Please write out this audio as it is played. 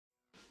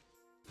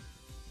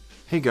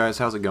Hey guys,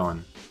 how's it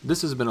going?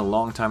 This has been a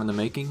long time in the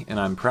making, and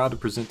I'm proud to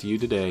present to you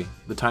today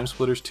the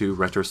Timesplitters 2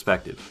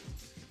 Retrospective.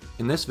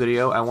 In this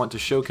video, I want to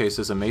showcase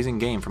this amazing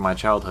game from my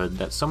childhood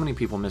that so many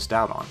people missed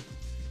out on.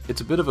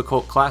 It's a bit of a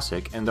cult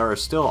classic, and there are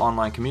still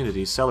online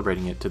communities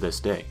celebrating it to this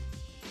day.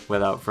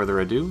 Without further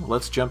ado,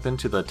 let's jump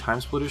into the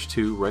Timesplitters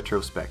 2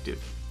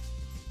 Retrospective.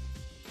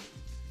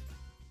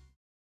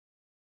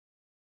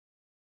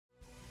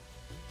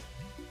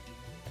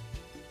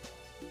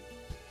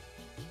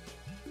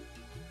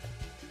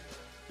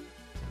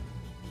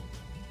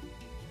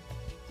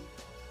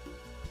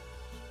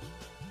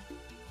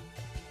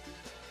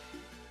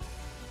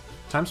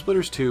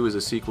 Timesplitters 2 is a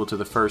sequel to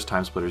the first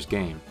Timesplitters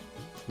game.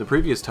 The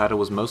previous title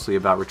was mostly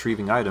about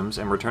retrieving items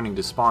and returning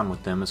to spawn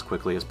with them as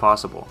quickly as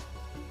possible.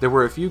 There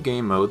were a few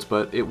game modes,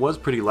 but it was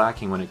pretty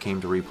lacking when it came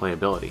to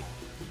replayability.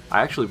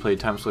 I actually played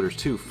Timesplitters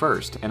 2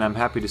 first, and I'm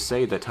happy to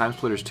say that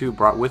Timesplitters 2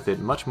 brought with it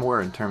much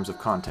more in terms of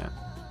content.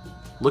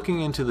 Looking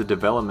into the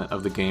development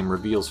of the game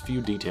reveals few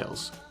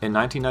details. In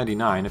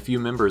 1999, a few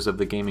members of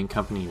the gaming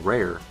company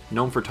Rare,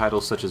 known for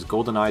titles such as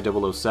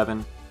GoldenEye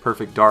 007,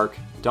 Perfect Dark,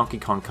 Donkey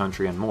Kong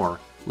Country, and more,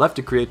 left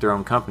to create their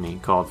own company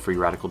called Free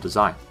Radical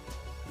Design.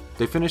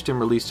 They finished and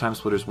released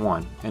Timesplitters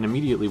 1 and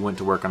immediately went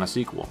to work on a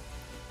sequel.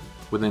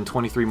 Within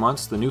 23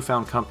 months, the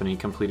newfound company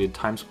completed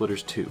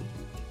Timesplitters 2.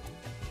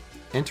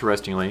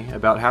 Interestingly,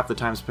 about half the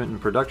time spent in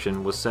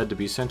production was said to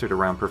be centered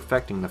around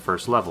perfecting the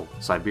first level,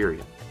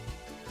 Siberia.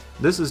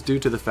 This is due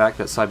to the fact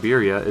that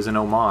Siberia is an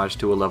homage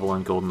to a level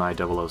in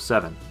GoldenEye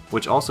 007,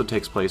 which also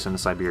takes place in the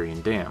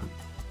Siberian Dam.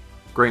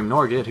 Graham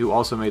Norgett, who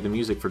also made the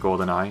music for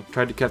GoldenEye,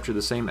 tried to capture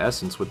the same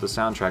essence with the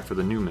soundtrack for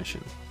the new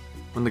mission.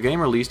 When the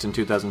game released in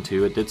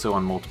 2002, it did so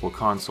on multiple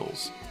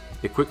consoles.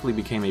 It quickly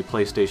became a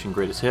PlayStation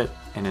greatest hit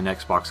and an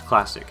Xbox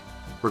classic.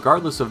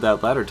 Regardless of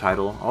that latter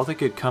title, all they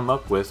could come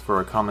up with for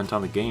a comment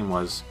on the game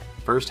was,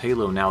 "First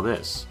Halo, now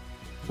this,"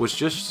 which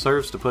just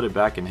serves to put it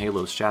back in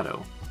Halo's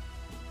shadow.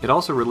 It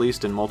also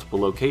released in multiple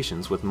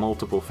locations with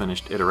multiple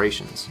finished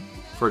iterations.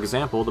 For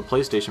example, the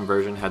PlayStation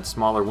version had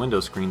smaller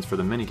window screens for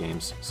the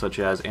minigames, such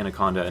as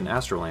Anaconda and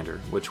Astrolander,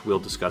 which we'll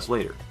discuss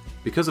later.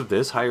 Because of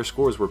this, higher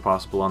scores were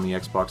possible on the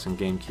Xbox and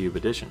GameCube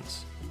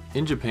editions.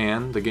 In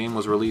Japan, the game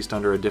was released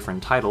under a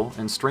different title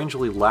and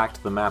strangely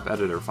lacked the map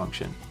editor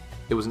function.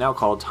 It was now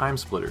called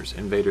Timesplitters: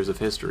 Invaders of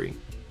History,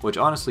 which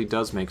honestly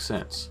does make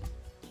sense.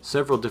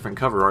 Several different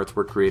cover arts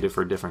were created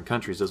for different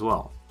countries as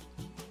well.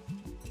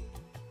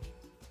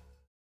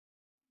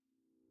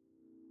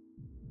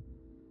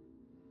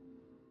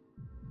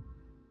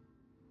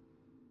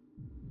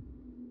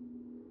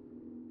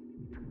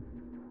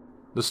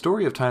 The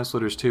story of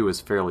Timesplitters 2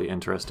 is fairly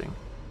interesting.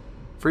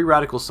 Free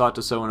Radical sought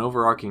to sow an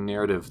overarching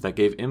narrative that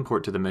gave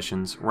import to the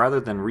missions rather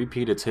than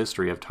repeat its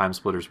history of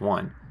Timesplitters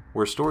 1,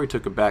 where story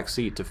took a back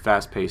seat to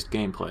fast-paced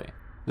gameplay.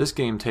 This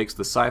game takes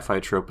the sci-fi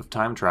trope of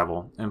time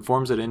travel and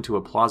forms it into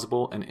a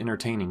plausible and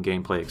entertaining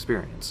gameplay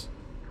experience.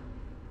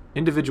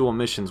 Individual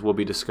missions will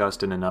be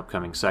discussed in an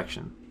upcoming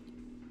section.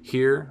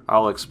 Here,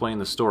 I'll explain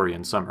the story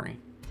in summary.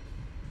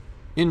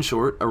 In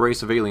short, a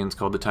race of aliens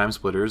called the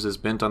Timesplitters is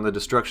bent on the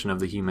destruction of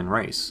the human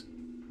race.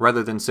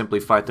 Rather than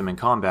simply fight them in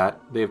combat,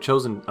 they have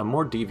chosen a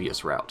more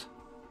devious route.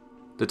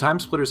 The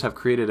Timesplitters have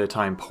created a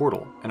time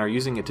portal and are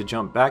using it to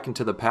jump back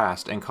into the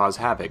past and cause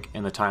havoc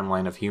in the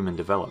timeline of human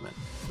development.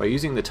 By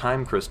using the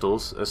time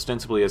crystals,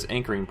 ostensibly as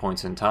anchoring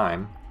points in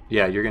time,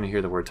 yeah, you're going to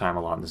hear the word time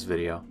a lot in this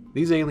video,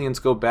 these aliens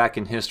go back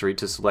in history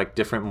to select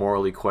different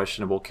morally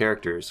questionable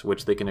characters,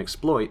 which they can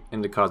exploit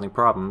into causing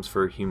problems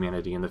for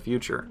humanity in the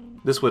future.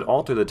 This would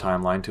alter the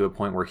timeline to a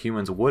point where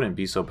humans wouldn't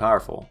be so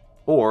powerful,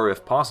 or,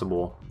 if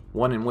possible,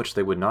 one in which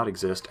they would not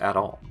exist at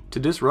all. To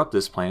disrupt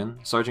this plan,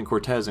 Sergeant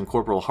Cortez and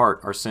Corporal Hart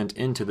are sent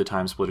into the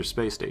Timesplitters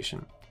space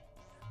station.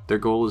 Their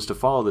goal is to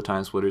follow the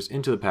Timesplitters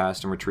into the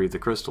past and retrieve the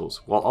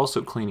crystals, while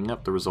also cleaning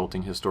up the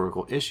resulting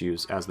historical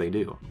issues as they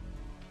do.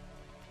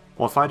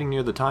 While fighting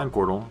near the time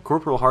portal,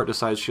 Corporal Hart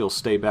decides she'll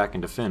stay back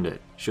and defend it,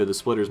 should the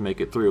Splitters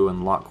make it through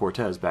and lock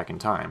Cortez back in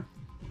time.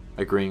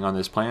 Agreeing on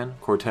this plan,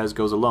 Cortez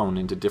goes alone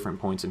into different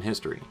points in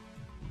history.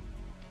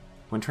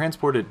 When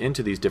transported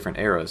into these different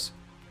eras,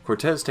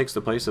 Cortez takes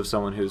the place of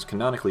someone who's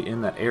canonically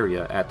in that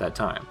area at that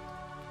time.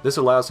 This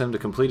allows him to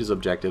complete his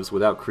objectives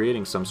without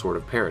creating some sort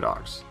of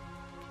paradox.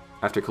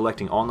 After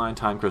collecting all 9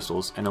 time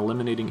crystals and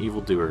eliminating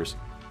evildoers,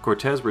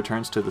 Cortez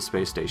returns to the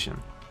space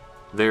station.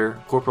 There,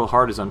 Corporal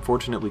Hart is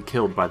unfortunately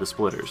killed by the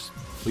Splitters,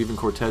 leaving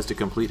Cortez to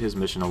complete his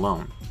mission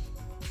alone.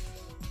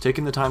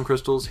 Taking the time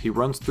crystals, he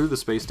runs through the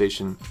space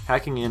station,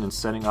 hacking in and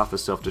setting off a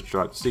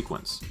self-destruct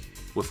sequence.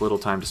 With little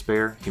time to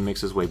spare, he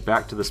makes his way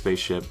back to the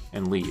spaceship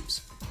and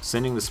leaves,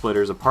 sending the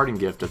Splitters a parting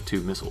gift of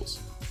 2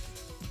 missiles.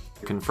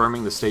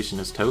 Confirming the station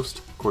is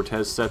toast,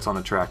 Cortez sets on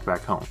a track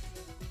back home.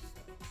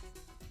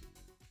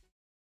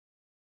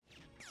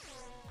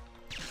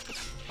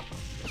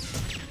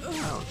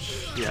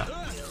 Ouch, yeah.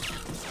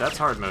 That's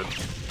hard mode.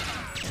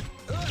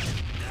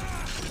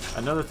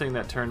 Another thing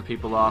that turned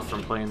people off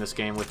from playing this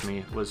game with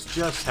me was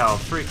just how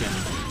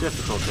freaking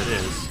difficult it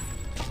is.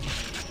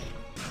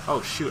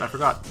 Oh shoot, I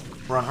forgot.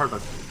 We're on hard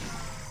mode.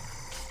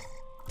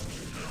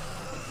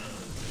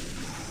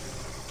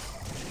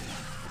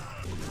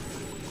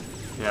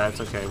 Yeah,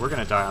 it's okay. We're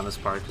gonna die on this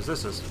part, because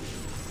this is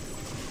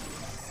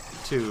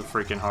too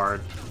freaking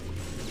hard.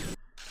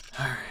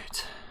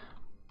 Alright.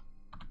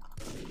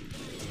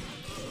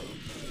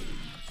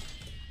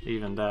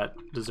 Even that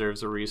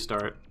deserves a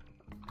restart.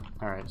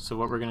 Alright, so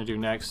what we're gonna do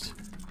next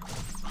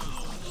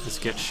is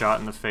get shot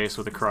in the face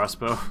with a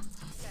crossbow.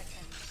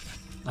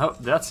 Oh,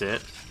 that's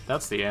it.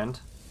 That's the end.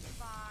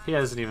 He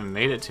hasn't even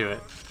made it to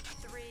it.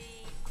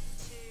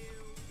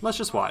 Let's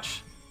just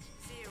watch.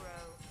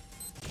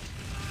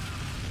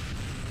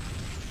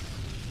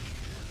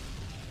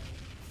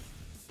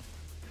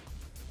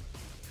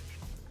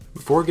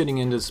 Before getting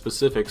into the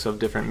specifics of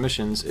different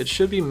missions, it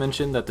should be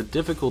mentioned that the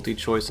difficulty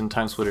choice in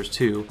Timesplitters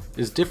 2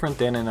 is different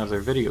than in other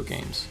video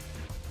games.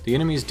 The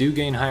enemies do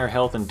gain higher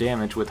health and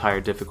damage with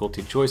higher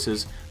difficulty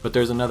choices, but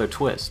there's another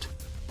twist.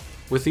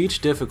 With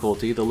each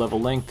difficulty, the level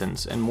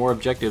lengthens and more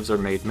objectives are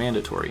made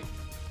mandatory.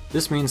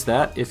 This means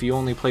that, if you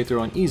only play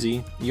through on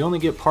easy, you only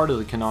get part of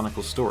the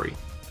canonical story.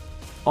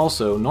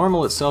 Also,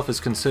 normal itself is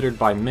considered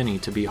by many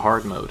to be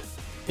hard mode.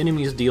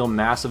 Enemies deal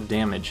massive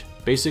damage,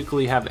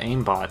 basically have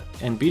aimbot,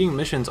 and beating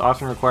missions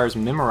often requires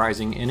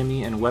memorizing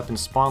enemy and weapon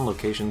spawn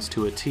locations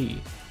to a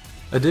T.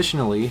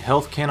 Additionally,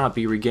 health cannot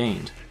be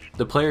regained.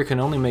 The player can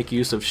only make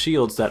use of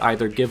shields that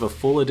either give a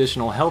full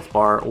additional health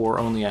bar or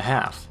only a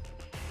half.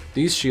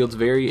 These shields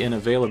vary in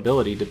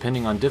availability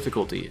depending on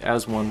difficulty,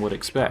 as one would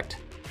expect.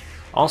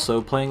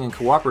 Also, playing in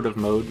cooperative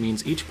mode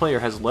means each player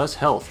has less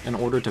health in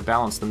order to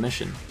balance the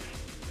mission.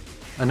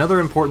 Another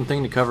important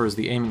thing to cover is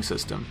the aiming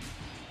system.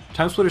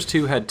 Timesplitters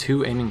 2 had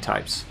two aiming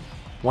types.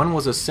 One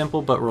was a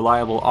simple but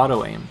reliable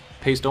auto-aim,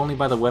 paced only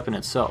by the weapon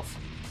itself.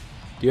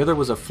 The other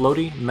was a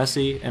floaty,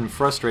 messy, and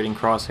frustrating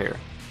crosshair.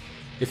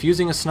 If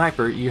using a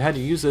sniper, you had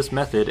to use this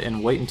method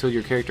and wait until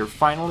your character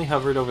finally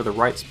hovered over the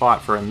right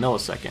spot for a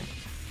millisecond.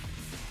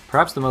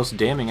 Perhaps the most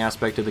damning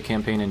aspect of the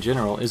campaign in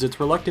general is its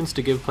reluctance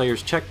to give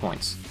players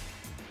checkpoints.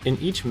 In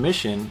each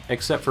mission,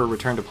 except for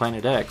Return to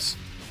Planet X,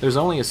 there's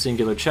only a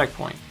singular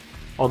checkpoint.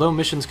 Although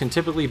missions can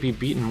typically be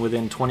beaten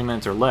within 20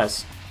 minutes or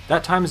less,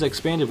 that time is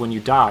expanded when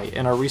you die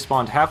and are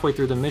respawned halfway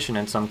through the mission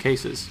in some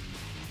cases.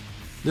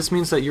 This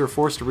means that you are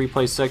forced to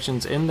replay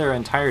sections in their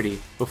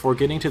entirety before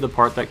getting to the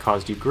part that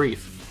caused you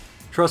grief.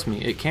 Trust me,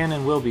 it can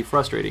and will be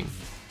frustrating.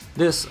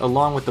 This,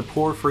 along with the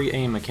poor free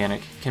aim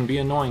mechanic, can be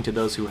annoying to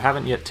those who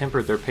haven't yet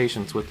tempered their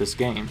patience with this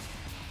game.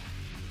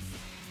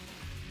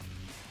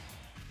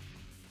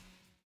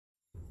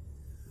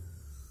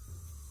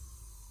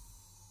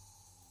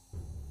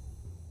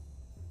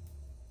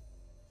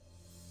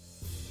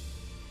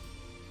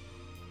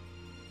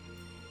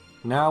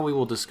 Now we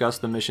will discuss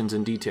the missions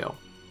in detail.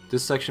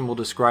 This section will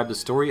describe the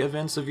story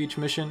events of each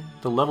mission,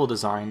 the level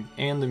design,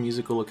 and the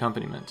musical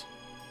accompaniment.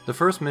 The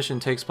first mission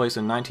takes place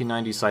in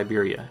 1990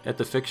 Siberia, at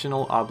the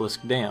fictional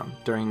Obelisk Dam,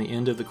 during the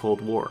end of the Cold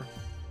War.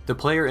 The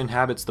player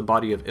inhabits the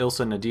body of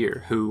Ilsa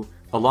Nadir, who,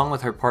 along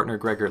with her partner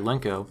Gregor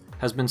Lenko,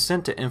 has been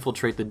sent to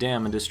infiltrate the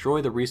dam and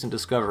destroy the recent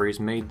discoveries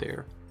made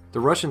there. The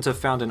Russians have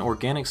found an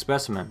organic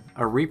specimen,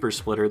 a Reaper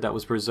splitter that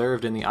was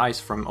preserved in the ice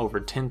from over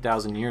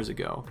 10,000 years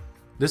ago.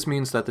 This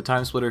means that the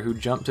Timesplitter who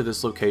jumped to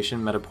this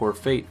location met a poor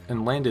fate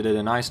and landed at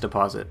an ice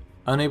deposit,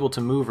 unable to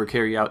move or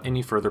carry out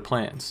any further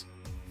plans.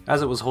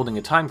 As it was holding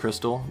a time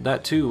crystal,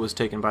 that too was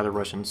taken by the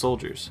Russian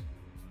soldiers.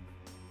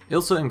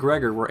 Ilsa and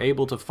Gregor were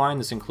able to find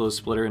this enclosed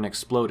splitter and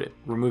explode it,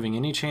 removing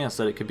any chance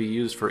that it could be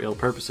used for ill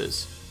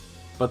purposes.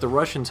 But the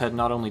Russians had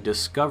not only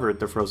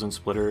discovered the frozen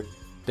splitter,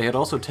 they had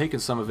also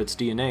taken some of its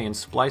DNA and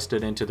spliced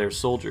it into their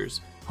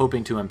soldiers,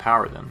 hoping to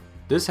empower them.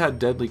 This had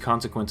deadly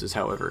consequences,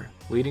 however,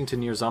 leading to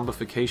near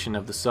zombification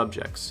of the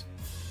subjects.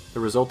 The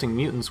resulting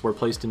mutants were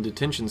placed in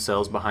detention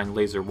cells behind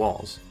laser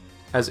walls.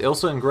 As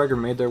Ilsa and Gregor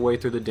made their way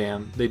through the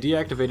dam, they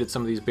deactivated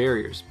some of these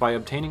barriers by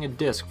obtaining a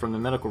disk from the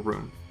medical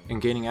room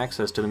and gaining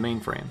access to the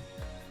mainframe.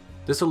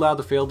 This allowed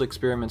the failed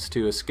experiments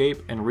to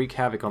escape and wreak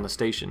havoc on the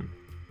station.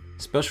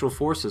 Special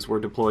forces were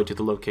deployed to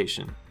the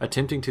location,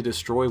 attempting to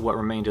destroy what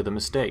remained of the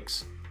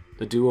mistakes.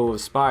 The duo of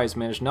spies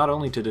managed not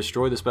only to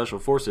destroy the special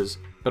forces,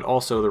 but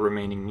also the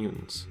remaining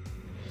mutants.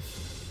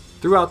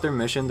 Throughout their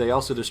mission, they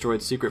also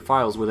destroyed secret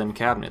files within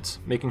cabinets,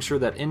 making sure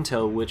that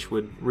intel which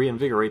would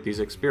reinvigorate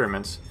these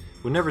experiments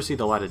would never see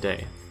the light of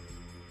day.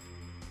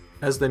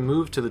 As they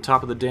moved to the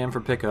top of the dam for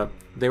pickup,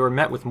 they were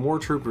met with more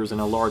troopers in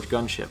a large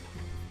gunship.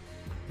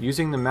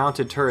 Using the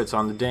mounted turrets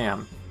on the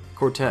dam,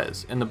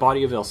 Cortez, in the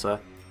body of Ilsa,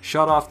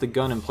 shot off the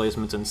gun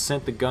emplacements and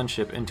sent the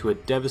gunship into a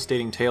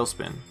devastating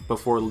tailspin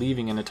before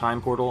leaving in a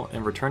time portal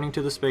and returning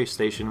to the space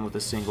station with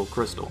a single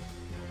crystal.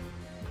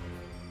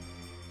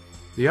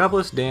 The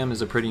Obelisk Dam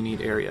is a pretty neat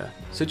area,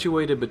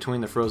 situated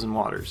between the frozen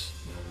waters.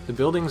 The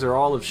buildings are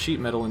all of sheet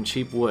metal and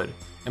cheap wood,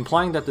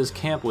 implying that this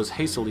camp was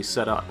hastily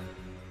set up.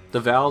 The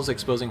valves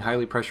exposing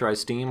highly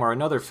pressurized steam are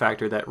another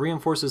factor that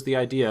reinforces the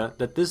idea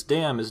that this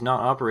dam is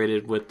not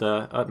operated with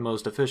the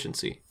utmost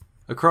efficiency.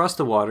 Across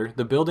the water,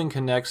 the building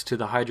connects to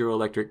the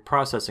hydroelectric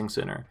processing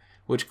center,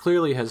 which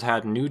clearly has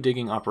had new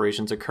digging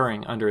operations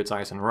occurring under its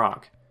ice and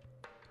rock.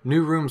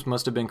 New rooms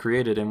must have been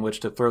created in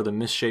which to throw the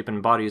misshapen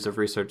bodies of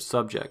research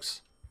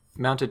subjects.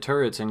 Mounted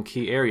turrets in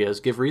key areas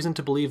give reason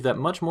to believe that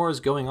much more is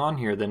going on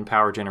here than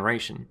power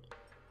generation.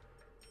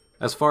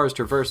 As far as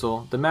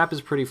traversal, the map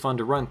is pretty fun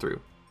to run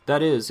through.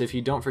 That is, if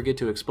you don't forget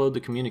to explode the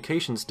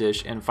communications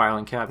dish and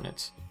filing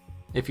cabinets.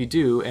 If you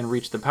do, and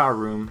reach the power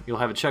room, you'll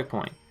have a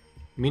checkpoint,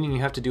 meaning you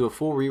have to do a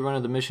full rerun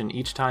of the mission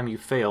each time you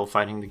fail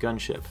fighting the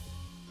gunship.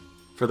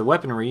 For the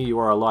weaponry, you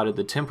are allotted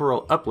the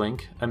Temporal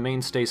Uplink, a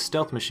mainstay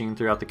stealth machine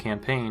throughout the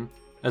campaign,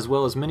 as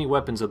well as many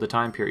weapons of the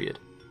time period.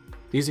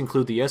 These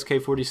include the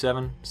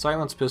SK-47,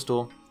 Silence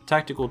Pistol,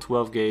 Tactical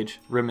 12 gauge,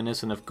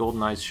 reminiscent of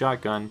GoldenEye's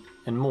shotgun,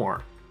 and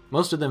more.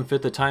 Most of them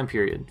fit the time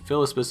period,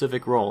 fill a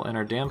specific role, and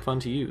are damn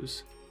fun to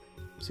use.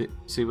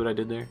 See what I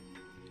did there?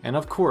 And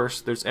of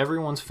course, there's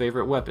everyone's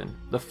favorite weapon,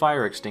 the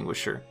fire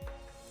extinguisher.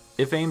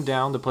 If aimed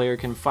down, the player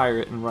can fire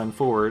it and run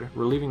forward,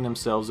 relieving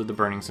themselves of the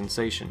burning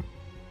sensation.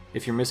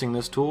 If you're missing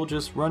this tool,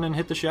 just run and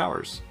hit the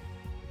showers.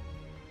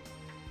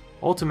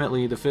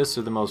 Ultimately, the fists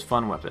are the most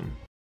fun weapon,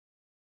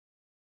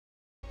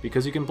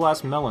 because you can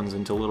blast melons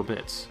into little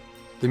bits.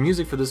 The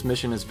music for this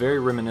mission is very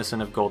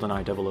reminiscent of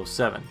GoldenEye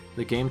 007,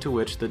 the game to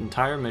which the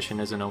entire mission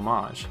is an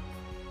homage.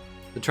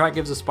 The track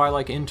gives a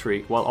spy-like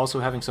intrigue while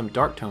also having some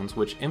dark tones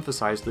which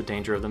emphasize the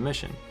danger of the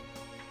mission.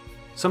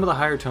 Some of the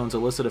higher tones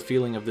elicit a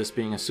feeling of this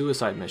being a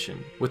suicide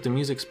mission, with the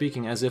music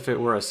speaking as if it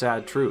were a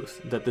sad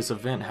truth that this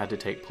event had to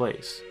take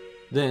place.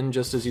 Then,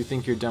 just as you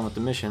think you're done with the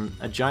mission,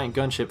 a giant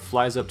gunship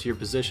flies up to your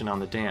position on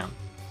the dam.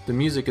 The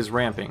music is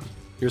ramping.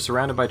 You're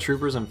surrounded by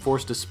troopers and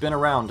forced to spin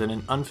around in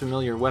an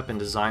unfamiliar weapon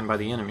designed by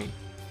the enemy.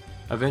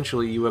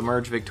 Eventually, you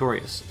emerge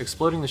victorious,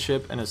 exploding the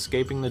ship and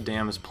escaping the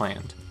dam as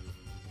planned.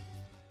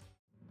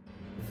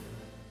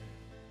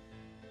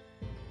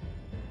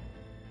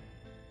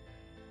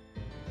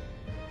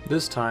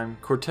 This time,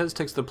 Cortez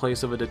takes the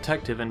place of a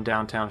detective in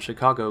downtown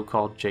Chicago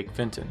called Jake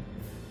Fenton.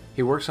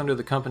 He works under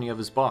the company of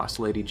his boss,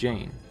 Lady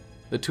Jane.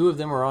 The two of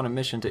them are on a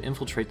mission to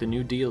infiltrate the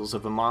new deals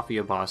of a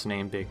mafia boss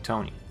named Big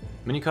Tony.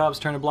 Many cops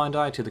turn a blind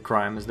eye to the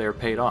crime as they are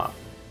paid off,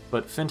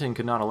 but Fenton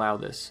could not allow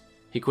this.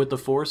 He quit the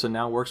force and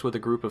now works with a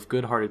group of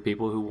good-hearted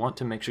people who want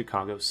to make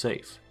Chicago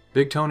safe.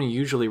 Big Tony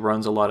usually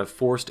runs a lot of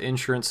forced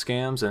insurance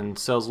scams and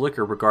sells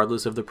liquor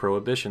regardless of the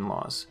prohibition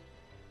laws,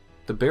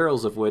 the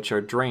barrels of which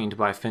are drained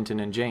by Fenton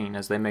and Jane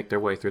as they make their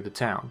way through the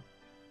town.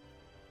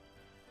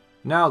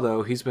 Now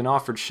though, he's been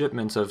offered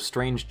shipments of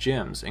strange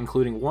gems,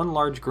 including one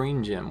large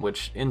green gem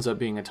which ends up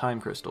being a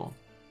time crystal.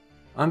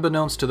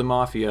 Unbeknownst to the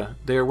Mafia,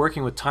 they are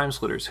working with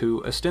Timesplitters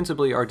who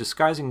ostensibly are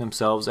disguising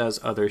themselves as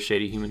other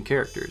shady human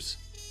characters.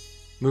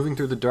 Moving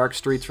through the dark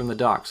streets from the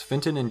docks,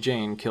 Fenton and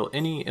Jane kill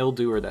any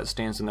ill-doer that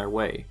stands in their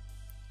way.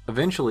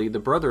 Eventually, the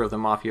brother of the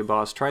Mafia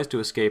boss tries to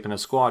escape in a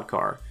squad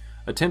car,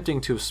 attempting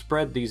to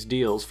spread these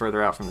deals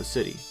further out from the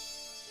city.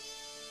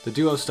 The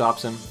duo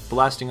stops him,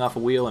 blasting off a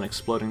wheel and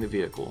exploding the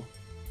vehicle.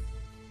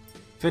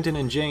 Fenton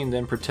and Jane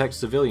then protect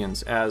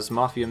civilians as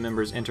Mafia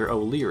members enter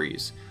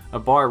O'Leary's, a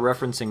bar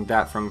referencing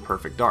that from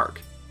Perfect Dark.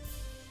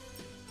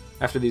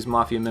 After these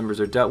Mafia members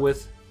are dealt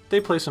with, they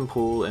play some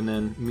pool and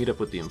then meet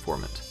up with the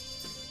informant.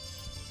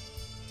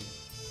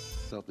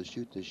 To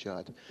shoot this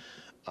shot,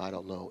 I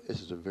don't know.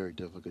 This is a very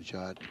difficult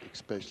shot,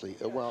 especially.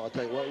 Well, I'll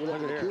tell you what. We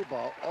look at the cue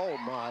ball. Oh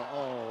my!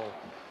 Oh.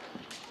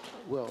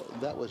 Well,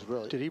 that was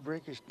really. Did he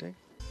break his stick?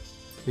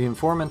 The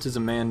informant is a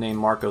man named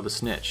Marco the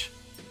Snitch.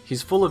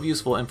 He's full of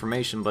useful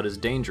information, but is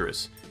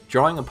dangerous,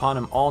 drawing upon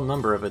him all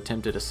number of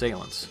attempted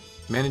assailants.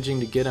 Managing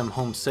to get him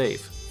home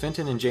safe,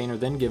 Fenton and Jane are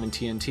then given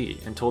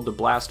TNT and told to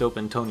blast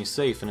open Tony's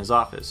safe in his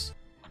office.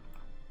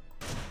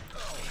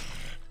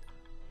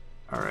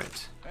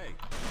 Alright.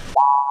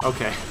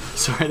 Okay,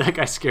 sorry, that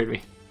guy scared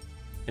me.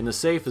 In the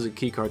safe is a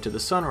keycard to the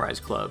Sunrise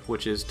Club,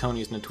 which is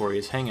Tony's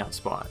notorious hangout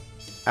spot.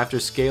 After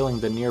scaling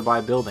the nearby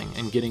building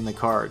and getting the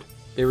card,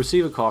 they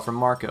receive a call from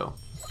Marco.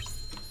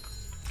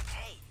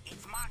 Hey,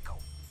 it's Marco.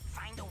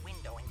 Find a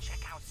window and check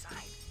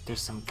outside. There's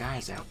some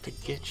guys out to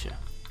get you.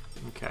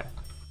 Okay.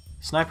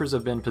 Snipers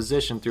have been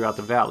positioned throughout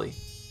the valley.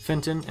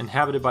 Fenton,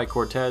 inhabited by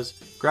Cortez,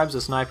 grabs a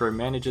sniper and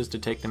manages to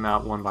take them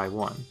out one by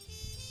one.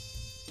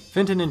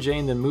 Fenton and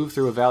Jane then move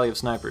through a valley of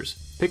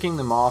snipers, picking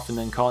them off and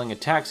then calling a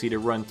taxi to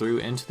run through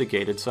into the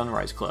gated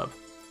Sunrise Club.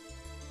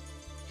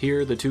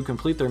 Here, the two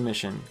complete their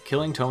mission,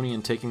 killing Tony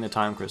and taking the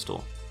time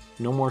crystal.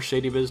 No more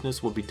shady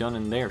business will be done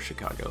in their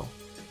Chicago.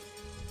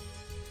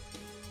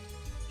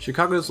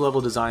 Chicago's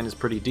level design is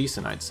pretty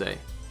decent, I'd say.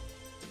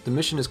 The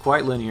mission is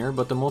quite linear,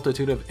 but the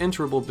multitude of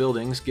enterable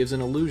buildings gives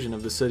an illusion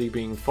of the city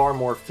being far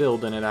more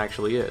filled than it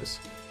actually is.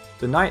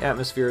 The night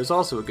atmosphere is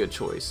also a good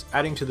choice,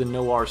 adding to the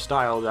noir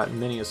style that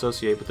many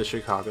associate with the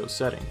Chicago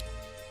setting.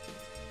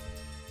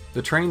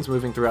 The trains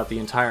moving throughout the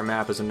entire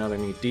map is another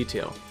neat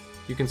detail.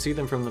 You can see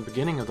them from the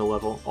beginning of the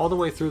level all the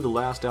way through the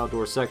last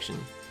outdoor section.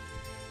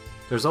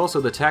 There's also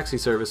the taxi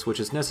service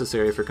which is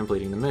necessary for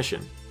completing the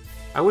mission.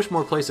 I wish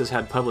more places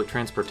had public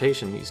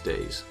transportation these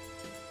days.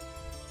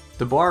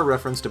 The bar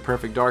reference to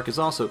Perfect Dark is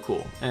also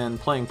cool, and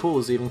playing pool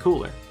is even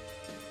cooler.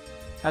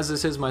 As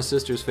this is my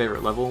sister's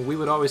favorite level, we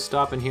would always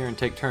stop in here and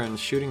take turns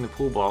shooting the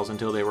pool balls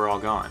until they were all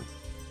gone.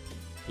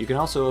 You can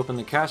also open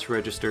the cash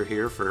register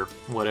here for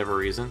whatever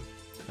reason.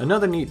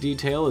 Another neat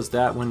detail is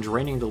that when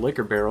draining the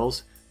liquor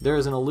barrels, there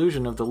is an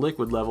illusion of the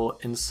liquid level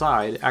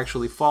inside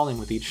actually falling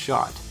with each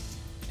shot.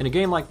 In a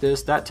game like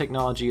this, that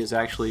technology is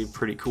actually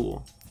pretty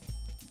cool.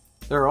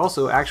 There are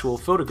also actual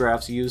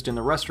photographs used in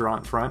the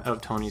restaurant front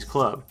of Tony's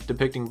club,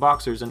 depicting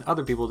boxers and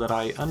other people that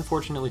I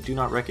unfortunately do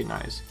not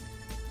recognize.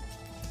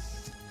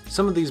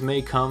 Some of these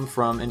may come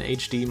from an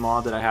HD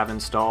mod that I have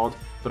installed,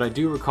 but I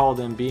do recall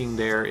them being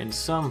there in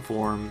some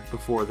form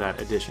before that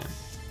edition.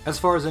 As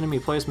far as enemy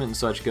placement and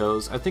such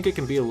goes, I think it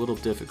can be a little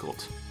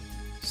difficult.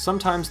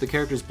 Sometimes the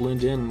characters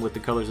blend in with the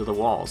colors of the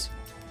walls.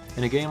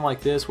 In a game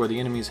like this where the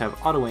enemies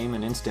have auto-aim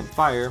and instant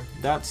fire,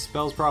 that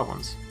spells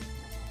problems.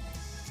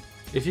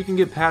 If you can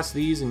get past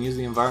these and use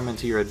the environment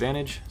to your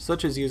advantage,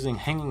 such as using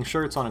hanging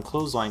shirts on a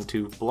clothesline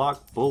to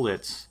block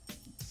bullets,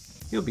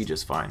 you'll be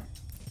just fine.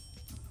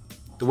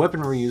 The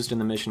weaponry used in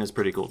the mission is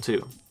pretty cool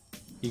too.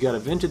 You got a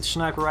vintage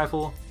sniper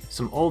rifle,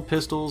 some old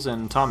pistols,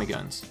 and Tommy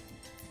guns.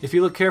 If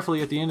you look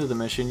carefully at the end of the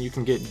mission, you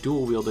can get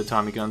dual-wielded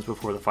Tommy guns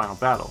before the final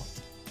battle.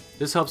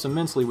 This helps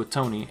immensely with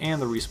Tony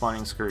and the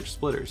respawning Scourge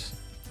Splitters.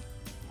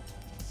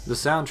 The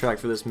soundtrack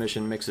for this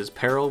mission mixes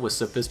peril with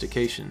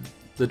sophistication.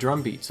 The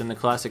drum beats and the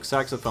classic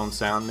saxophone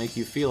sound make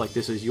you feel like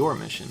this is your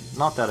mission,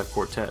 not that of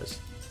Cortez.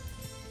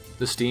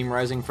 The steam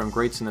rising from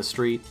grates in the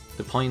street,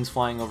 the planes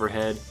flying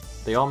overhead,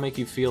 they all make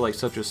you feel like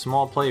such a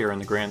small player in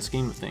the grand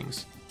scheme of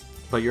things.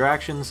 But your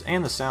actions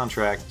and the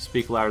soundtrack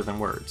speak louder than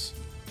words.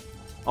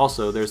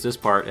 Also, there's this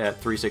part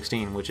at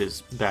 3:16 which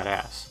is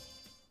badass.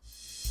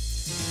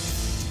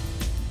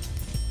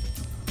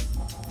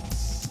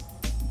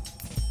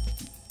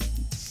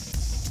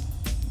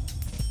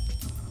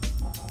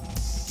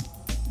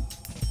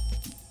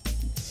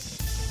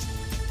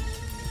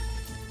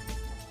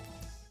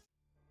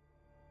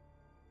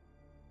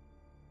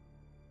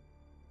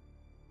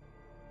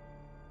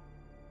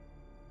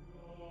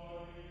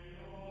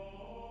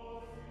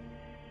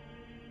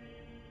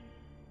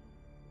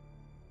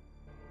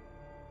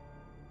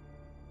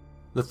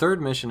 The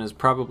third mission is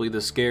probably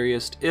the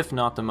scariest, if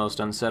not the most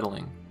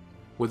unsettling.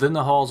 Within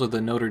the halls of the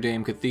Notre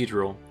Dame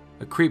Cathedral,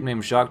 a creep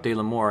named Jacques de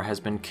la Moore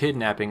has been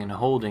kidnapping and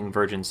holding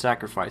virgin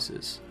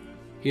sacrifices.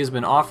 He has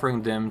been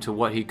offering them to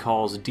what he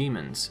calls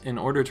demons in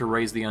order to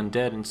raise the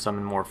undead and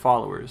summon more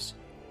followers.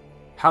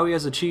 How he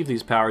has achieved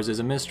these powers is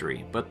a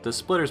mystery, but the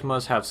Splitters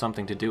must have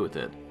something to do with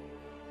it.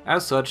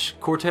 As such,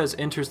 Cortez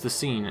enters the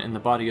scene in the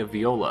body of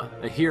Viola,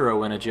 a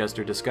hero in a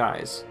jester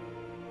disguise.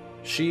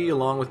 She,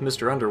 along with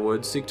Mr.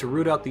 Underwood, seek to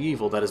root out the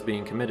evil that is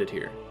being committed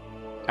here.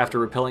 After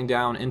rappelling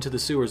down into the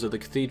sewers of the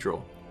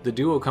cathedral, the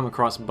duo come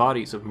across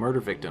bodies of murder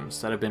victims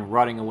that have been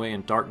rotting away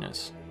in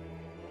darkness.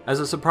 As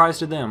a surprise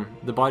to them,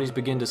 the bodies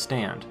begin to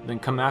stand, then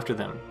come after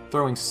them,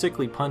 throwing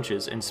sickly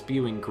punches and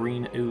spewing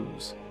green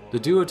ooze. The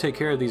duo take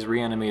care of these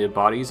reanimated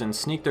bodies and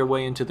sneak their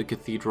way into the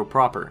cathedral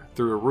proper,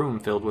 through a room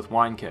filled with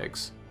wine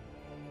kegs.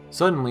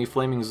 Suddenly,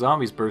 flaming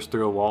zombies burst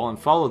through a wall and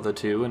follow the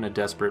two in a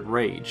desperate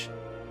rage.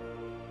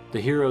 The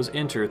heroes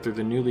enter through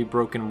the newly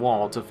broken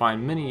wall to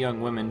find many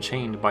young women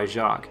chained by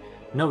Jacques,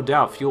 no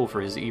doubt fuel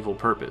for his evil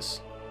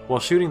purpose.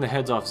 While shooting the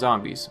heads off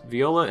zombies,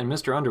 Viola and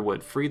Mr.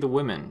 Underwood free the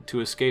women to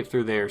escape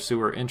through their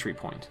sewer entry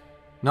point.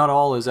 Not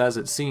all is as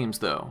it seems,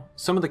 though.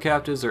 Some of the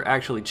captives are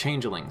actually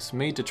changelings,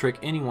 made to trick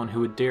anyone who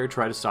would dare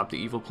try to stop the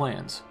evil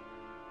plans.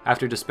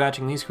 After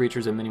dispatching these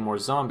creatures and many more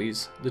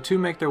zombies, the two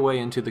make their way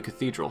into the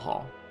cathedral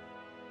hall.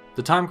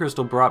 The time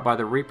crystal brought by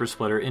the Reaper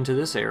Splitter into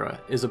this era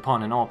is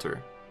upon an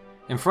altar,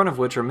 in front of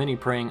which are many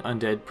praying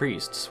undead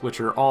priests,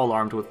 which are all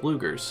armed with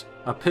Lugers,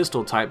 a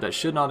pistol type that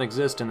should not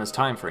exist in this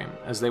time frame,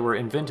 as they were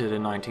invented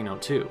in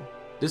 1902.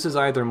 This is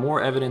either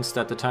more evidence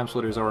that the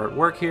Timesplitters are at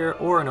work here,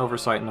 or an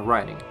oversight in the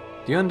writing.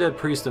 The undead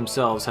priests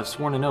themselves have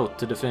sworn an oath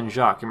to defend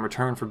Jacques in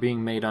return for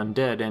being made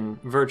undead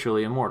and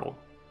virtually immortal.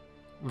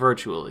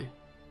 Virtually.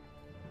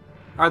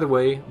 Either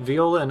way,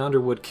 Viola and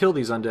Underwood kill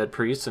these undead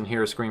priests and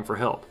hear a scream for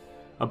help.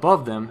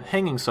 Above them,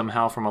 hanging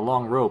somehow from a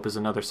long rope, is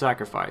another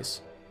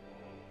sacrifice.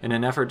 In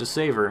an effort to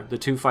save her, the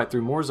two fight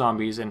through more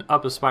zombies and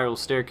up a spiral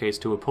staircase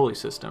to a pulley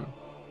system.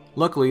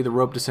 Luckily, the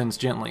rope descends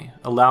gently,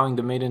 allowing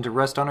the maiden to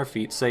rest on her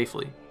feet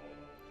safely.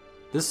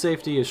 This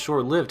safety is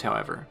short-lived,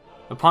 however.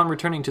 Upon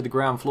returning to the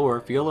ground floor,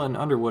 Viola and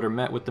Underwood are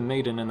met with the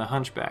maiden and the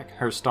hunchback,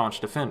 her staunch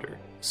defender.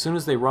 As soon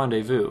as they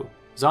rendezvous,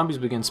 zombies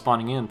begin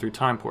spawning in through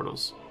time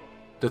portals.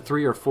 The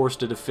three are forced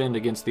to defend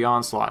against the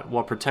onslaught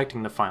while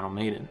protecting the final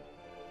maiden.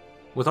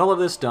 With all of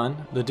this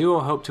done, the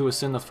duo hope to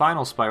ascend the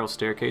final spiral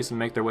staircase and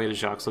make their way to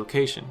Jacques'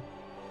 location.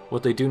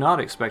 What they do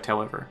not expect,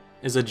 however,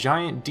 is a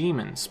giant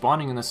demon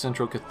spawning in the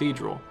central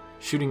cathedral,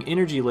 shooting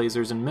energy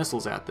lasers and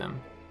missiles at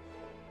them.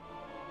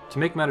 To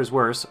make matters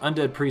worse,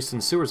 undead priests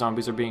and sewer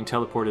zombies are being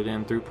teleported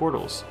in through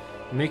portals,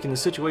 making the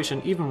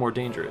situation even more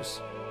dangerous.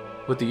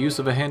 With the use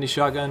of a handy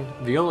shotgun,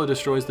 Viola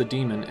destroys the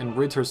demon and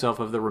rids herself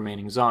of the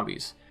remaining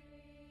zombies.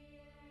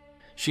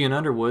 She and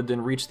Underwood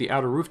then reach the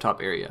outer rooftop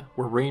area,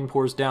 where rain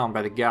pours down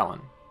by the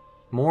gallon.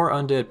 More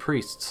undead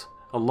priests,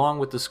 along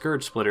with the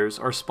Scourge Splitters,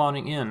 are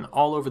spawning in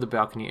all over the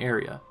balcony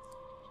area.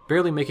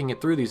 Barely making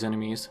it through these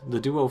enemies, the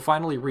duo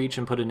finally reach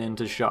and put an end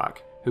to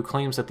Jacques, who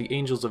claims that the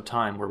Angels of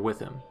Time were with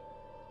him.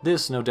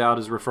 This, no doubt,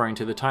 is referring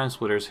to the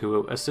Timesplitters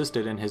who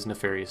assisted in his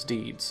nefarious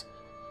deeds.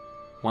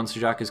 Once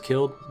Jacques is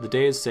killed, the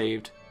day is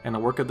saved, and the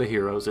work of the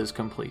heroes is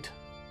complete.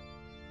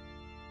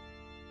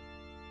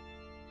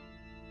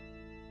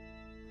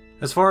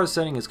 As far as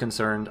setting is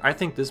concerned, I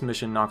think this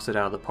mission knocks it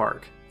out of the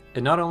park.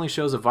 It not only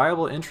shows a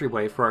viable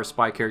entryway for our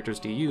spy characters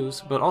to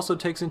use, but also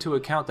takes into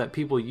account that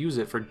people use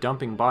it for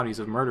dumping bodies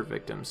of murder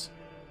victims.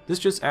 This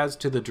just adds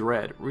to the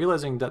dread,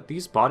 realizing that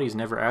these bodies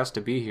never asked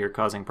to be here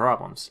causing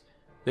problems.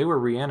 They were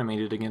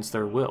reanimated against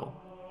their will.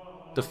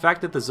 The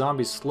fact that the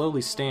zombies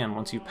slowly stand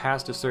once you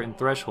pass a certain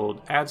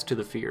threshold adds to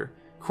the fear,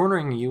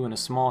 cornering you in a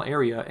small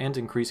area and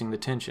increasing the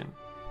tension.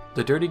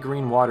 The dirty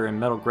green water and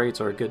metal grates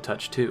are a good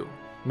touch too,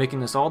 making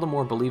this all the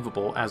more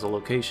believable as a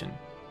location.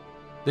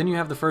 Then you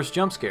have the first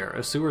jump scare,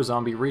 a sewer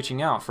zombie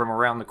reaching out from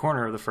around the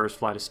corner of the first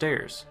flight of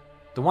stairs.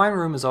 The wine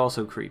room is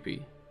also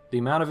creepy. The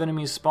amount of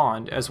enemies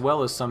spawned, as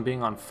well as some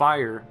being on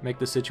fire, make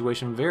the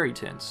situation very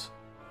tense.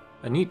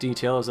 A neat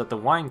detail is that the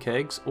wine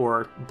kegs,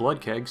 or blood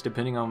kegs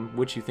depending on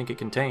which you think it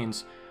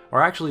contains,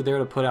 are actually there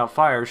to put out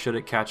fire should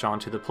it catch on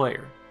to the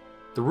player.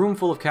 The room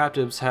full of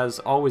captives has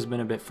always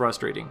been a bit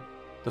frustrating.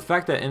 The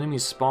fact that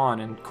enemies spawn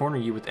and corner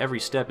you with every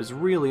step is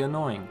really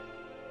annoying.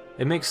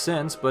 It makes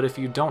sense, but if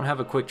you don't have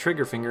a quick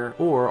trigger finger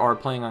or are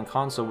playing on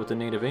console with the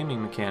native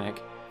aiming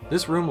mechanic,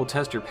 this room will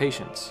test your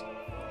patience.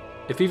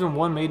 If even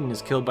one maiden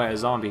is killed by a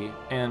zombie,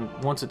 and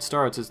once it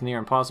starts it's near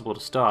impossible to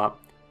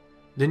stop,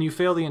 then you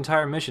fail the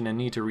entire mission and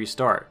need to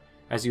restart,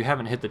 as you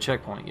haven't hit the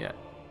checkpoint yet.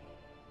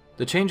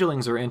 The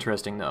changelings are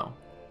interesting though.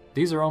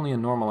 These are only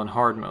in normal and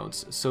hard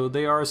modes, so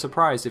they are a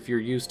surprise if you're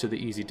used to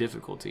the easy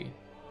difficulty.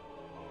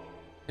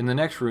 In the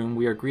next room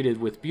we are greeted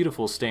with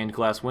beautiful stained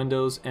glass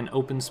windows and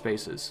open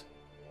spaces.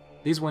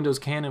 These windows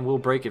can and will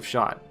break if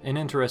shot, an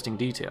interesting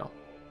detail.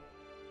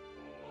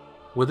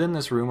 Within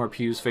this room are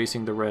pews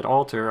facing the red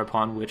altar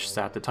upon which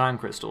sat the time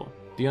crystal.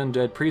 The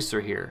undead priests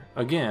are here,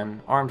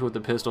 again, armed with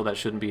a pistol that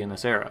shouldn't be in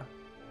this era.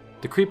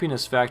 The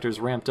creepiness factor is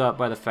ramped up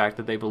by the fact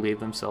that they believe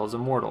themselves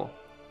immortal.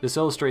 This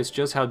illustrates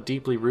just how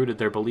deeply rooted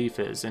their belief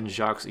is in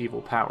Jacques'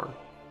 evil power.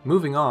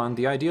 Moving on,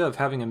 the idea of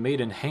having a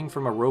maiden hang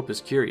from a rope is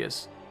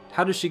curious.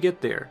 How does she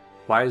get there?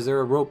 Why is there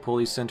a rope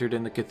pulley centered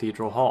in the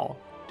cathedral hall?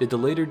 Did the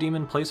later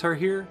demon place her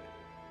here?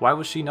 Why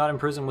was she not in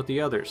prison with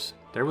the others?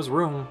 There was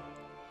room.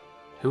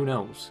 Who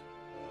knows?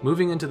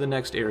 Moving into the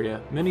next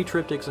area, many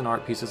triptychs and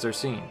art pieces are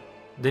seen.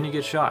 Then you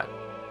get shot.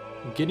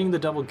 Getting the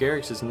double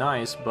Garrix is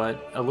nice,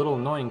 but a little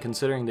annoying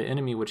considering the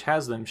enemy which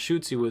has them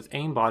shoots you with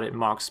aimbot at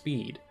Mach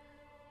speed.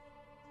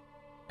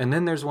 And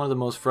then there's one of the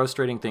most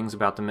frustrating things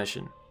about the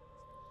mission.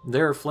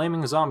 There are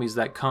flaming zombies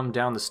that come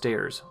down the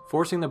stairs,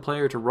 forcing the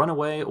player to run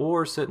away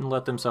or sit and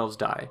let themselves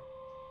die.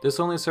 This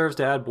only serves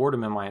to add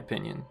boredom in my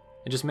opinion.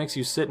 It just makes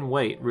you sit and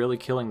wait, really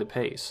killing the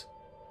pace.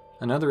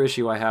 Another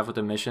issue I have with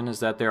the mission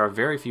is that there are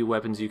very few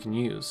weapons you can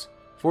use,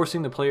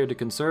 forcing the player to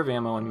conserve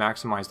ammo and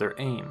maximize their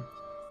aim.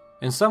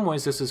 In some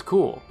ways this is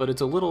cool, but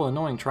it's a little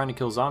annoying trying to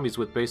kill zombies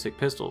with basic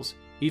pistols,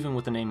 even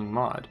with an aiming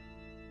mod.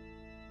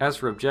 As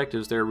for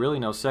objectives, there are really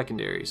no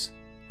secondaries.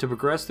 To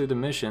progress through the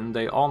mission,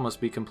 they all must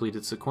be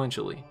completed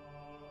sequentially.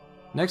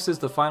 Next is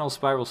the final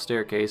spiral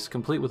staircase,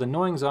 complete with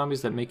annoying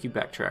zombies that make you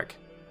backtrack.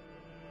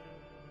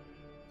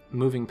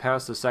 Moving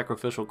past the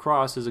sacrificial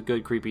cross is a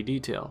good creepy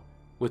detail,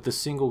 with the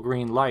single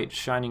green light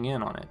shining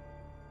in on it.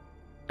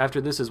 After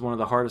this is one of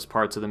the hardest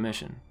parts of the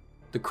mission.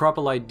 The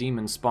Cropolite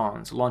demon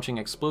spawns, launching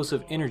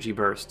explosive energy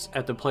bursts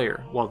at the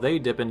player while they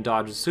dip and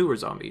dodge sewer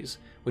zombies,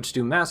 which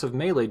do massive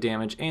melee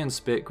damage and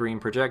spit green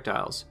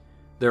projectiles.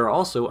 There are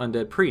also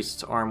undead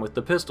priests armed with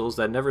the pistols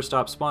that never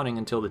stop spawning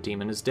until the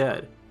demon is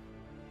dead.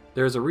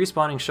 There is a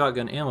respawning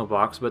shotgun ammo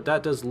box, but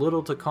that does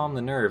little to calm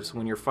the nerves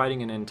when you're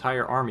fighting an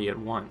entire army at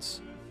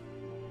once.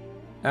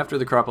 After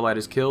the Cropolite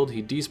is killed,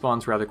 he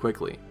despawns rather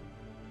quickly.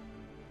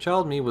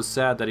 Child me was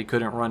sad that he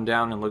couldn't run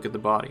down and look at the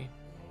body.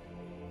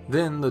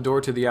 Then the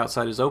door to the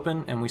outside is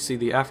open and we see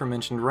the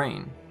aforementioned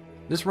rain.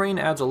 This rain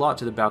adds a lot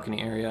to the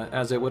balcony area,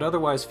 as it would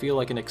otherwise feel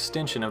like an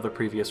extension of the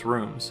previous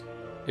rooms.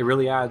 It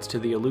really adds to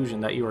the illusion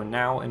that you are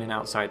now in an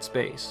outside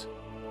space.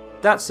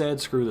 That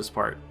said, screw this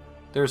part.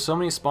 There are so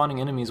many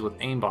spawning enemies with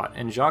aimbot,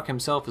 and Jacques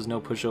himself is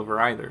no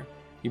pushover either.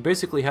 You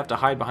basically have to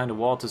hide behind a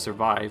wall to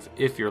survive,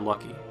 if you're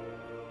lucky.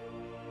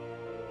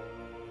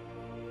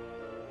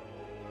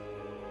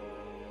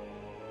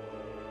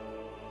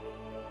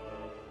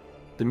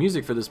 The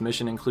music for this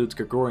mission includes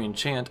Gregorian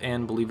chant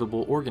and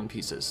believable organ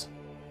pieces.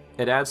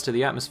 It adds to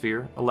the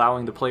atmosphere,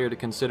 allowing the player to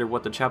consider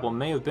what the chapel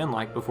may have been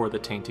like before the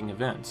tainting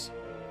events.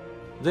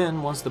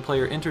 Then, once the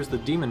player enters the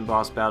demon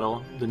boss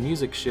battle, the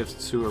music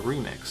shifts to a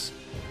remix,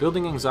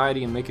 building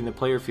anxiety and making the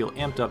player feel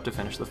amped up to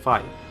finish the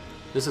fight.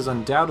 This is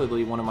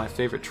undoubtedly one of my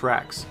favorite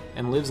tracks,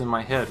 and lives in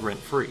my head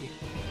rent-free.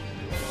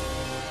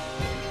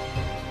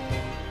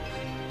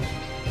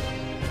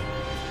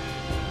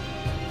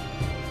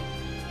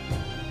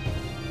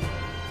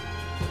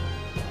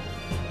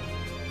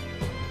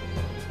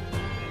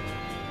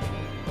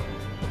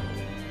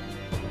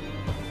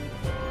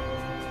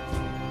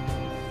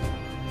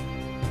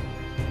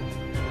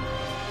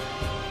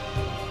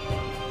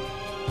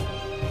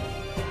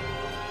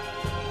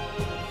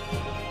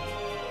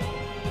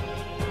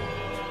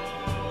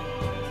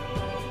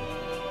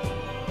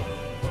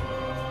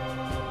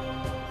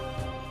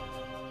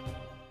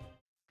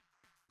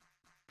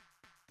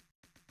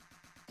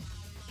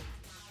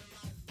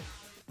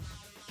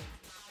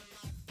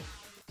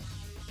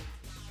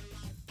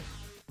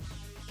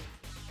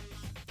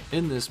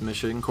 In this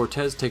mission,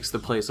 Cortez takes the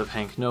place of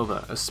Hank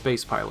Nova, a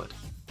space pilot.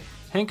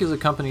 Hank is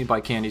accompanied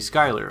by Candy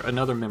Schuyler,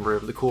 another member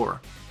of the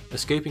Corps.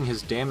 Escaping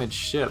his damaged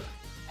ship,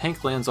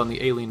 Hank lands on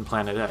the alien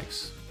planet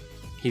X.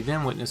 He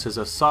then witnesses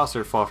a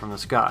saucer fall from the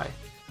sky,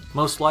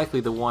 most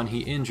likely the one he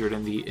injured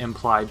in the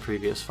implied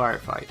previous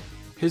firefight.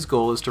 His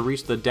goal is to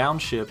reach the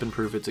downed ship and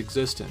prove its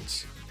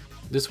existence.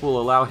 This will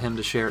allow him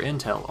to share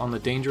intel on the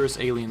dangerous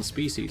alien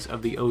species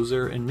of the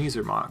Ozer and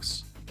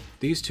Mizermox.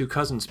 These two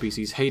cousin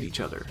species hate each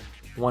other.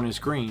 One is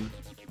green,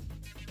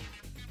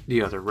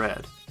 the other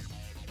red.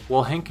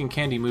 While Hank and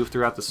Candy move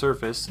throughout the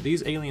surface,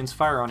 these aliens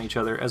fire on each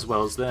other as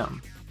well as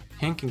them.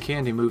 Hank and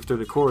Candy move through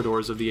the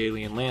corridors of the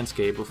alien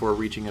landscape before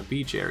reaching a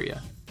beach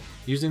area.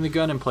 Using the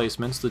gun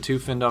emplacements, the two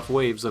fend off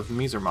waves of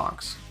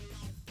Mizermox.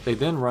 They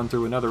then run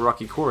through another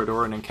rocky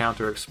corridor and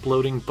encounter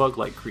exploding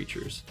bug-like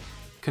creatures.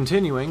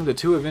 Continuing, the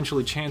two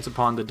eventually chance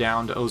upon the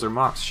downed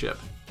Ozermox ship.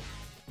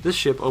 This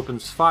ship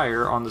opens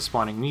fire on the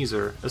spawning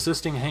Mizer,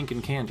 assisting Hank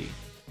and Candy.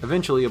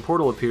 Eventually, a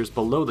portal appears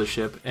below the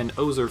ship, and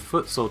Ozer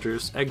foot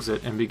soldiers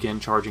exit and begin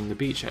charging the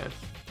beachhead.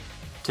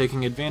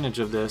 Taking advantage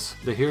of this,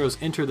 the heroes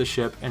enter the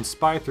ship and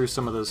spy through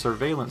some of the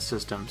surveillance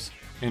systems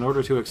in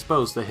order to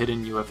expose the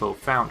hidden UFO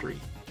foundry.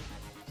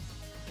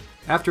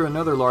 After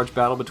another large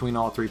battle between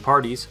all three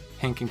parties,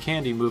 Hank and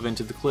Candy move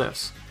into the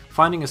cliffs,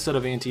 finding a set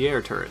of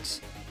anti-air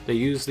turrets. They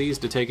use these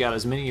to take out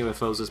as many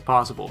UFOs as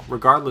possible,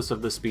 regardless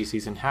of the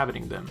species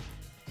inhabiting them.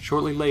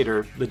 Shortly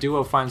later, the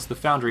duo finds the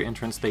foundry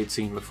entrance they'd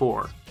seen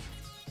before.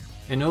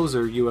 An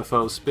Ozer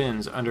UFO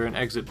spins under an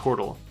exit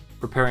portal,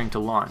 preparing to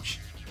launch.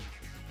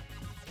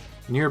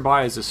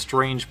 Nearby is a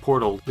strange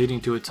portal leading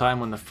to a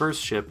time when the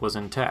first ship was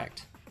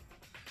intact.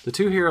 The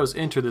two heroes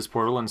enter this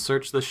portal and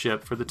search the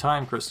ship for the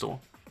time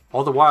crystal,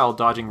 all the while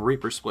dodging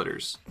Reaper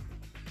Splitters.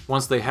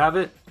 Once they have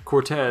it,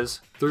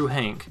 Cortez, through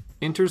Hank,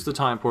 enters the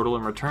time portal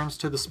and returns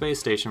to the space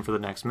station for the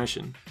next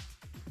mission.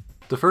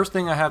 The first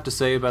thing I have to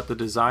say about the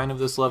design of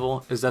this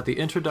level is that the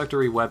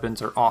introductory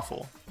weapons are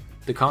awful.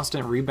 The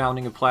constant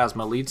rebounding of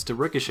plasma leads to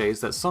ricochets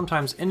that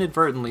sometimes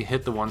inadvertently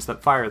hit the ones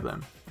that fire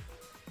them.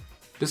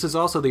 This is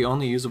also the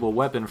only usable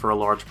weapon for a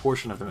large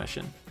portion of the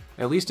mission.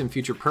 At least in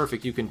Future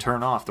Perfect you can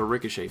turn off the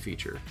ricochet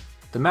feature.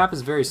 The map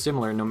is very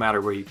similar no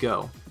matter where you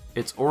go.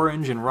 It's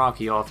orange and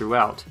rocky all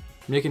throughout,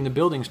 making the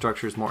building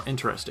structures more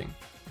interesting.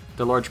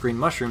 The large green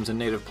mushrooms and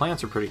native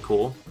plants are pretty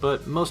cool,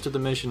 but most of the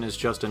mission is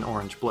just an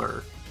orange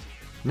blur.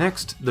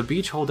 Next, the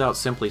beach holdout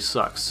simply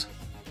sucks.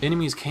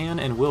 Enemies can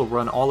and will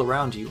run all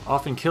around you,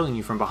 often killing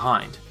you from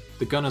behind.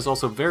 The gun is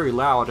also very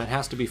loud and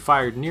has to be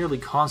fired nearly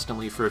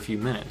constantly for a few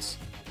minutes.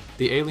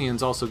 The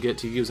aliens also get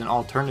to use an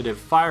alternative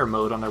fire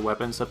mode on their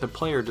weapons that the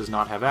player does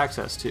not have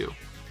access to.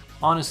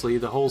 Honestly,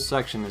 the whole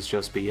section is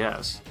just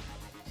BS.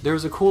 There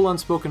is a cool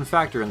unspoken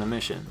factor in the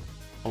mission.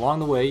 Along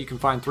the way, you can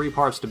find 3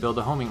 parts to build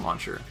a homing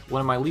launcher, one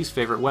of my least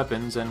favorite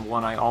weapons and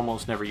one I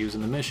almost never use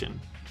in the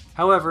mission.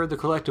 However, the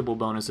collectible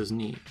bonus is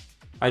neat.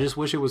 I just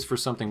wish it was for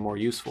something more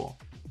useful.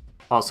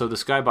 Also, the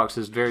skybox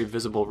has very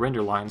visible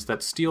render lines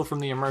that steal from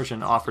the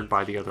immersion offered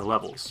by the other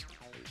levels.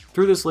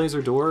 Through this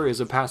laser door is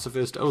a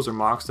pacifist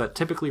Ozermox that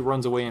typically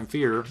runs away in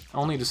fear,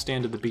 only to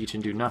stand at the beach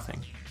and do nothing.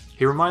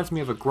 He reminds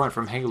me of a grunt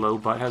from Halo,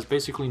 but has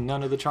basically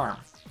none of the charm.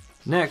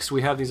 Next,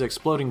 we have these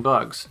exploding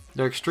bugs.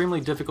 They're extremely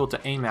difficult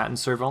to aim at and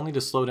serve only to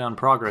slow down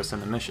progress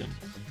in the mission.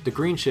 The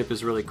green ship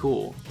is really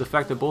cool. The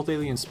fact that both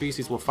alien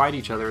species will fight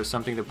each other is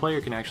something the player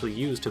can actually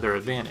use to their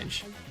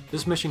advantage.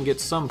 This mission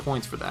gets some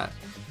points for that.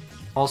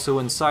 Also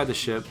inside the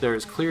ship, there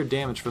is clear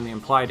damage from the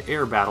implied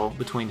air battle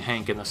between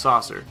Hank and the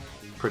saucer.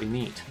 Pretty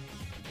neat.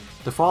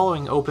 The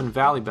following open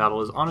valley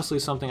battle is honestly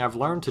something I've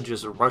learned to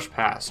just rush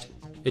past.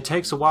 It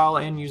takes a while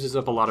and uses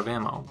up a lot of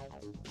ammo.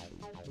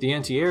 The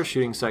anti-air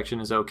shooting section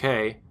is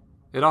okay.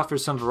 It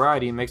offers some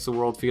variety and makes the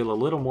world feel a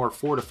little more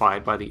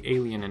fortified by the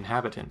alien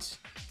inhabitants.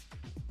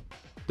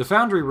 The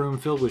foundry room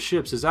filled with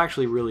ships is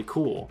actually really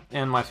cool,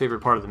 and my favorite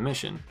part of the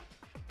mission.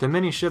 The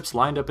many ships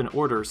lined up in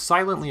order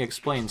silently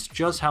explains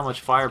just how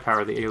much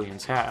firepower the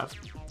aliens have.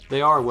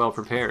 They are well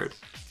prepared.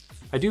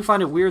 I do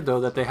find it weird though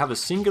that they have a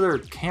singular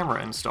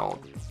camera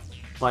installed.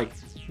 Like,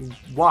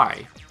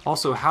 why?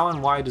 Also, how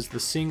and why does the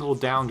single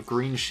downed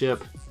green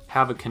ship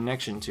have a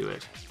connection to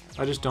it?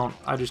 I just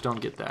don't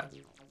get that.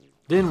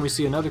 Then we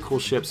see another cool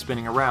ship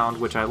spinning around,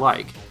 which I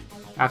like.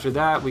 After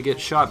that, we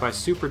get shot by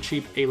super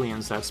cheap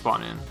aliens that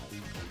spawn in.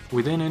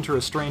 We then enter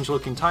a strange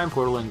looking time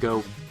portal and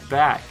go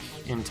back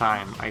in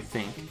time, I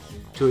think,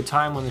 to a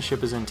time when the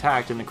ship is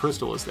intact and the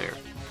crystal is there.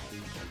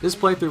 This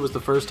playthrough was the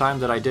first time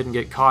that I didn't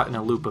get caught in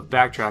a loop of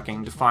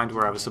backtracking to find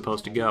where I was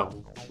supposed to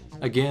go.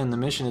 Again, the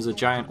mission is a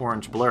giant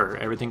orange blur,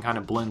 everything kind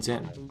of blends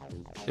in.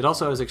 It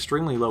also has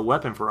extremely low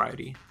weapon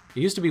variety.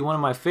 It used to be one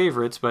of my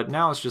favorites, but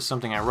now it's just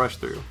something I rush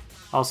through.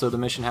 Also, the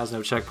mission has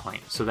no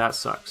checkpoint, so that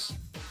sucks.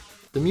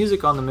 The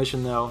music on the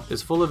mission, though,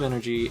 is full of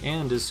energy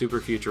and is super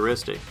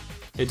futuristic.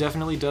 It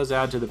definitely does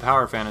add to the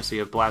power fantasy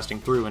of blasting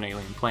through an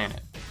alien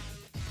planet.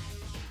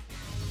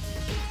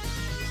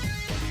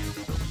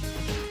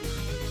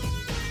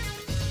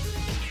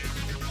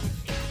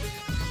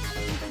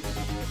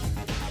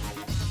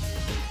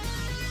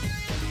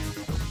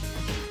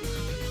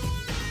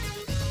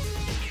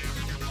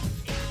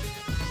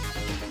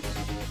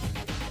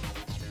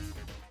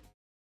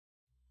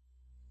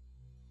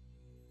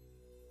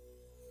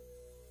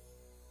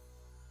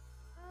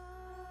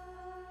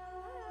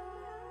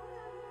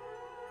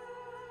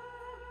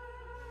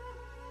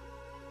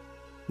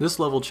 This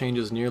level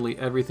changes nearly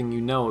everything you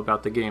know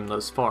about the game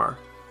thus far.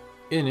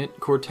 In it,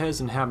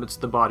 Cortez inhabits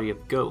the body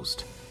of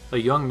Ghost, a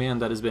young man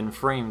that has been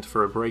framed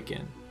for a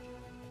break-in.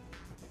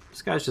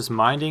 This guy's just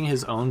minding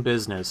his own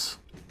business.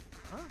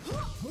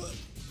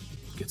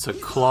 Gets a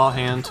claw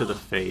hand to the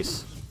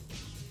face.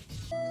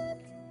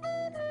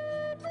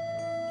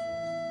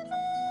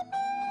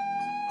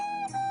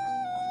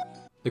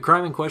 The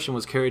crime in question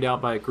was carried out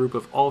by a group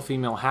of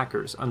all-female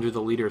hackers under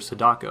the leader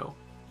Sadako.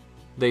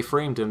 They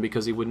framed him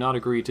because he would not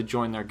agree to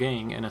join their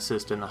gang and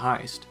assist in the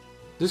heist.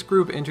 This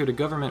group entered a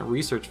government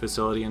research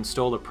facility and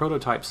stole a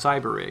prototype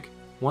cyber rig,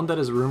 one that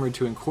is rumored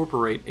to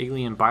incorporate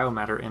alien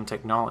biomatter and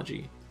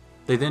technology.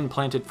 They then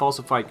planted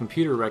falsified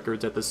computer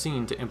records at the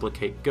scene to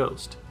implicate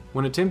Ghost.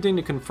 When attempting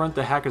to confront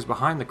the hackers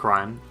behind the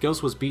crime,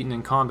 Ghost was beaten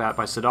in combat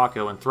by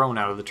Sadako and thrown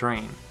out of the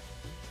train.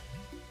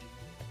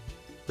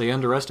 They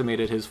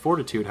underestimated his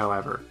fortitude,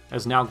 however,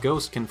 as now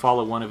Ghost can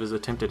follow one of his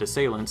attempted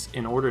assailants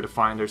in order to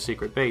find their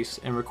secret base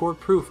and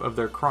record proof of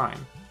their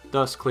crime,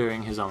 thus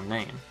clearing his own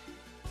name.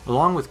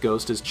 Along with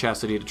Ghost is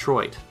Chastity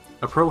Detroit,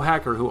 a pro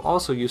hacker who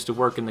also used to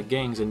work in the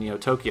gangs in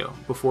Neo-Tokyo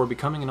before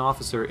becoming an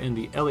officer in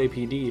the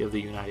LAPD of the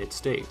United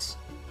States.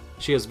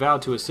 She has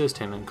vowed to assist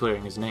him in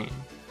clearing his name.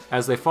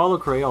 As they follow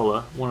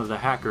Crayola, one of the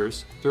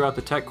hackers, throughout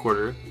the tech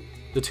quarter,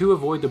 the two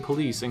avoid the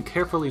police and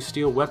carefully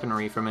steal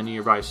weaponry from a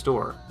nearby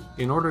store,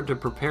 in order to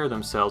prepare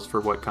themselves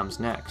for what comes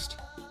next.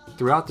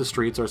 Throughout the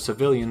streets are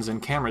civilians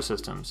and camera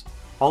systems,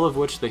 all of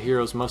which the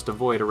heroes must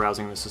avoid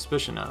arousing the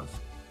suspicion of.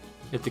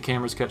 If the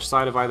cameras catch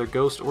sight of either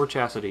Ghost or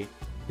Chastity,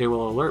 they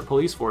will alert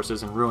police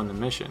forces and ruin the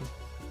mission,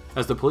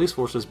 as the police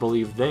forces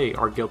believe they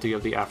are guilty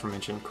of the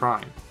aforementioned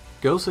crime.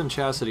 Ghost and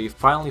Chastity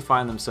finally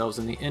find themselves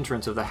in the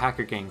entrance of the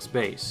hacker gang's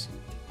base.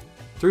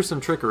 Through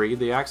some trickery,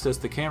 they access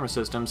the camera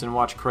systems and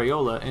watch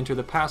Crayola enter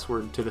the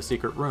password to the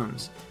secret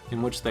rooms,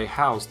 in which they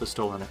house the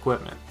stolen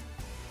equipment.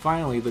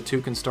 Finally, the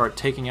two can start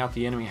taking out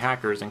the enemy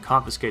hackers and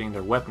confiscating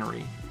their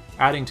weaponry,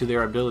 adding to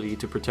their ability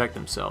to protect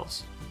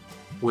themselves.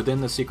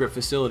 Within the secret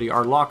facility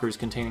are lockers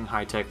containing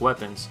high-tech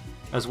weapons,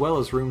 as well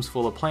as rooms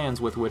full of plans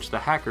with which the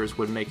hackers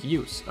would make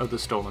use of the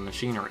stolen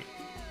machinery.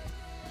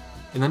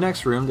 In the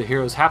next room, the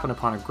heroes happen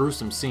upon a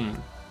gruesome scene.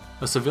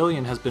 A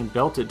civilian has been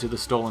belted to the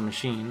stolen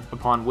machine,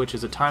 upon which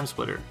is a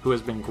Timesplitter who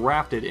has been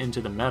grafted into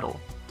the metal,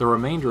 the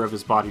remainder of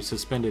his body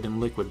suspended in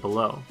liquid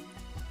below.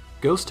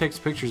 Ghost takes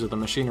pictures of the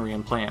machinery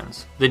and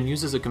plans, then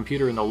uses a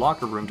computer in the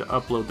locker room to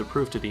upload the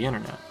proof to the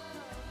internet.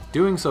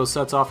 Doing so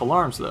sets off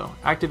alarms though,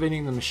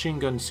 activating the machine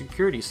gun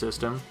security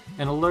system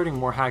and alerting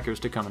more hackers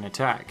to come and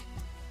attack.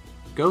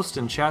 Ghost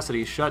and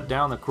Chastity shut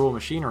down the cruel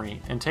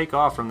machinery and take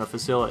off from the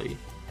facility,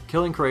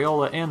 killing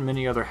Crayola and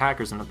many other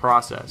hackers in the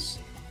process.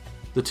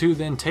 The two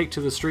then take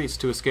to the streets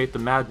to escape the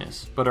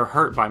madness, but are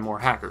hurt by more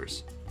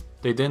hackers.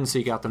 They then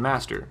seek out the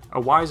Master,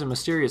 a wise and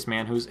mysterious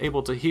man who is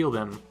able to heal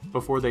them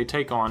before they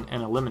take on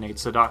and eliminate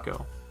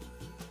Sadako.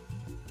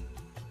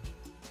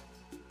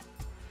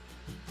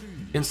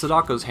 In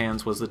Sadako's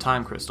hands was the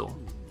Time Crystal.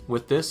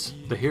 With this,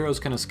 the heroes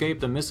can escape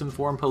the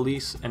misinformed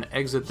police and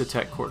exit the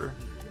tech quarter.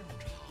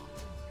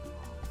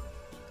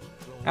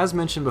 As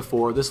mentioned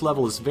before, this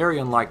level is very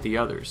unlike the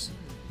others.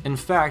 In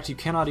fact, you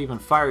cannot even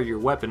fire your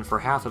weapon for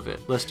half of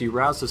it, lest you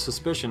rouse the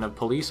suspicion of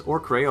police or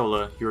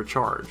Crayola your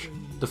charge.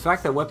 The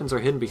fact that weapons are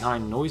hidden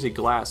behind noisy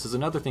glass is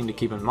another thing to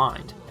keep in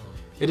mind.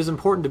 It is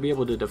important to be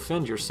able to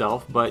defend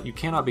yourself, but you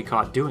cannot be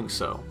caught doing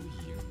so.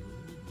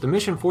 The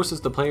mission forces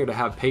the player to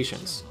have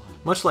patience,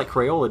 much like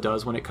Crayola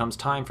does when it comes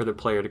time for the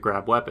player to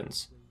grab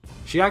weapons.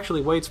 She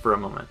actually waits for a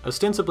moment,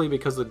 ostensibly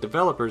because the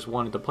developers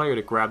wanted the player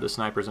to grab the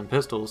snipers and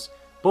pistols,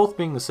 both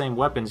being the same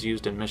weapons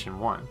used in Mission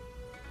 1.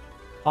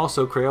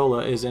 Also,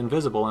 Crayola is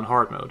invisible in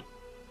hard mode.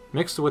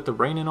 Mixed with the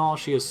rain and all,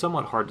 she is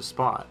somewhat hard to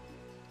spot.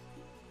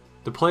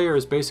 The player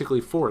is basically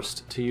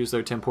forced to use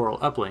their temporal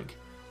uplink,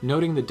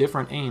 noting the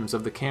different aims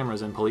of the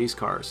cameras in police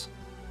cars.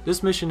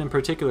 This mission in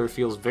particular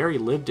feels very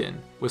lived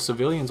in, with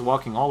civilians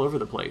walking all over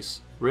the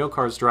place, rail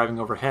cars driving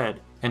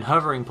overhead, and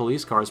hovering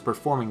police cars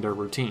performing their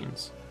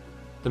routines.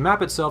 The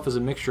map itself is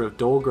a mixture of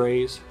dull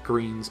grays,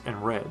 greens,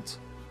 and reds.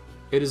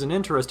 It is an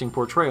interesting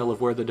portrayal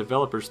of where the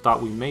developers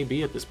thought we may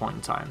be at this point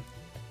in time.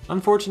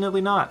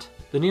 Unfortunately not.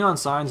 The neon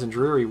signs and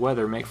dreary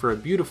weather make for a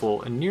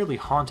beautiful and nearly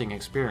haunting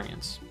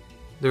experience.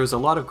 There is a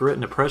lot of grit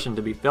and oppression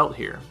to be felt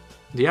here,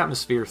 the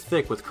atmosphere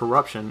thick with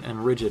corruption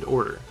and rigid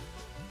order.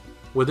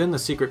 Within the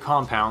secret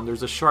compound,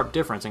 there's a sharp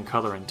difference in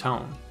color and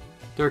tone.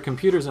 There are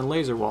computers and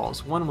laser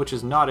walls, one which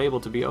is not able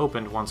to be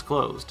opened once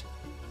closed.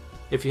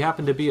 If you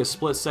happen to be a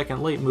split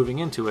second late moving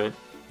into it,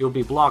 you'll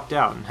be blocked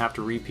out and have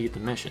to repeat the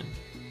mission.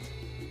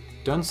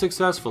 Done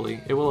successfully,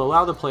 it will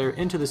allow the player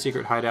into the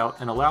secret hideout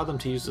and allow them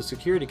to use the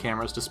security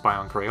cameras to spy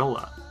on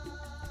Crayola.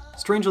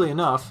 Strangely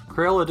enough,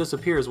 Crayola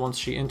disappears once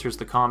she enters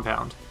the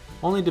compound,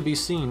 only to be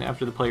seen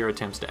after the player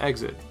attempts to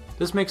exit.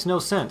 This makes no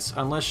sense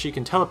unless she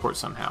can teleport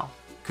somehow.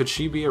 Could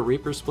she be a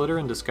Reaper Splitter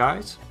in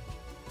disguise?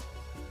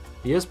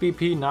 The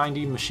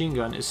SBP-90 machine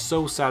gun is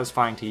so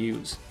satisfying to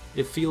use.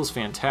 It feels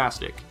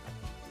fantastic.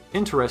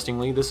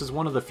 Interestingly, this is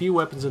one of the few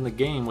weapons in the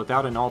game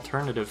without an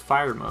alternative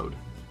fire mode.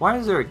 Why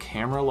is there a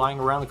camera lying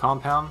around the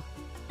compound?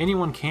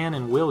 Anyone can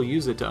and will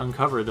use it to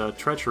uncover the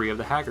treachery of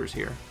the hackers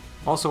here.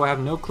 Also, I have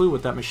no clue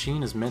what that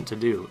machine is meant to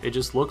do. It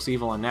just looks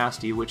evil and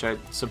nasty, which I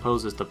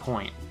suppose is the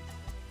point.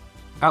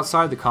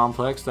 Outside the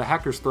complex, the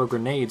hackers throw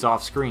grenades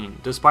off-screen,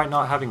 despite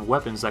not having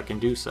weapons that can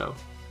do so.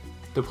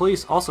 The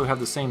police also have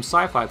the same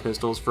sci-fi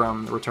pistols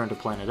from Return to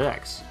Planet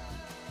X.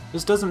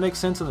 This doesn't make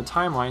sense in the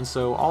timeline,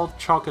 so I'll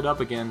chalk it up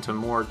again to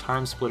more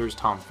Timesplitters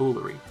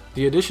tomfoolery.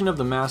 The addition of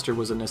the Master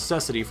was a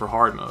necessity for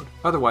hard mode,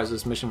 otherwise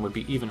this mission would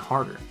be even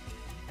harder.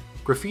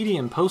 Graffiti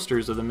and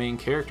posters of the main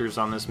characters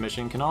on this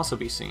mission can also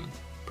be seen.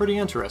 Pretty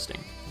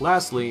interesting.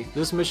 Lastly,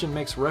 this mission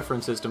makes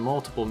references to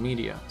multiple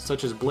media,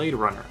 such as Blade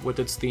Runner with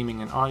its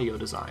theming and audio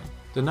design.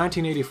 The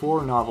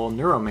 1984 novel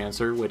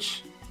Neuromancer,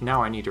 which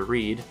now I need to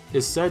read,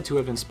 is said to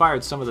have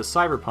inspired some of the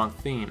cyberpunk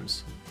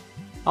themes.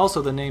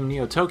 Also, the name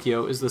Neo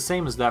Tokyo is the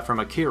same as that from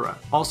Akira,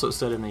 also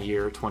set in the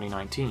year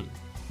 2019.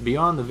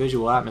 Beyond the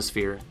visual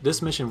atmosphere,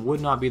 this mission would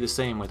not be the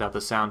same without the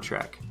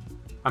soundtrack.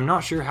 I'm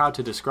not sure how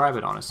to describe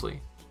it honestly.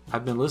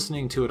 I've been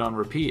listening to it on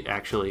repeat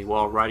actually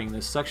while writing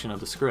this section of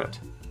the script.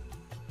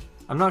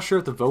 I'm not sure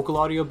if the vocal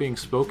audio being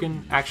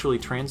spoken actually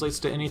translates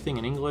to anything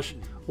in English,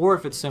 or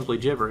if it's simply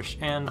gibberish,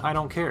 and I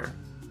don't care.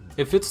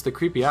 It fits the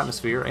creepy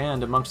atmosphere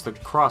and, amongst the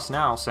cross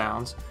now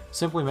sounds,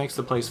 simply makes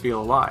the place feel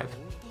alive.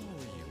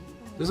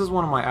 This is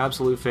one of my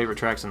absolute favorite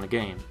tracks in the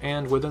game,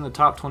 and within the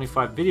top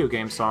 25 video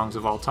game songs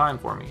of all time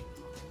for me.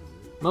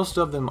 Most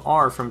of them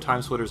are from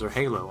Timesplitters or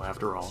Halo,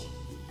 after all.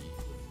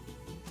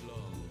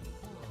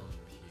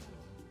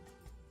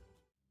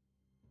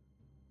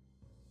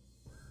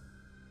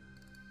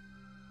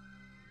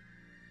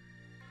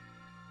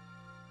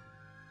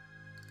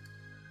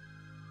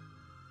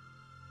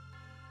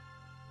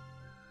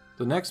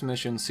 The next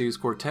mission sees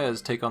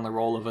Cortez take on the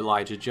role of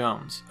Elijah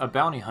Jones, a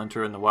bounty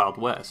hunter in the Wild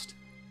West.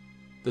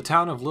 The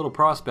town of Little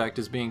Prospect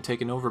is being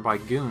taken over by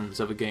goons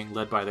of a gang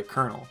led by the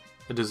Colonel,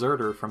 a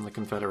deserter from the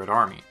Confederate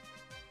Army.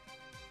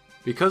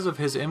 Because of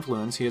his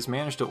influence, he has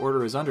managed to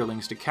order his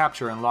underlings to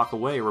capture and lock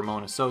away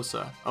Ramona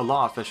Sosa, a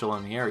law official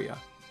in the area.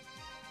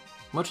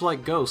 Much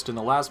like Ghost in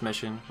the last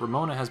mission,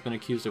 Ramona has been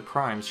accused of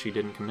crimes she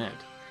didn't commit.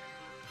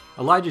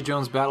 Elijah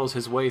Jones battles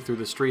his way through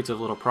the streets of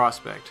Little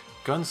Prospect,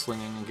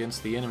 gunslinging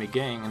against the enemy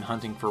gang and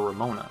hunting for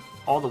Ramona,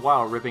 all the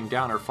while ripping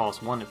down her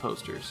false wanted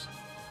posters.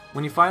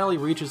 When he finally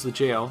reaches the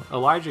jail,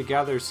 Elijah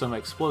gathers some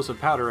explosive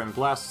powder and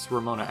blasts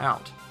Ramona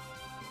out.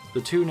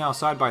 The two now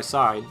side by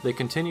side, they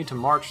continue to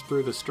march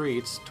through the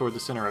streets toward the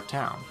center of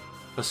town.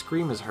 A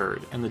scream is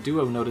heard, and the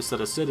duo notice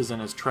that a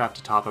citizen is trapped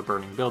atop a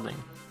burning building.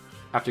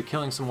 After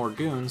killing some more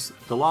goons,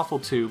 the lawful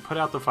two put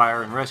out the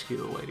fire and rescue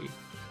the lady.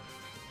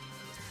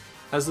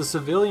 As the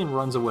civilian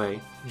runs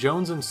away,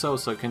 Jones and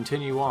Sosa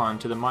continue on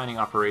to the mining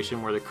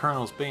operation where the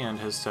Colonel's band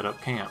has set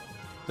up camp.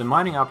 The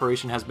mining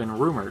operation has been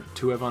rumored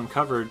to have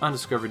uncovered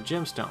undiscovered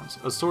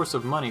gemstones, a source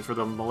of money for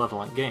the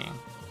malevolent gang.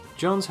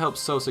 Jones helps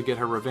Sosa get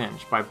her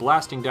revenge by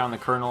blasting down the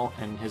Colonel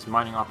and his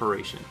mining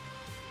operation,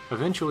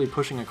 eventually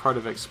pushing a cart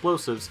of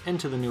explosives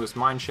into the newest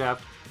mine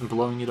shaft and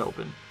blowing it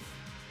open.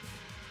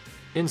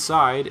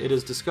 Inside, it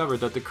is discovered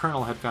that the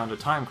Colonel had found a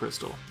time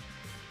crystal.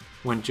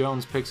 When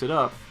Jones picks it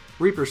up,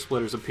 Reaper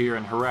Splitters appear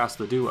and harass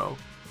the duo.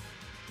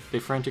 They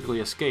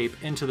frantically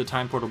escape into the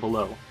time portal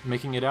below,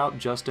 making it out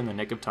just in the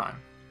nick of time.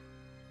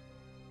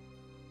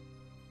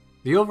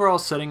 The overall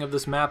setting of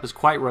this map is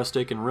quite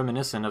rustic and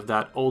reminiscent of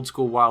that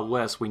old-school Wild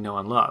West we know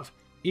and love.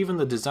 Even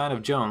the design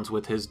of Jones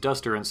with his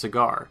duster and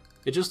cigar,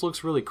 it just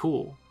looks really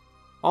cool.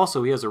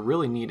 Also, he has a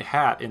really neat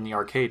hat in the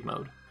arcade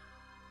mode.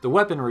 The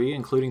weaponry,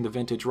 including the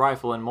vintage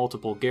rifle and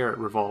multiple Garrett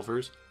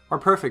revolvers, are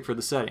perfect for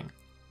the setting.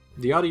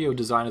 The audio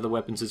design of the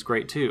weapons is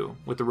great too,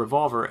 with the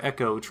revolver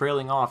Echo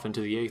trailing off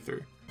into the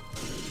aether.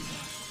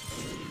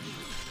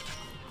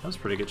 That was a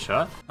pretty good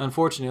shot.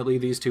 Unfortunately,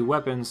 these two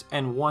weapons,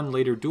 and one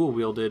later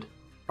dual-wielded,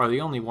 are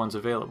the only ones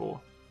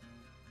available.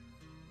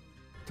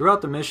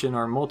 Throughout the mission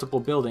are multiple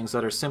buildings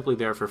that are simply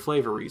there for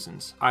flavor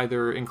reasons,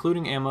 either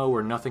including ammo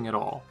or nothing at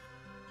all.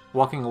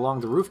 Walking along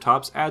the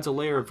rooftops adds a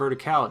layer of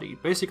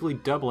verticality, basically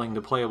doubling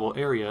the playable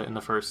area in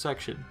the first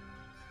section.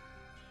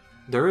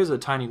 There is a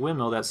tiny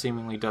windmill that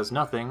seemingly does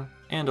nothing,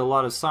 and a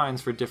lot of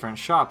signs for different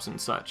shops and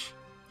such.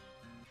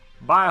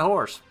 Buy a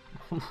horse!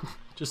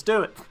 Just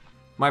do it!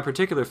 My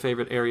particular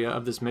favorite area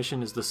of this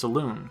mission is the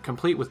saloon,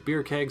 complete with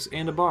beer kegs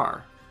and a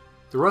bar.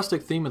 The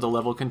rustic theme of the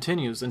level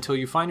continues until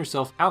you find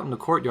yourself out in the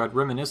courtyard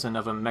reminiscent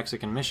of a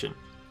Mexican mission.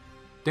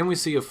 Then we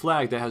see a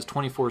flag that has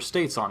 24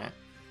 states on it,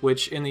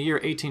 which in the year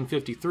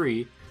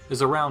 1853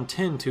 is around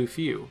 10 too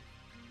few.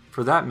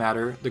 For that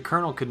matter, the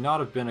Colonel could not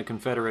have been a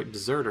Confederate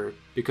deserter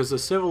because the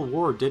Civil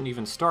War didn't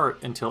even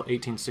start until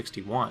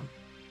 1861.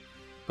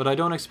 But I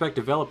don't expect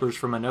developers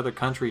from another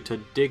country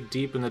to dig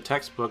deep in the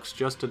textbooks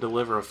just to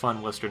deliver a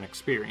fun Western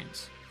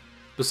experience.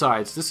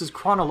 Besides, this is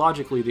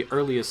chronologically the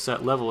earliest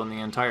set level in the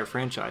entire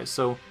franchise,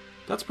 so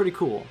that's pretty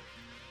cool.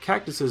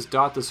 Cactuses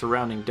dot the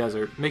surrounding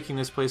desert, making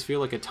this place feel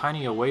like a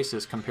tiny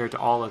oasis compared to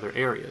all other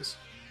areas.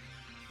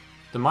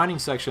 The mining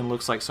section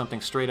looks like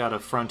something straight out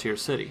of Frontier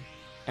City,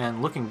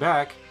 and looking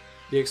back,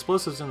 the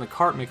explosives in the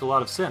cart make a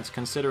lot of sense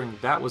considering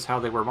that was how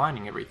they were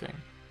mining everything.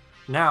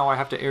 Now I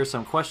have to air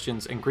some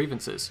questions and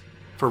grievances.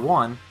 For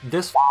one,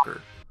 this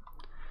fucker.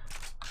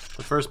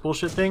 The first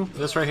bullshit thing?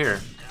 This right here.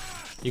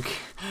 You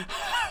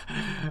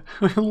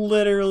we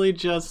literally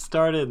just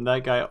started and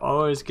that guy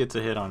always gets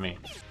a hit on me.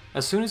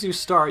 As soon as you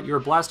start, you are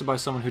blasted by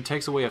someone who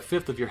takes away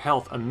 1/5 of your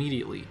health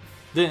immediately.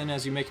 Then,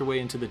 as you make your way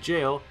into the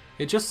jail,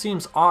 it just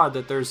seems odd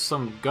that there's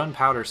some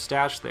gunpowder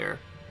stashed there.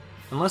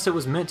 Unless it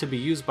was meant to be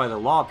used by the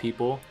law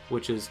people,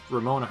 which is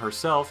Ramona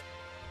herself,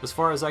 as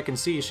far as I can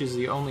see she's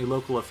the only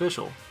local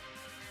official.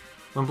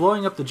 When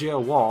blowing up the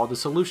jail wall, the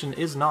solution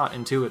is not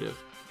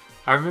intuitive.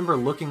 I remember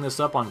looking this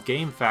up on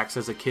GameFAQs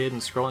as a kid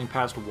and scrolling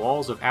past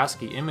walls of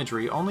ASCII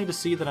imagery only to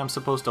see that I'm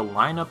supposed to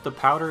line up the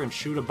powder and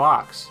shoot a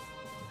box.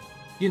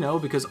 You know,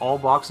 because all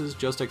boxes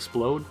just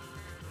explode.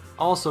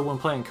 Also, when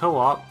playing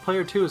co-op,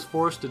 player 2 is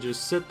forced to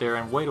just sit there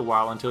and wait a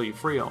while until you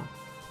free them.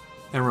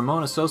 And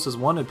Ramona Sosa's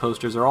wanted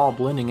posters are all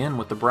blending in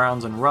with the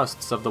browns and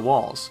rusts of the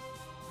walls.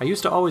 I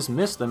used to always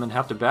miss them and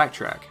have to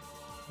backtrack.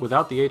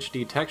 Without the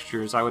HD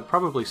textures, I would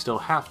probably still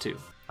have to.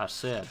 I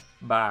said,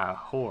 buy a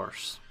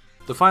horse.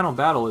 The final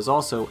battle is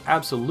also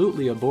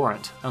absolutely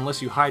abhorrent,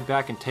 unless you hide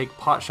back and take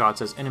pot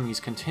shots as enemies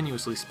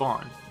continuously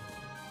spawn.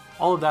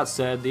 All of that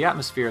said, the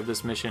atmosphere of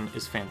this mission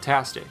is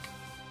fantastic.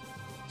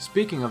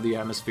 Speaking of the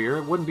atmosphere,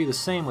 it wouldn't be the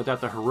same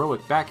without the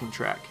heroic backing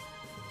track,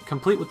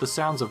 complete with the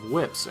sounds of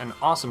whips and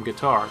awesome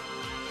guitar.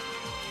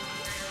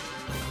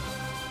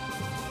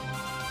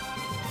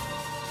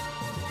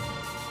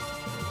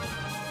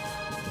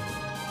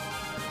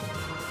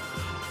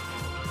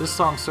 This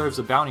song serves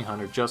a bounty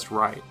hunter just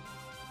right.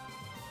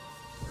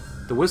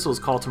 The whistles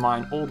call to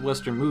mind old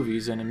western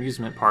movies and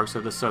amusement parks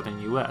of the southern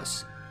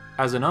US.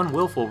 As an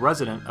unwillful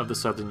resident of the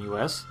southern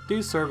US,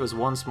 these serve as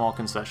one small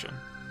concession.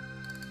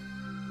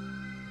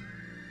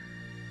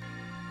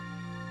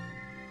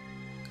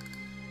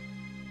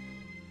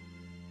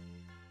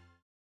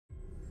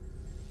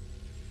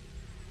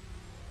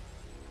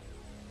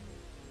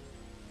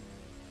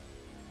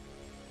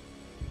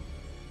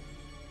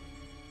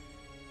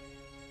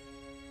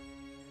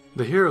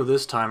 The hero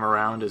this time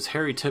around is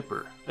Harry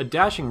Tipper, a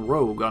dashing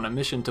rogue on a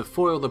mission to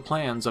foil the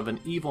plans of an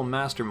evil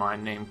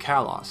mastermind named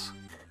Kalos.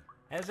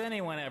 Has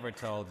anyone ever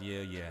told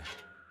you you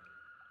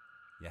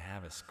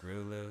have a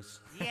screw loose?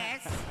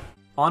 Yes.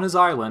 On his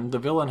island, the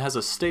villain has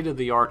a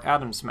state-of-the-art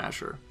atom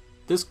smasher.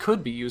 This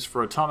could be used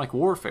for atomic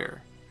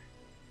warfare.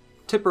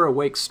 Tipper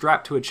awakes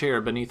strapped to a chair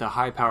beneath a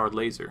high-powered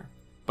laser.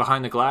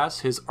 Behind the glass,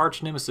 his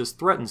arch-nemesis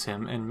threatens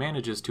him and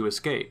manages to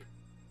escape.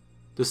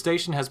 The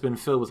station has been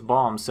filled with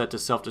bombs set to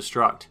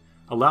self-destruct,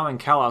 allowing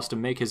Kalos to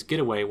make his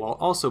getaway while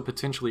also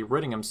potentially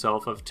ridding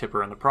himself of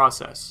Tipper in the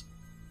process.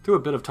 Through a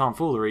bit of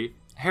tomfoolery,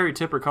 Harry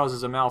Tipper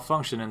causes a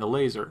malfunction in the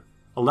laser,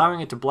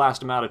 allowing it to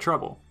blast him out of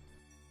trouble.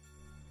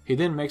 He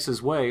then makes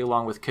his way,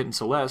 along with Kit and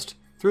Celeste,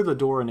 through the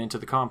door and into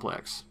the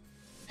complex.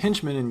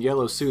 Henchmen in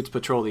yellow suits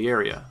patrol the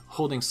area,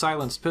 holding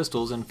silenced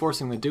pistols and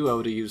forcing the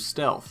duo to use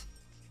stealth.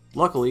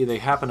 Luckily, they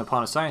happen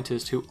upon a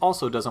scientist who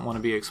also doesn't want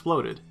to be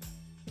exploded.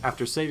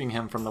 After saving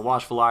him from the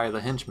watchful eye of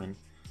the henchmen,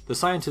 the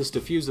scientist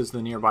defuses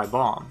the nearby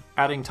bomb,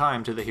 adding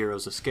time to the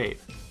hero's escape.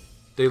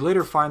 They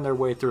later find their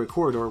way through a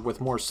corridor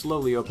with more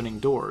slowly opening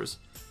doors,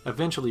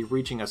 eventually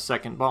reaching a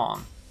second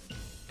bomb.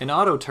 An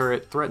auto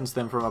turret threatens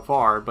them from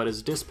afar but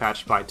is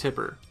dispatched by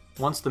Tipper.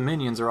 Once the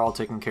minions are all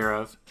taken care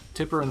of,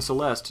 Tipper and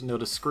Celeste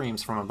notice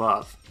screams from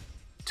above.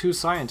 2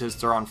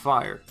 scientists are on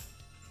fire.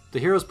 The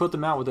heroes put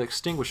them out with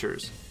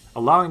extinguishers,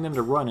 allowing them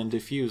to run and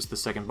defuse the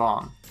second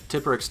bomb.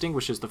 Tipper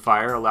extinguishes the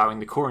fire, allowing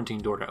the quarantine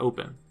door to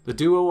open. The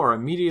duo are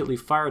immediately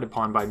fired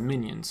upon by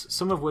minions,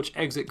 some of which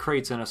exit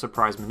crates in a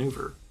surprise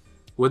maneuver.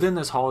 Within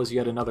this hall is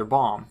yet another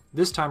bomb,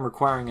 this time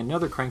requiring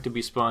another crank to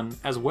be spun,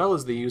 as well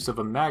as the use of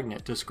a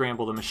magnet to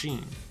scramble the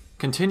machine.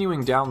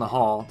 Continuing down the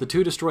hall, the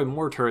two destroy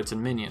more turrets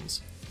and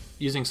minions,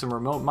 using some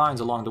remote mines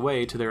along the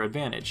way to their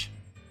advantage.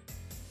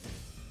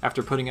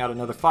 After putting out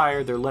another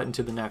fire, they're let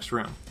into the next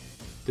room.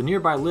 The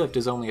nearby lift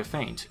is only a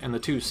feint, and the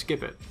two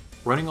skip it,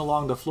 running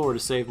along the floor to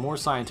save more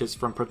scientists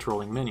from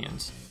patrolling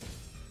minions.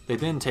 They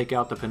then take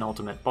out the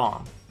penultimate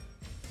bomb.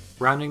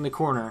 Rounding the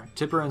corner,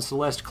 Tipper and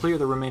Celeste clear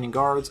the remaining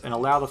guards and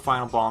allow the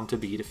final bomb to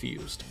be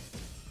defused.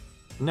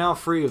 Now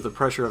free of the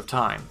pressure of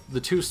time,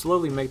 the two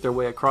slowly make their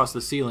way across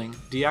the ceiling,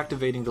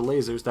 deactivating the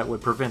lasers that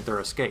would prevent their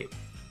escape.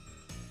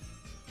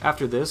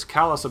 After this,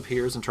 Kalos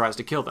appears and tries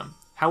to kill them.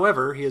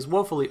 However, he has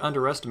woefully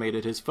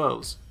underestimated his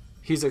foes.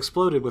 He's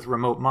exploded with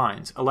remote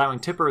mines, allowing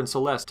Tipper and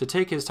Celeste to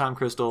take his time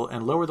crystal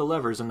and lower the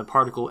levers in the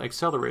particle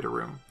accelerator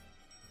room.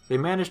 They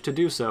manage to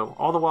do so,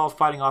 all the while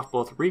fighting off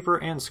both Reaper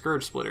and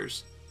Scourge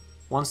Splitters.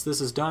 Once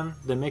this is done,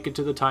 they make it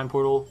to the time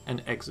portal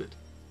and exit.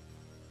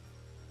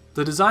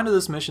 The design of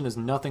this mission is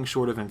nothing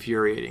short of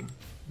infuriating.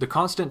 The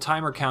constant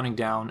timer counting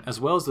down, as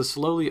well as the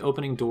slowly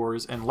opening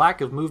doors and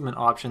lack of movement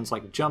options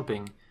like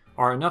jumping,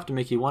 are enough to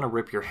make you want to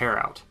rip your hair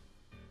out.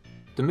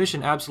 The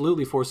mission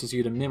absolutely forces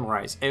you to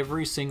memorize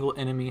every single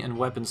enemy and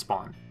weapon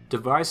spawn,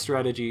 devise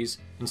strategies,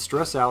 and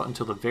stress out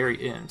until the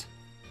very end.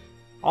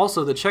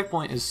 Also, the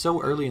checkpoint is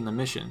so early in the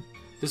mission,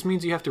 this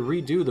means you have to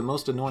redo the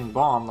most annoying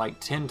bomb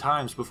like 10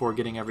 times before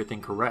getting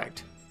everything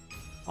correct.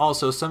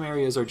 Also, some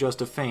areas are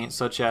just a feint,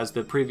 such as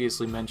the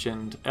previously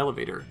mentioned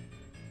elevator,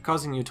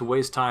 causing you to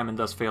waste time and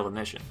thus fail the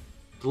mission.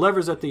 The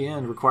levers at the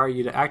end require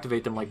you to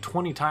activate them like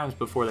 20 times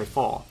before they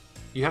fall.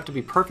 You have to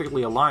be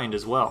perfectly aligned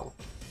as well.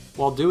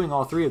 While doing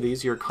all 3 of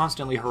these, you're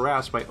constantly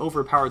harassed by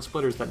overpowered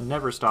splitters that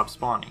never stop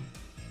spawning.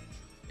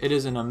 It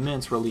is an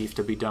immense relief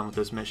to be done with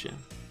this mission.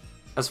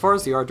 As far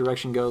as the art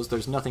direction goes,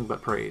 there's nothing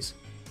but praise.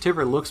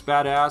 Tipper looks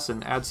badass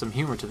and adds some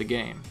humor to the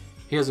game.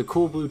 He has a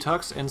cool blue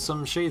tux and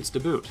some shades to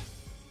boot.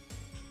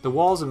 The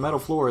walls and metal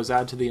floors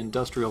add to the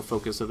industrial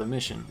focus of the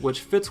mission, which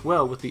fits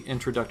well with the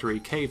introductory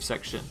cave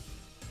section.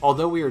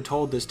 Although we are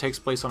told this takes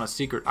place on a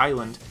secret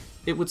island,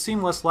 it would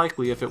seem less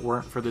likely if it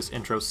weren't for this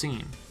intro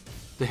scene.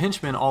 The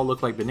henchmen all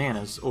look like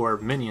bananas, or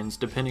minions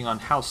depending on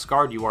how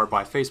scarred you are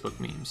by Facebook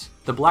memes.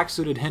 The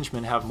black-suited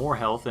henchmen have more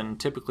health and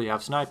typically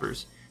have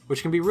snipers,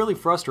 which can be really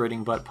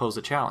frustrating but pose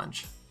a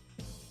challenge.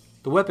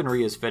 The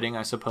weaponry is fitting,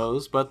 I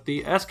suppose, but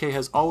the SK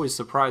has always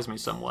surprised me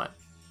somewhat.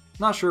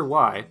 Not sure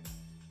why.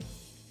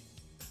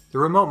 The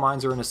remote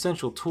mines are an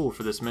essential tool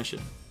for this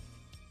mission.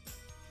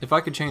 If I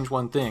could change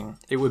one thing,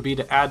 it would be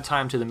to add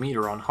time to the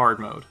meter on hard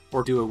mode,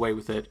 or do away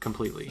with it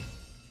completely.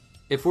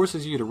 It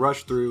forces you to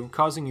rush through,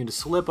 causing you to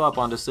slip up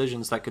on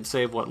decisions that could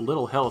save what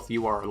little health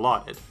you are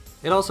allotted.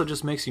 It also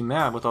just makes you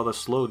mad with all the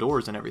slow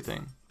doors and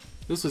everything.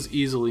 This is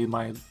easily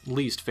my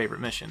least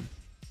favorite mission.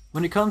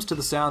 When it comes to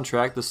the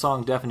soundtrack, the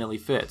song definitely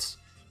fits.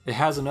 It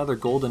has another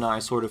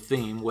GoldenEye sort of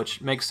theme,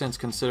 which makes sense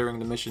considering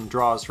the mission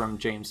draws from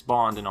James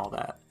Bond and all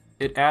that.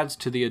 It adds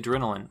to the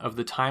adrenaline of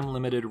the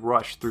time-limited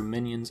rush through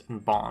minions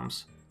and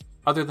bombs.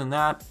 Other than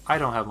that, I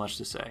don't have much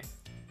to say.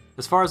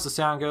 As far as the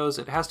sound goes,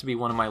 it has to be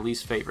one of my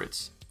least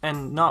favorites,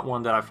 and not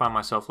one that I find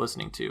myself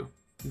listening to.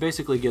 It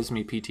basically gives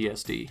me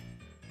PTSD.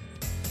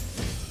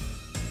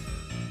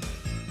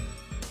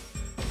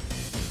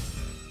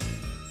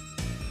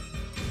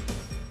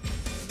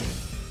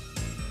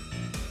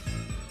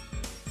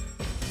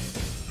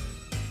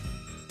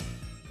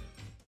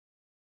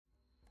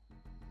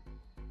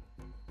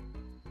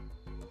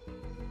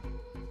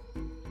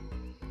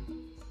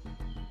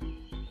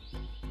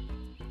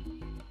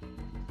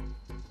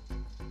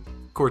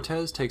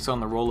 Cortez takes on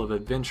the role of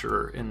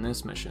adventurer in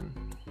this mission.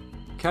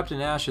 Captain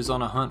Ash is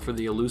on a hunt for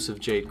the elusive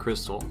jade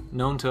crystal,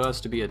 known to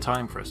us to be a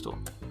time crystal.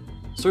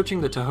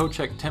 Searching the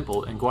Tehocheck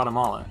Temple in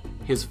Guatemala,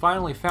 he has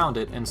finally found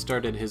it and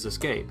started his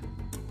escape.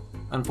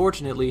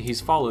 Unfortunately,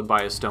 he's followed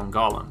by a stone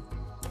golem.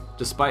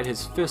 Despite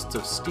his fists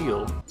of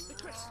steel...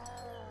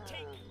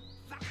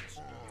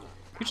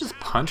 You just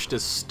punched a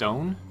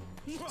stone?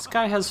 This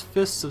guy has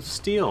fists of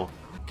steel.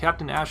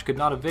 Captain Ash could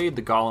not evade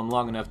the golem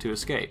long enough to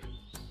escape.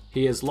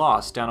 He is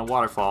lost down a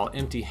waterfall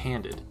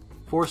empty-handed,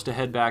 forced to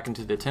head back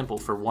into the temple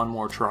for one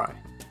more try.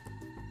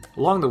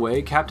 Along the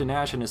way, Captain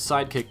Ash and his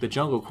sidekick the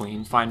Jungle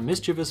Queen find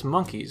mischievous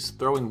monkeys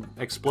throwing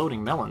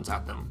exploding melons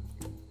at them.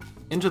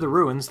 Into the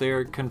ruins, they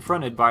are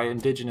confronted by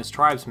indigenous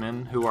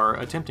tribesmen who are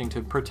attempting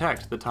to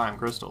protect the time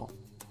crystal.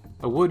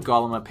 A wood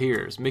golem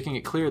appears, making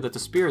it clear that the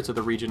spirits of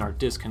the region are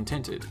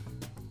discontented.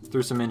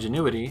 Through some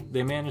ingenuity,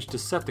 they manage to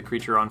set the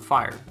creature on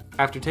fire.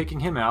 After taking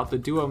him out, the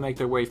duo make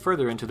their way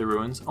further into the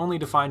ruins, only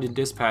to find and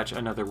dispatch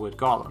another wood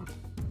golem.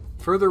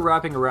 Further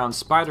wrapping around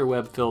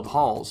spiderweb-filled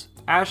halls,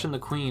 Ash and the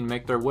Queen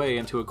make their way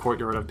into a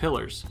courtyard of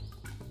pillars.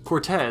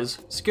 Cortez,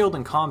 skilled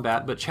in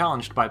combat but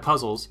challenged by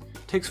puzzles,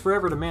 takes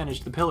forever to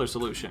manage the pillar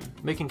solution,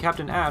 making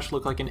Captain Ash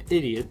look like an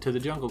idiot to the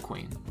Jungle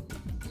Queen.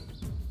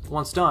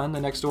 Once done, the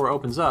next door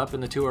opens up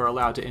and the two are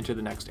allowed to enter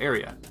the next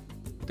area.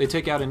 They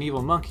take out an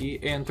evil monkey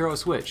and throw a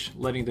switch,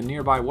 letting the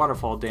nearby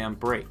waterfall dam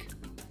break.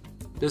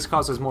 This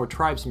causes more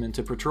tribesmen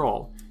to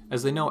patrol,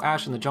 as they know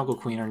Ash and the Jungle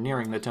Queen are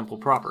nearing the temple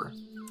proper.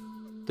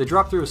 They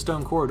drop through a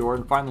stone corridor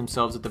and find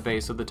themselves at the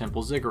base of the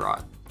temple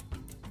ziggurat.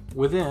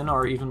 Within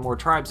are even more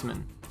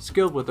tribesmen,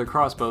 skilled with their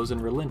crossbows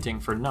and relenting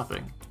for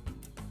nothing.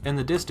 In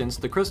the distance,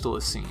 the crystal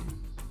is seen.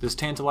 This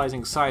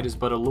tantalizing sight is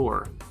but a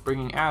lure,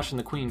 bringing Ash and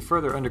the Queen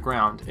further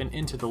underground and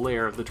into the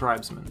lair of the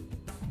tribesmen.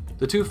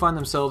 The two find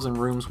themselves in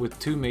rooms with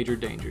two major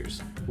dangers.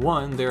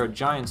 One, there are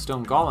giant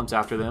stone golems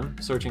after them,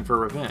 searching for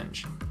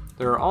revenge.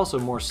 There are also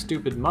more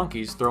stupid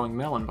monkeys throwing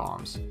melon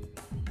bombs.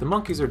 The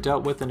monkeys are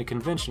dealt with in a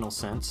conventional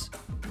sense,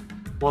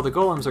 while the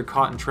golems are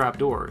caught in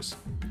trapdoors.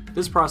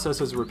 This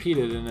process is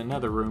repeated in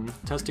another room,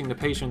 testing the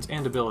patience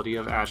and ability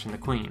of Ash and the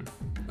Queen.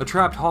 A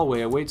trapped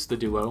hallway awaits the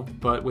duo,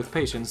 but with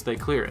patience they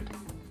clear it.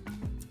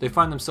 They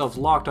find themselves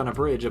locked on a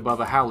bridge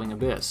above a howling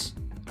abyss.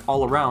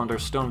 All around are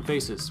stone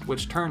faces,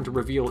 which turn to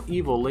reveal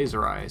evil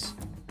laser eyes.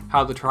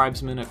 How the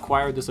tribesmen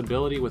acquired this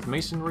ability with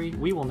masonry,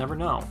 we will never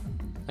know.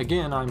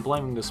 Again, I'm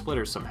blaming the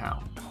splitters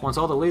somehow. Once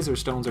all the laser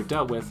stones are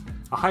dealt with,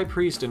 a high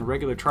priest and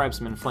regular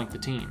tribesmen flank the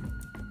team.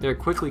 They are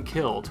quickly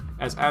killed,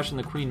 as Ash and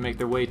the Queen make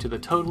their way to the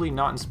totally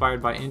not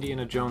inspired by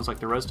Indiana Jones like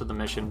the rest of the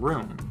mission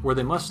room, where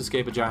they must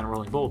escape a giant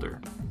rolling boulder.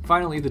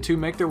 Finally, the two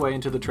make their way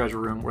into the treasure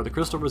room where the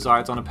crystal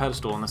resides on a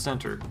pedestal in the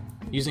center.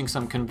 Using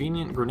some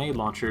convenient grenade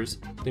launchers,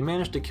 they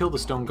manage to kill the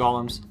stone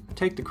golems,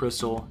 take the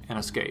crystal, and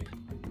escape.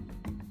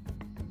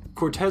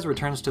 Cortez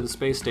returns to the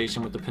space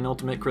station with the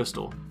penultimate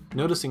crystal,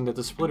 noticing that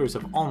the splitters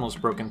have almost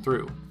broken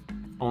through.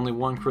 Only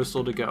one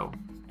crystal to go,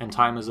 and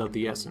time is of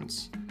the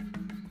essence.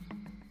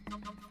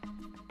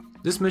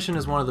 This mission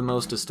is one of the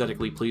most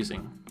aesthetically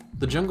pleasing.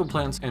 The jungle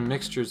plants and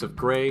mixtures of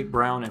gray,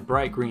 brown, and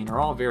bright green are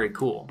all very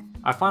cool.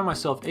 I find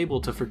myself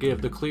able to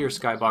forgive the clear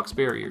skybox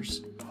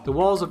barriers. The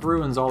walls of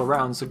ruins all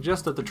around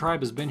suggest that the tribe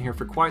has been here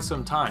for quite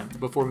some time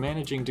before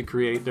managing to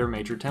create their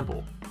major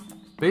temple.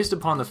 Based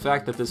upon the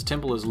fact that this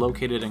temple is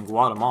located in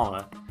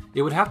Guatemala,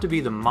 it would have to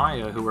be the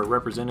Maya who are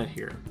represented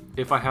here,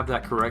 if I have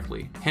that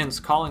correctly, hence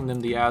calling them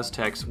the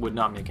Aztecs would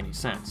not make any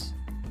sense.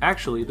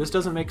 Actually, this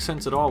doesn't make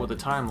sense at all with the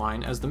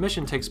timeline, as the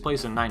mission takes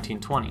place in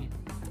 1920.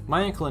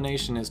 My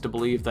inclination is to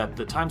believe that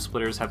the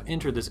Timesplitters have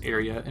entered this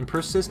area and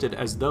persisted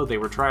as though they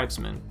were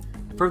tribesmen,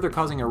 further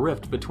causing a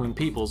rift between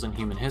peoples in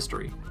human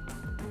history.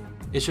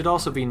 It should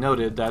also be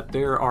noted that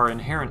there are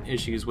inherent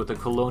issues with a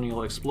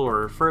colonial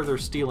explorer further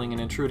stealing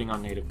and intruding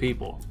on native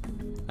people.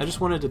 I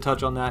just wanted to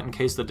touch on that in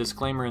case the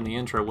disclaimer in the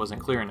intro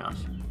wasn't clear enough.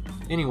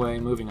 Anyway,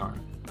 moving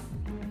on.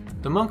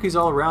 The monkeys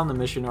all around the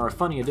mission are a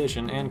funny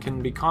addition and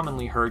can be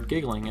commonly heard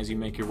giggling as you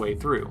make your way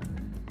through.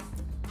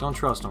 Don't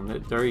trust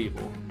them, they're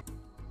evil.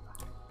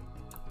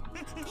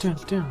 Dun,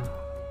 dun.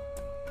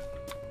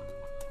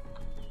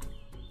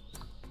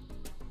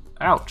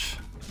 Ouch.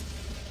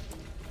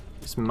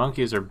 These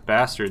monkeys are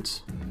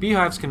bastards.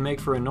 Beehives can make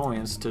for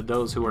annoyance to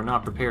those who are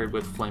not prepared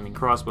with flaming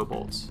crossbow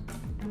bolts.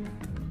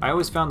 I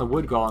always found the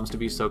wood golems to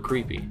be so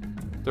creepy.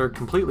 They're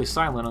completely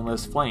silent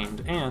unless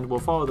flamed, and will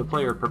follow the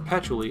player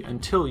perpetually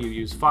until you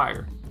use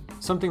fire,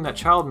 something that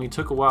child me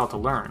took a while to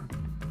learn.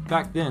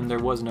 Back then, there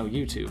was no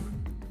YouTube.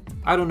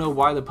 I don't know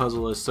why the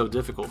puzzle is so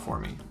difficult for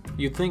me.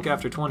 You'd think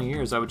after 20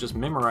 years I would just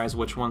memorize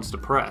which ones to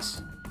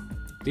press.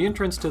 The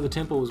entrance to the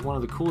temple was one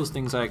of the coolest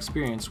things I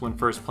experienced when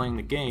first playing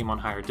the game on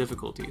higher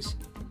difficulties.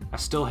 I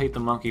still hate the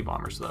monkey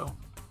bombers though.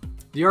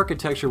 The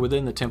architecture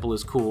within the temple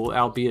is cool,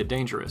 albeit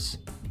dangerous.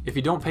 If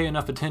you don't pay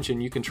enough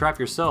attention, you can trap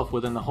yourself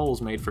within the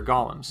holes made for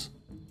golems.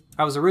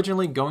 I was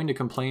originally going to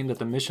complain that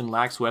the mission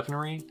lacks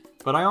weaponry,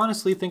 but I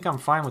honestly think I'm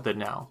fine with it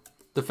now.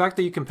 The fact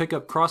that you can pick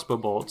up crossbow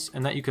bolts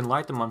and that you can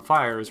light them on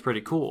fire is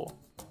pretty cool.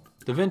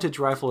 The vintage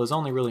rifle is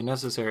only really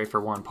necessary for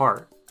one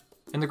part,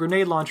 and the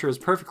grenade launcher is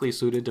perfectly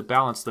suited to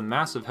balance the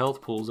massive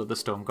health pools of the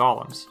stone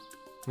golems.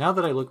 Now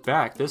that I look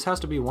back, this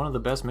has to be one of the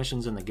best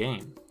missions in the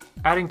game.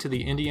 Adding to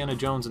the Indiana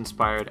Jones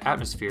inspired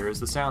atmosphere is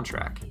the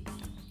soundtrack.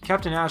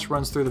 Captain Ash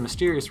runs through the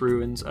mysterious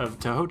ruins of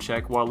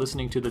Tehochek while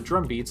listening to the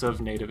drum beats of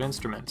native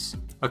instruments,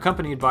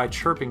 accompanied by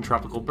chirping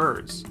tropical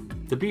birds.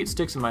 The beat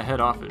sticks in my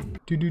head often.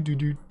 The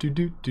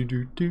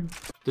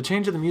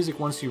change of the music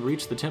once you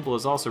reach the temple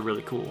is also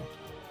really cool.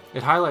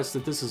 It highlights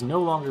that this is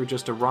no longer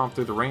just a romp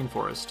through the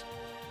rainforest,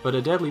 but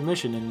a deadly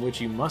mission in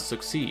which you must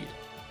succeed.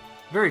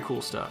 Very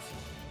cool stuff.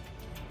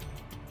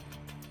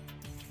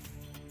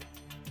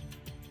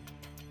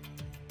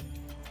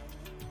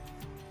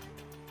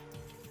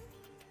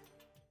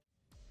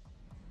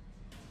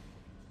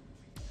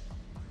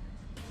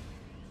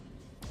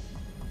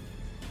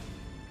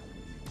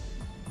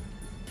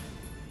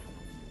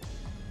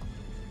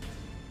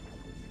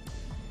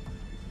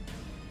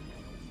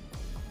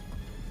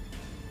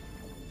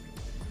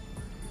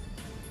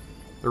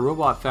 The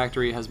Robot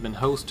Factory has been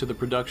host to the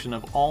production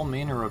of all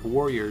manner of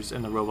warriors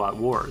in the Robot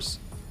Wars.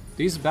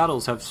 These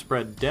battles have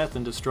spread death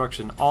and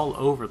destruction all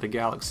over the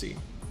galaxy.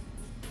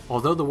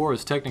 Although the war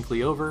is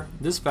technically over,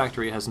 this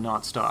factory has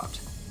not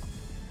stopped.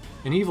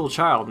 An evil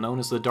child known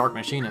as the Dark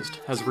Machinist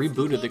has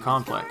rebooted the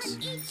complex.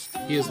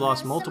 He has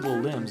lost multiple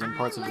limbs and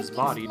parts of his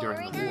body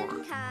during the war.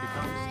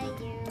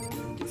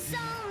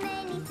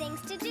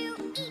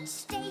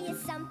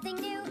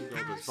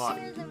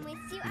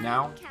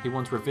 Now, he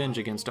wants revenge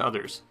against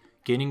others,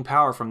 gaining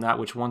power from that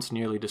which once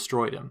nearly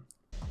destroyed him.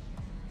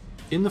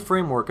 In the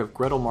framework of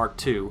Gretel Mark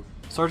II,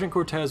 Sergeant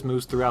Cortez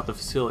moves throughout the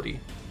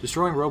facility,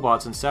 destroying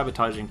robots and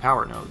sabotaging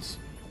power nodes.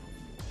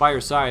 By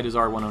her side is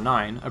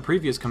R109, a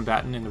previous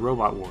combatant in the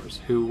Robot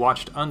Wars, who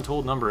watched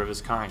untold number of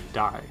his kind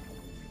die.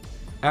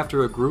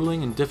 After a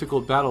grueling and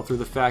difficult battle through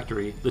the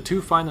factory, the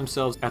two find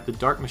themselves at the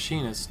Dark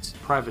Machinist's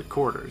private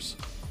quarters.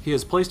 He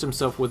has placed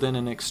himself within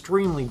an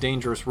extremely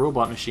dangerous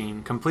robot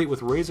machine, complete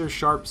with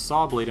razor-sharp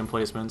saw blade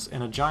emplacements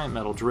and a giant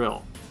metal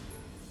drill.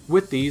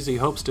 With these, he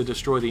hopes to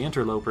destroy the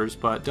interlopers,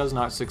 but does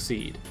not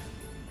succeed.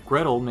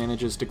 Gretel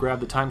manages to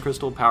grab the time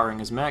crystal powering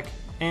his mech,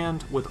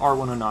 and, with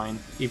R109,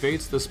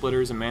 evades the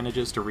splitters and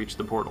manages to reach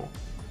the portal.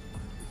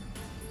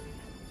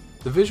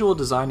 The visual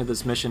design of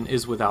this mission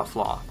is without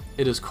flaw.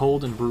 It is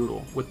cold and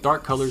brutal, with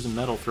dark colors and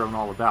metal thrown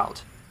all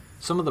about.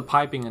 Some of the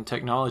piping and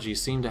technology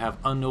seem to have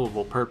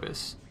unknowable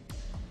purpose.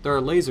 There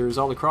are lasers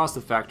all across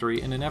the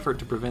factory in an effort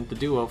to prevent the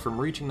duo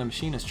from reaching the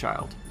machinist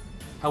child.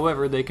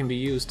 However, they can be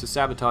used to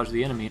sabotage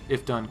the enemy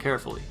if done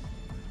carefully.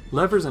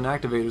 Levers and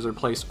activators are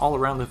placed all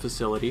around the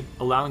facility,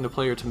 allowing the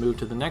player to move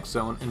to the next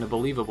zone in a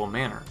believable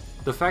manner.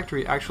 The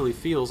factory actually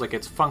feels like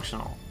it's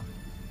functional.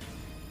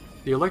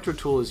 The electro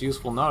tool is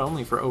useful not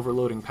only for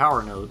overloading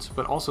power nodes,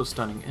 but also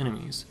stunning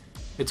enemies.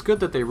 It's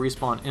good that they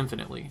respawn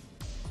infinitely.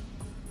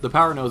 The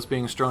power nodes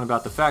being strewn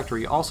about the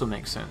factory also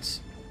makes sense.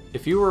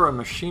 If you were a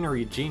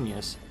machinery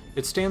genius,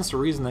 it stands to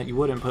reason that you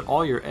wouldn't put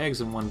all your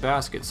eggs in one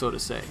basket, so to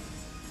say.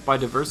 By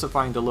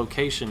diversifying the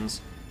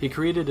locations, he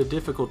created a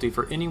difficulty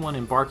for anyone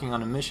embarking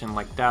on a mission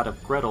like that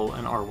of Gretel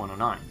in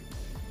R109.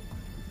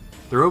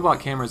 The robot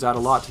cameras add a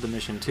lot to the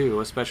mission too,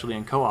 especially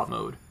in co-op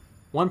mode.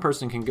 One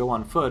person can go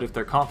on foot if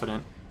they're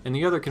confident, and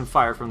the other can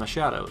fire from the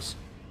shadows.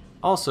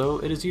 Also,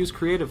 it is used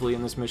creatively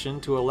in this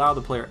mission to allow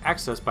the player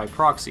access by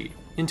proxy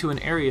into an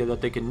area that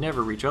they could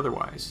never reach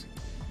otherwise.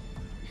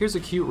 Here's a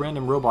cute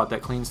random robot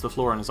that cleans the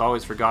floor and is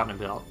always forgotten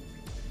about.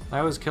 I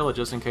always kill it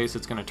just in case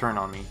it's going to turn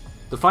on me.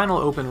 The final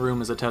open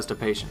room is a test of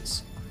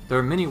patience. There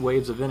are many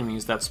waves of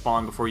enemies that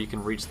spawn before you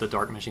can reach the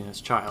Dark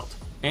Machinist's child.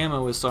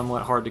 Ammo is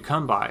somewhat hard to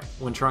come by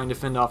when trying to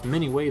fend off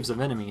many waves of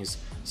enemies,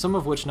 some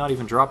of which not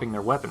even dropping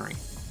their weaponry.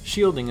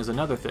 Shielding is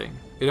another thing.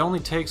 It only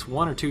takes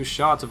 1 or 2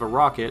 shots of a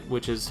rocket,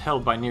 which is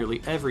held by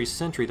nearly every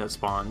sentry that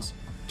spawns,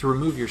 to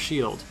remove your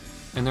shield,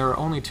 and there are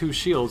only 2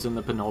 shields in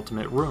the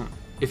penultimate room.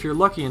 If you're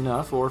lucky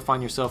enough, or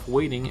find yourself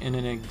waiting in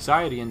an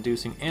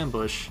anxiety-inducing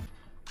ambush...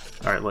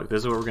 Alright, look, this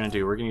is what we're going to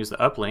do. We're going to use the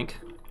uplink,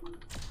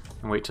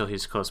 and wait till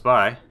he's close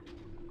by.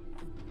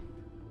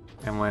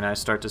 And when I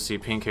start to see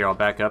pink here, I'll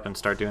back up and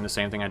start doing the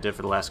same thing I did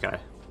for the last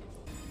guy.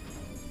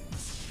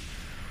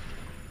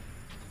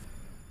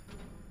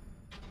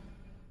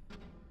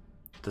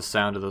 The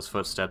sound of those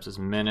footsteps is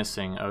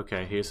menacing.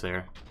 Okay, he's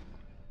there.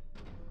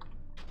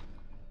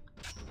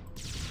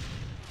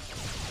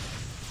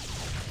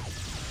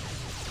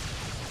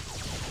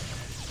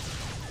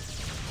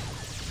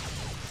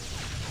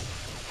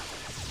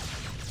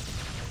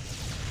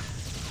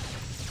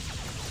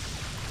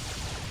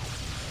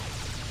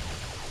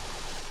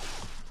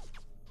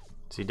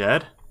 Is he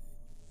dead?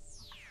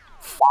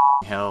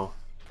 F***ing hell.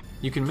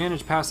 You can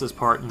manage past this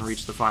part and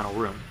reach the final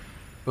room.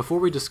 Before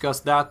we discuss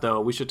that though,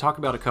 we should talk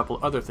about a couple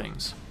other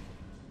things.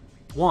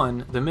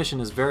 1. The mission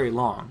is very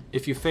long.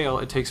 If you fail,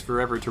 it takes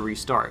forever to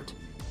restart.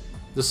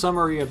 The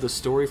summary of the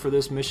story for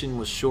this mission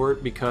was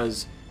short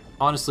because,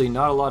 honestly,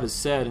 not a lot is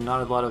said and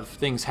not a lot of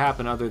things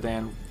happen other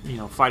than,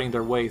 fighting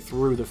their way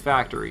through the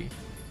factory.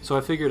 So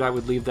I figured I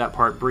would leave that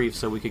part brief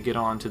so we could get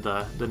on to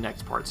the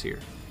next parts here.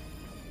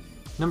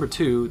 Number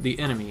 2, the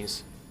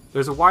enemies.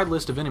 There's a wide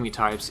list of enemy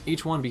types,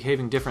 each one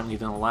behaving differently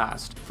than the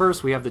last.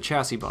 First, we have the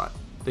chassis bot.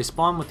 They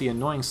spawn with the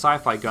annoying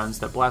sci-fi guns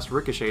that blast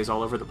ricochets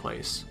all over the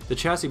place. The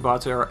chassis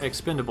bots are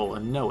expendable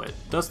and know it,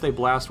 thus they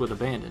blast with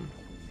abandon.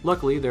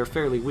 Luckily, they're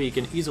fairly weak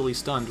and easily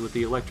stunned with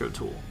the electro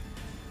tool.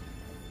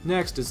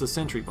 Next is the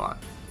sentry bot.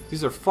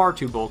 These are far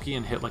too bulky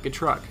and hit like a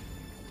truck.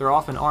 They're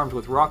often armed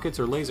with rockets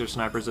or laser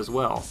snipers as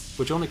well,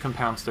 which only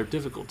compounds their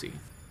difficulty.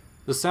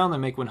 The sound they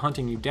make when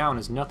hunting you down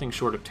is nothing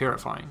short of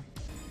terrifying.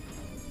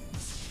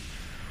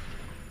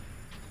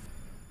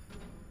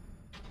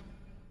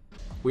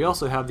 We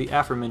also have the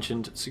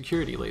aforementioned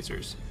security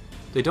lasers.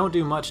 They don't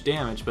do much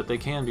damage, but they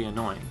can be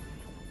annoying.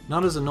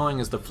 Not as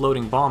annoying as the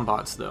floating bomb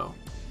bots though.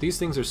 These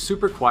things are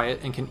super quiet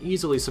and can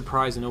easily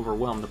surprise and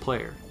overwhelm the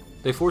player.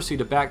 They force you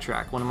to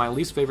backtrack, one of my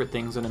least favorite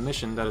things in a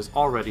mission that is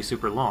already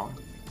super long.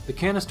 The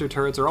canister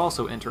turrets are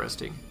also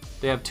interesting.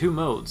 They have 2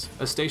 modes,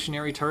 a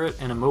stationary turret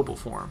and a mobile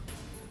form.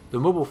 The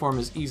mobile form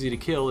is easy to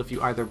kill if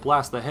you either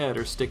blast the head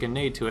or stick a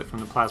nade to it from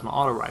the plasma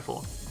auto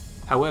rifle.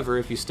 However,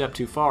 if you step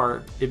too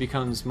far, it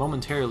becomes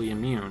momentarily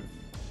immune,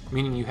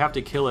 meaning you have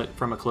to kill it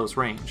from a close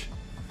range.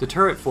 The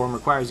turret form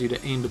requires you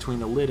to aim between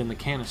the lid and the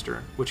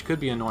canister, which could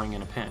be annoying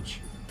in a pinch.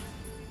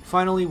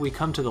 Finally, we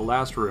come to the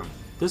last room.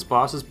 This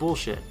boss is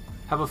bullshit.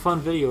 Have a fun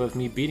video of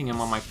me beating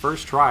him on my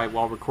first try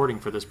while recording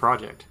for this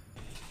project.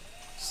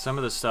 Some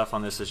of the stuff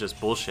on this is just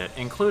bullshit,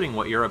 including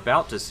what you're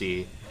about to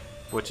see,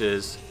 which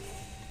is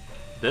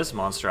this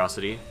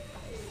monstrosity.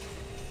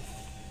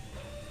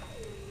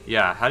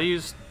 Yeah, how do you...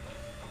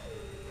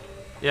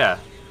 Yeah,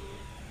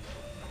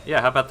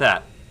 how about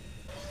that?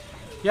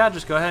 Yeah,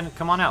 just go ahead and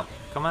come on out.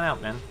 Come on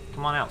out, man.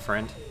 Come on out,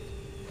 friend.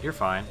 You're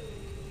fine.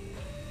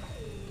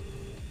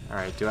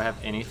 Alright, do I have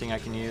anything I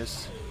can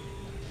use?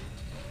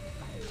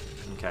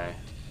 Okay.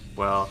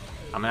 Well,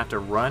 I'm gonna have to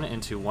run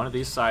into one of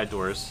these side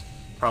doors.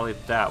 Probably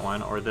that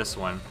one or this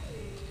one.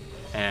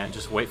 And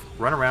just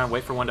run around,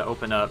 wait for one to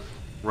open up,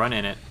 run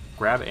in it,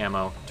 grab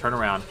ammo, turn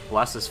around,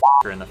 blast this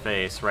f***er in the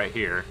face right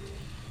here.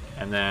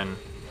 And then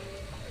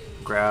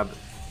grab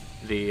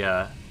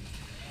the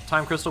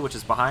time crystal, which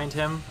is behind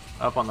him,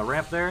 up on the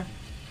ramp there.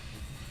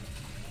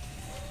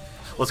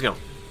 Let's go.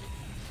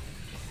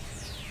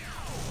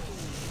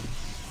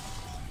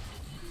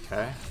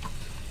 Okay.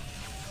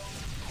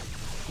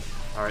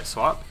 Alright,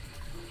 swap.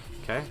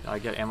 Okay, I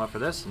get ammo for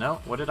this?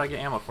 No? What did I get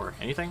ammo for?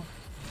 Anything?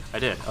 I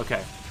did.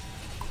 Okay.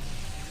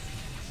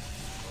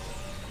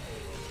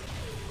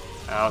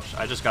 Ouch,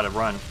 I just gotta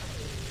run.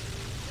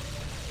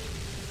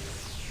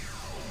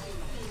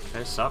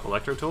 Okay, stop.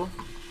 Electro tool.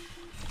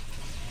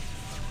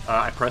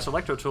 I press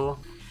electro tool.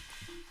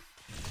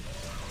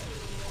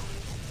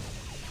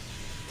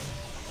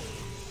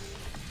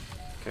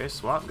 Okay,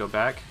 swap, go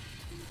back.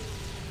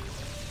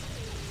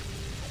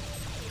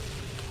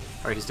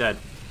 Alright, he's dead.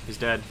 He's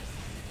dead.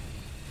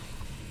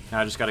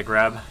 Now I just gotta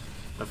grab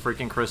the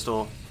freaking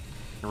crystal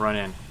and run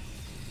in.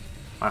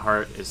 My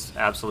heart is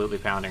absolutely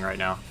pounding right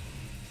now.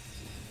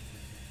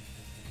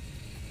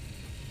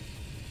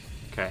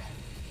 Okay.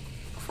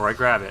 Before I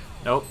grab it.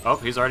 Nope. Oh,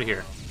 he's already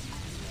here.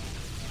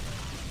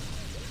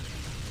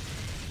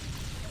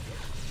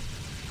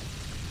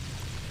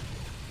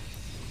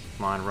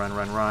 Come on, run,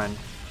 run, run.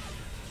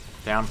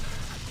 Down.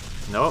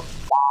 Nope.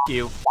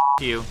 You.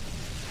 You.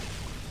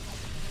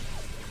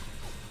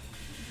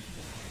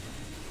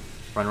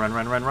 Run, run,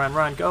 run, run, run,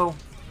 run. Go.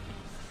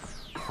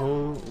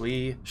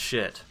 Holy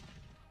shit.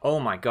 Oh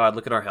my god,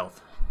 look at our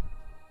health.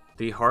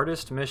 The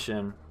hardest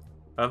mission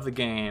of the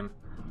game.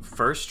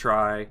 First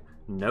try.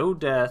 No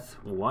death.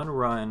 One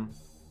run.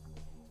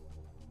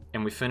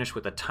 And we finish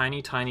with a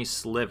tiny, tiny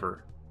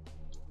sliver.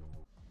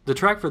 The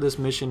track for this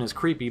mission is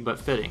creepy but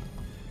fitting.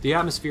 The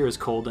atmosphere is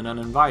cold and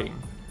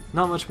uninviting.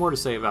 Not much more to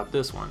say about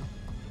this one.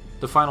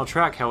 The final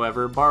track,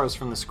 however, borrows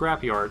from the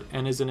scrapyard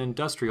and is an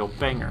industrial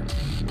banger.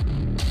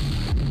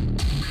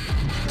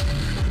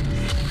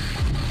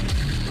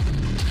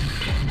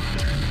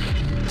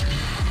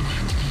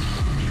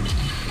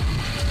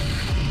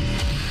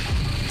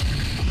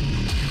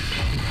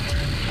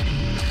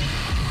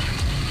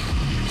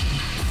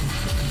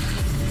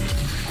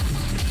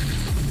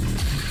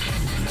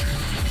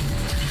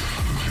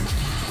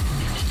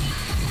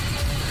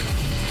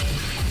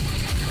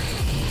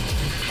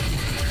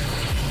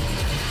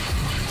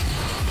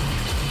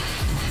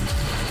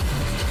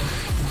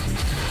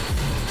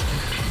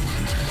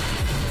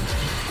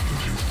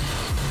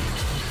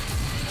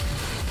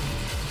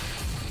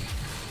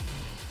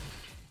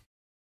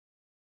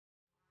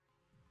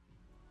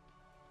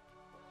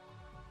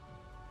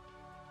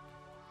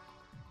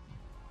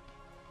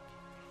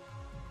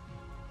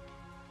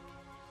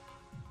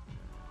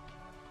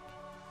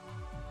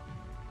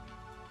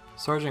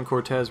 Sergeant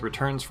Cortez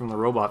returns from the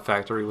robot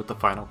factory with the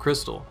final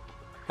crystal.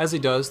 As he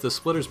does, the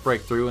splitters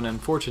break through and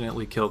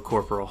unfortunately kill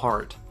Corporal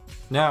Hart.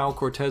 Now,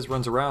 Cortez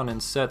runs around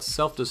and sets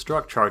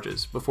self-destruct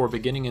charges before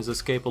beginning his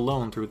escape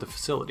alone through the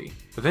facility.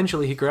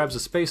 Eventually, he grabs a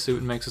spacesuit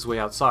and makes his way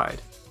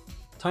outside.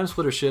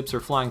 Timesplitter ships are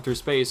flying through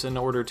space in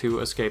order to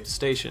escape the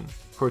station.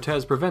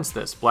 Cortez prevents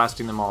this,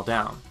 blasting them all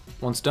down.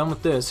 Once done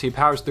with this, he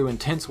powers through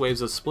intense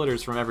waves of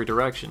splitters from every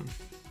direction.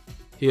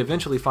 He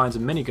eventually finds a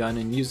minigun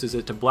and uses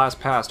it to blast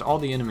past all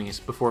the enemies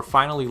before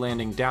finally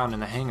landing down in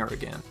the hangar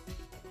again.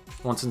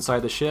 Once inside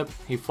the ship,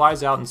 he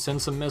flies out and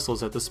sends some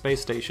missiles at the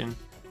space station,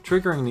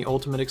 triggering the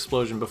ultimate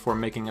explosion before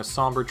making a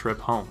somber trip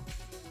home.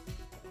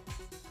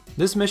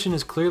 This mission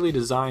is clearly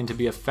designed to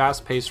be a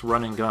fast-paced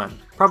run and gun,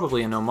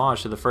 probably an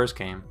homage to the first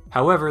game.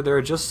 However, there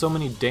are just so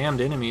many damned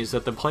enemies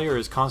that the player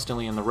is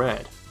constantly in the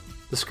red.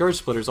 The Scourge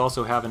Splitters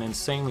also have an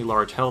insanely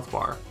large health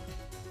bar.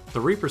 The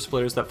Reaper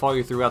Splitters that follow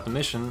you throughout the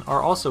mission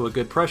are also a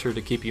good pressure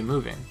to keep you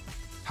moving.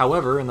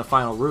 However, in the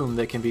final room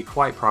they can be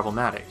quite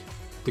problematic.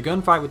 The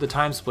gunfight with the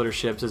Timesplitter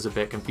ships is a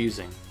bit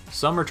confusing.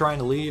 Some are trying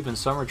to leave and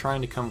some are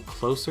trying to come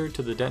closer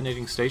to the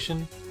detonating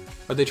station.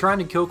 Are they trying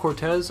to kill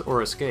Cortez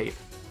or escape?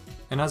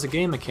 And as a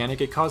game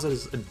mechanic, it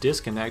causes a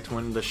disconnect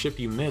when the ship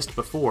you missed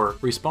before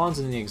respawns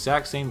in the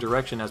exact same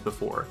direction as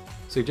before,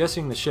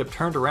 suggesting the ship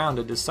turned around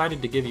and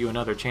decided to give you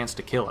another chance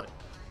to kill it.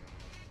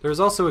 There is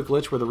also a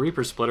glitch where the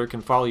Reaper Splitter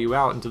can follow you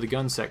out into the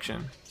gun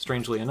section,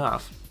 strangely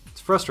enough.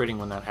 It's frustrating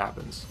when that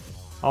happens.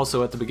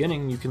 Also, at the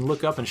beginning, you can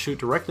look up and shoot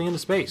directly into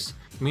space,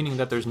 meaning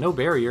that there's no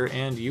barrier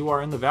and you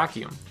are in the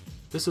vacuum.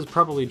 This is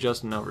probably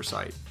just an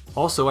oversight.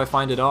 Also, I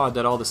find it odd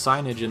that all the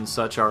signage and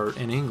such are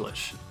in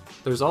English.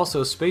 There's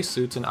also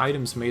spacesuits and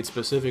items made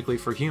specifically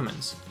for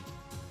humans.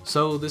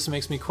 So this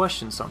makes me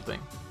question something.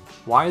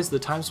 Why is the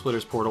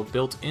Timesplitters portal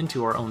built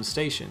into our own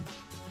station?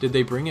 Did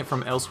they bring it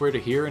from elsewhere to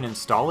here and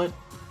install it?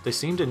 They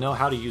seem to know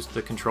how to use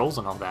the controls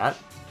and all that.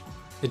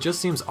 It just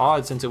seems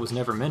odd since it was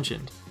never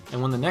mentioned,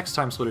 and when the next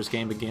Timesplitters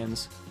game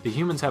begins, the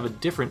humans have a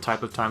different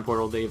type of time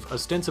portal they've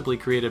ostensibly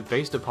created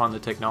based upon the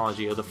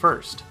technology of the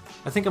first.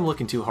 I think I'm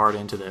looking too hard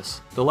into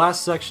this. The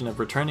last section of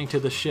returning to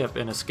the ship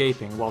and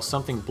escaping while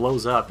something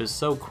blows up is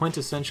so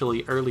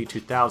quintessentially early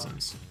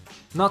 2000s.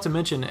 Not to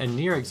mention a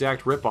near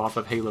exact ripoff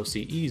of Halo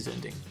CE's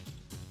ending.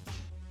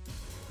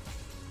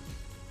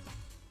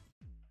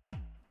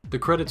 The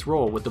credits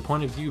roll with the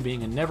point of view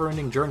being a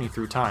never-ending journey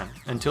through time,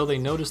 until they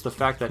notice the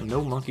fact that no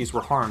monkeys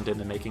were harmed in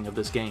the making of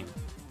this game.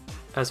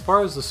 As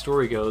far as the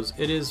story goes,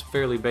 it is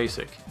fairly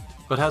basic,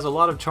 but has a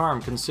lot of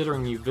charm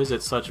considering you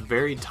visit such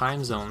varied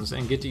time zones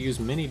and get to use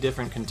many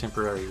different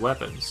contemporary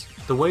weapons.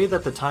 The way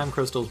that the time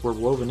crystals were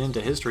woven into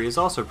history is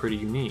also pretty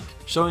unique,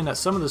 showing that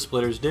some of the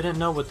splitters didn't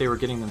know what they were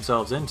getting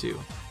themselves into.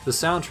 The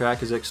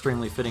soundtrack is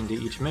extremely fitting to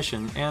each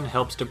mission and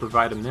helps to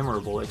provide a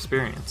memorable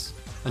experience.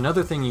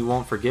 Another thing you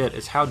won't forget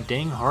is how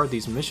dang hard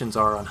these missions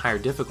are on higher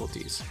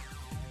difficulties.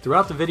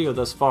 Throughout the video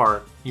thus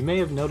far, you may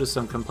have noticed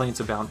some complaints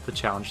about the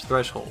challenge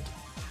threshold.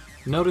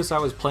 Notice I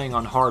was playing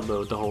on hard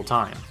mode the whole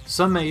time.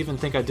 Some may even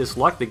think I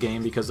disliked the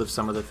game because of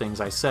some of the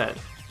things I said.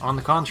 On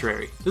the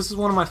contrary, this is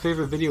one of my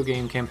favorite video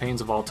game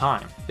campaigns of all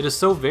time. It is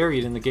so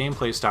varied in the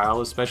gameplay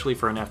style, especially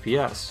for an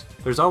FPS.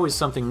 There's always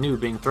something new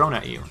being thrown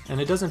at you,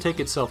 and it doesn't take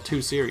itself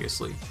too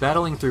seriously.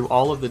 Battling through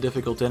all of the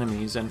difficult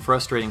enemies and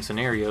frustrating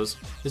scenarios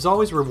is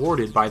always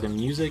rewarded by the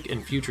music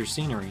and future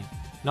scenery,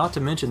 not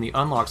to mention the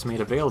unlocks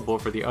made available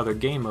for the other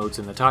game modes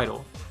in the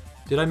title.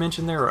 Did I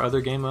mention there are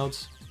other game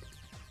modes?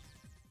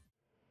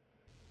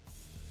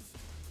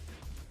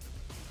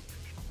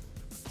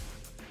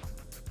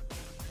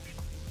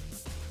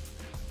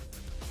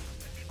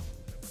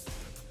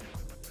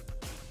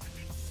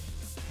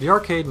 The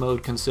arcade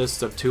mode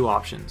consists of two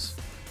options.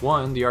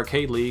 One, the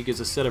Arcade League, is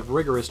a set of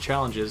rigorous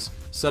challenges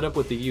set up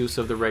with the use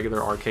of the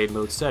regular arcade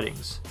mode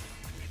settings.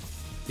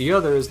 The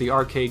other is the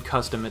Arcade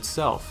Custom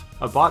itself,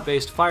 a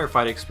bot-based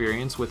firefight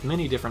experience with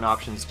many different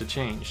options to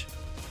change.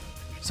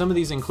 Some of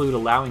these include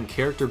allowing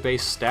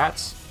character-based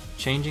stats,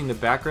 changing the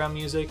background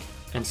music,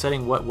 and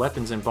setting what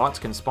weapons and bots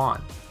can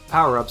spawn.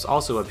 Power-ups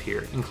also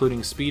appear,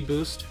 including speed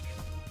boost,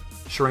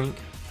 shrink,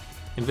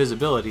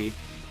 invisibility,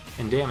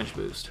 and damage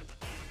boost.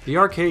 The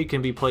arcade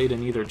can be played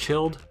in either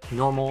chilled,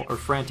 normal, or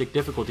frantic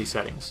difficulty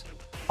settings,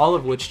 all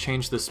of which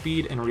change the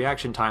speed and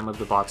reaction time of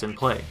the bots in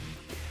play.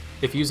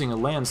 If using a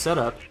LAN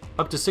setup,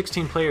 up to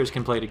 16 players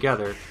can play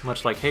together,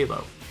 much like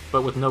Halo,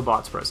 but with no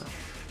bots present.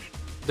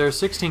 There are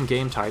 16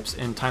 game types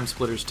in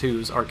Timesplitters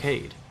 2's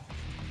arcade.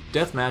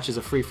 Deathmatch is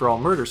a free-for-all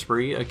murder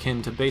spree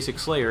akin to Basic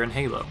Slayer in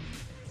Halo.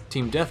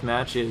 Team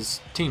Deathmatch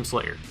is Team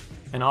Slayer,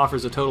 and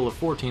offers a total of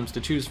 4 teams to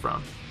choose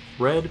from: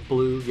 red,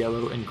 blue,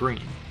 yellow, and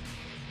green.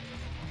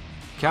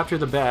 Capture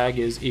the bag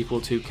is equal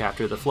to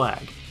capture the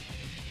flag.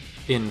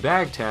 In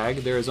Bag Tag,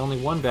 there is only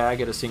one bag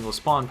at a single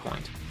spawn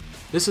point.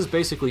 This is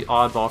basically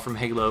Oddball from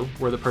Halo,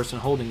 where the person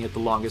holding it the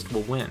longest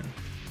will win.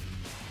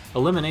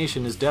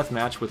 Elimination is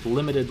Deathmatch with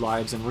limited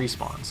lives and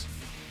respawns.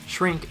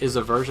 Shrink is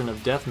a version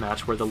of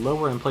Deathmatch where the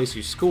lower in place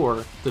you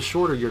score, the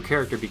shorter your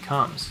character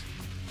becomes.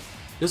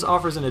 This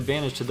offers an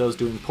advantage to those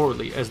doing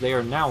poorly, as they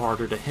are now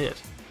harder to hit.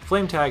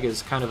 Flame Tag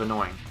is kind of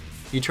annoying.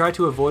 You try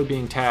to avoid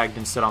being tagged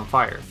and set on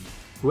fire.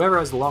 Whoever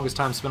has the longest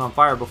time spent on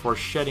fire before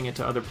shedding it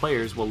to other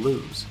players will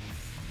lose.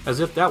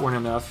 As if that weren't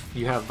enough,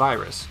 you have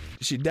Virus.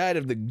 She died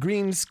of the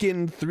green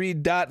skin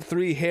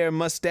 3.3 hair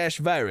mustache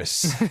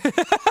virus.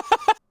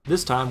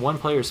 This time, one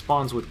player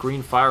spawns with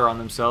green fire on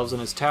themselves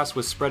and is tasked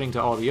with spreading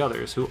to all the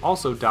others, who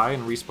also die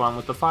and respawn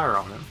with the fire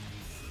on them.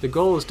 The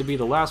goal is to be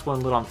the last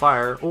one lit on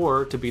fire,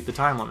 or to beat the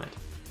time limit.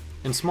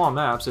 In small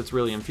maps, it's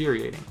really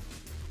infuriating.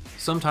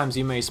 Sometimes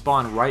you may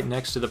spawn right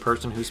next to the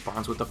person who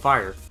spawns with the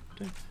fire.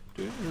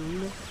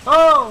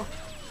 Oh!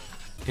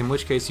 In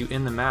which case you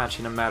end the match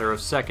in a matter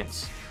of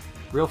seconds.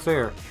 Real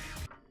fair.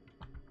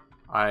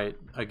 I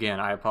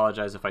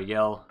apologize if I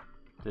yell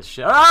this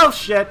shit. Oh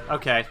shit!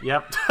 Okay,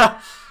 yep.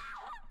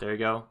 There you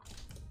go.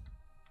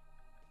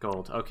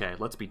 Gold. Okay,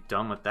 let's be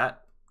done with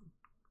that.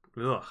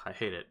 Ugh, I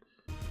hate it.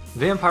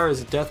 Vampire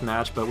is a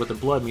deathmatch, but with a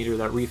blood meter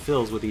that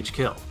refills with each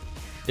kill.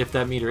 If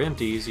that meter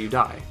empties, you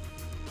die.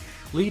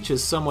 Leech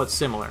is somewhat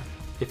similar.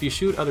 If you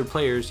shoot other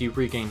players, you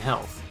regain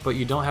health, but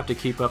you don't have to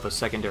keep up a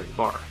secondary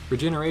bar.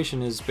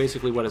 Regeneration is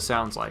basically what it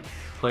sounds like.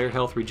 Player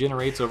health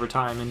regenerates over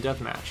time in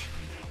Deathmatch.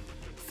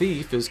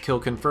 Thief is kill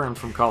confirmed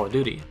from Call of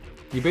Duty.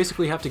 You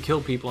basically have to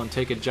kill people and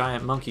take a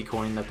giant monkey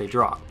coin that they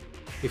drop.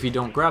 If you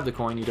don't grab the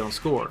coin, you don't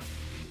score.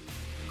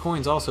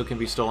 Coins also can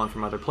be stolen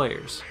from other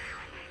players.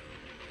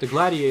 The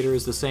Gladiator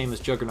is the same as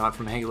Juggernaut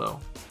from Halo.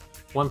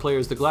 One player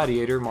is the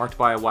Gladiator, marked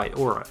by a white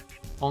aura.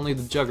 Only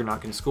the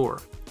Juggernaut can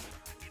score.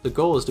 The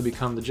goal is to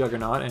become the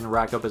Juggernaut and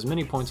rack up as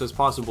many points as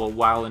possible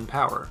while in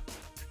power.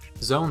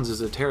 Zones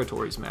is a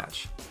territories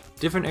match.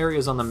 Different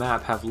areas on the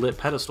map have lit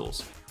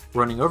pedestals.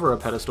 Running over a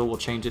pedestal will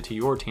change it to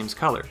your team's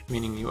color,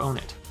 meaning you own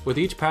it. With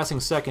each passing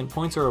second,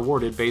 points are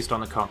awarded based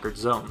on the conquered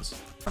zones.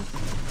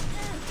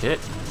 Hit.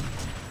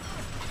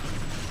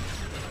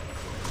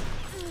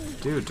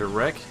 Dude,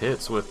 direct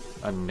hits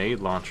with a nade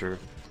launcher.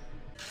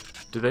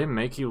 Do they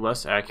make you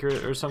less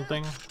accurate or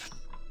something?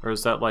 Or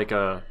is that like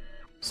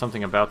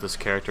something about this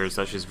character is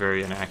that she's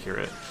very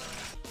inaccurate?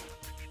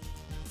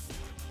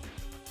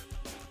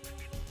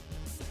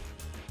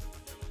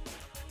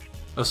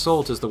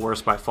 Assault is the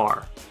worst by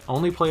far.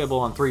 Only playable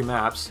on 3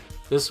 maps,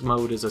 this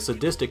mode is a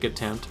sadistic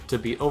attempt to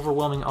beat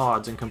overwhelming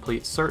odds and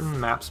complete certain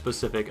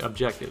map-specific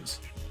objectives.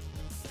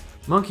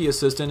 Monkey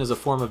Assistant is a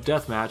form of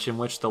deathmatch in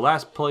which the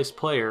last place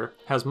player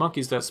has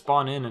monkeys that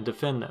spawn in and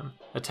defend them,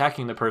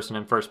 attacking the person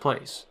in first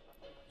place.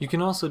 You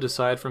can also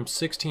decide from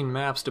 16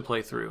 maps to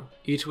play through,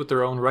 each with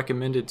their own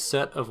recommended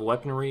set of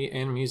weaponry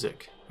and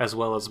music, as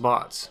well as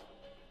bots.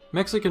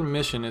 Mexican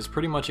Mission is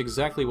pretty much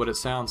exactly what it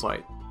sounds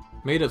like.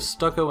 Made of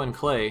stucco and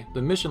clay,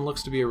 the mission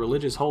looks to be a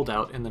religious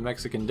holdout in the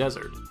Mexican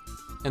desert.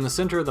 In the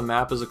center of the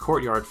map is a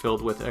courtyard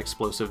filled with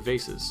explosive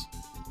vases.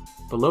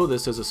 Below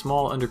this is a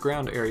small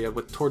underground area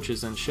with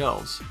torches and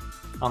shelves.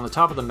 On the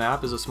top of the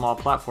map is a small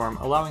platform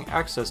allowing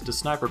access to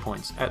sniper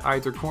points at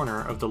either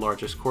corner of the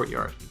largest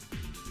courtyard.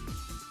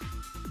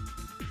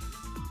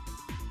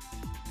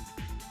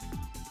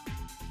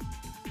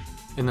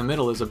 In the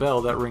middle is a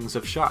bell that rings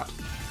if shot.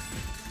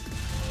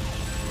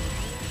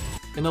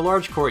 In the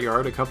large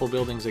courtyard, a couple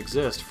buildings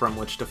exist from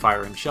which to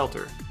fire and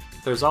shelter.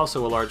 There's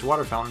also a large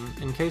water fountain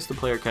in case the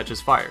player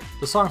catches fire.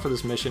 The song for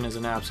this mission is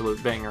an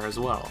absolute banger as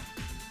well.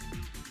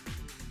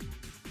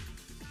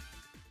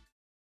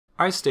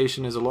 Ice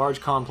Station is a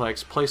large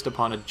complex placed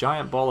upon a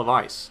giant ball of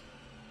ice.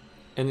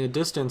 In the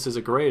distance is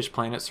a grayish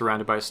planet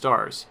surrounded by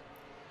stars.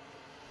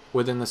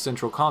 Within the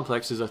central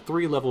complex is a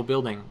 3-level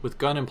building with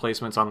gun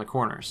emplacements on the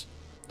corners.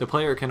 The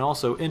player can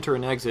also enter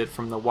and exit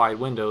from the wide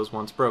windows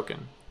once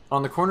broken.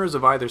 On the corners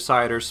of either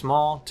side are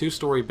small,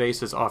 2-story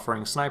bases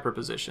offering sniper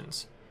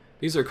positions.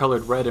 These are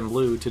colored red and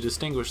blue to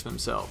distinguish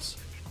themselves.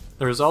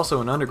 There is also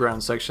an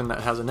underground section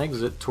that has an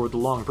exit toward the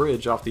long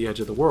bridge off the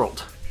edge of the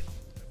world.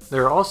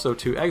 There are also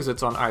 2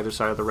 exits on either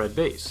side of the red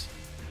base.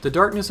 The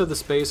darkness of the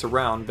space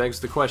around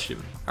begs the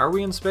question, are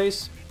we in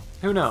space?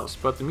 Who knows,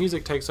 but the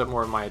music takes up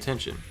more of my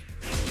attention.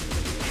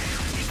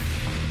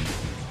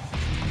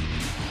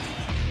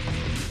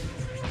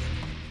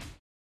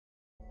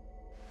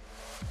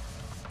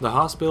 The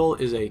hospital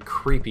is a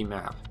creepy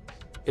map.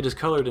 It is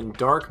colored in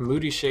dark,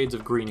 moody shades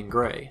of green and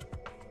gray.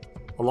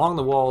 Along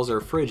the walls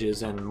are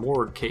fridges and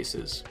morgue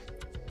cases.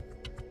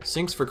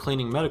 Sinks for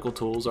cleaning medical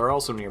tools are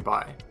also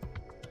nearby.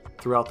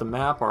 Throughout the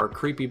map are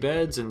creepy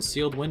beds and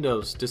sealed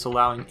windows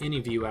disallowing any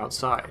view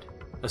outside.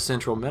 A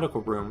central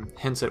medical room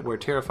hints at where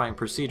terrifying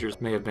procedures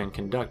may have been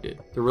conducted.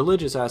 The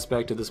religious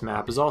aspect of this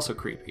map is also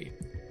creepy.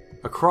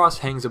 A cross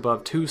hangs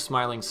above 2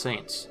 smiling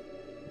saints.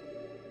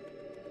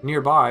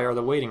 Nearby are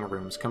the waiting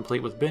rooms,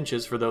 complete with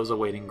benches for those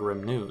awaiting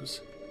grim news.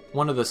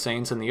 One of the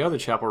saints in the other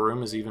chapel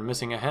room is even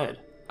missing a head.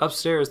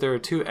 Upstairs there are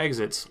 2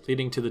 exits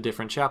leading to the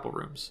different chapel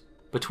rooms.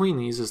 Between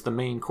these is the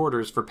main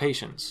quarters for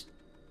patients.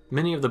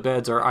 Many of the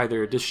beds are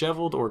either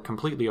disheveled or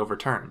completely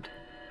overturned.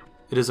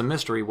 It is a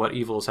mystery what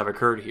evils have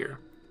occurred here.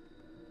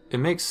 It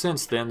makes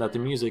sense then that the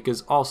music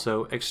is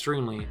also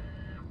extremely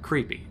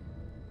creepy.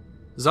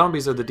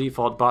 Zombies are the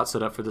default bot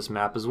setup for this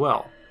map as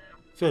well.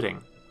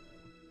 Fitting.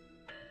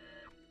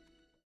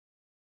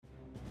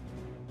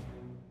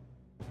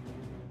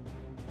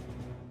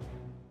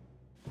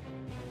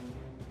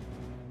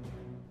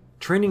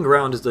 Training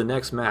Ground is the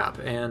next map,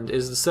 and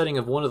is the setting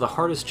of one of the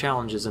hardest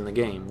challenges in the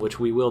game, which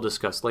we will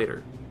discuss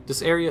later.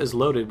 This area is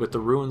loaded with the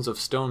ruins of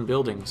stone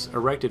buildings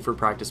erected for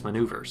practice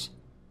maneuvers.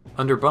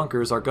 Under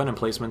bunkers are gun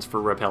emplacements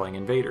for repelling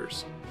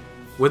invaders.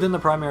 Within the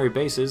primary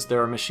bases,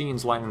 there are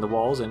machines lining the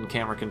walls and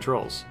camera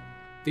controls.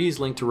 These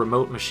link to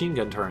remote machine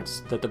gun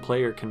turrets that the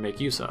player can make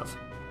use of.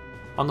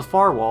 On the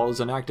far wall is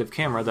an active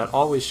camera that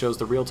always shows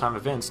the real-time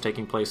events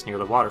taking place near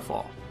the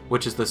waterfall,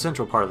 which is the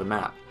central part of the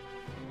map.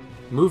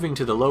 Moving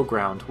to the low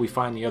ground, we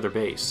find the other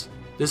base.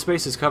 This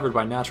base is covered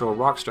by natural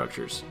rock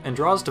structures, and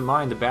draws to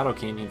mind the Battle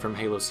Canyon from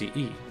Halo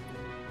CE.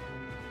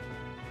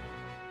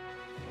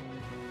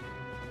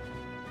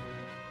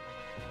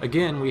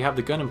 Again, we have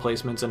the gun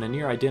emplacements and a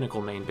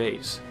near-identical main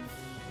base.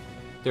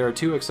 There are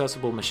 2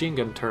 accessible machine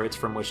gun turrets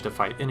from which to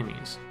fight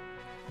enemies.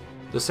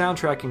 The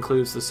soundtrack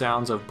includes the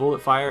sounds of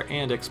bullet fire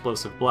and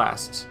explosive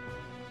blasts.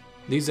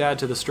 These add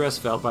to the stress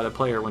felt by the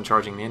player when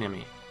charging the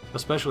enemy,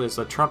 especially as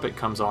the trumpet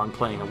comes on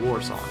playing a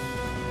war song.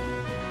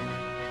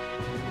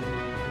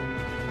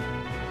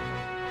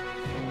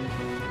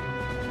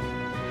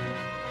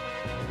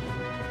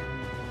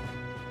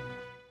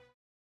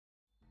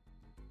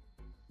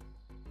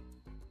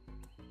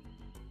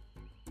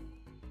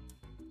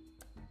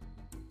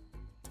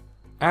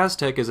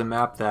 Aztec is a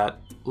map that,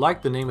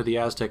 like the name of the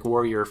Aztec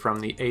warrior from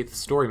the 8th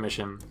story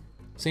mission,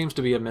 seems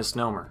to be a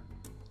misnomer.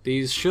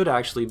 These should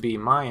actually be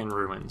Mayan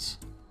ruins.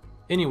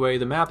 Anyway,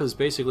 the map is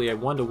basically a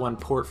 1-to-1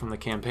 port from the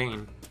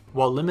campaign,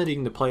 while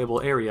limiting the playable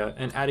area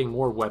and adding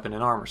more weapon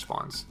and armor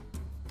spawns.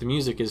 The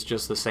music is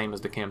just the same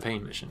as the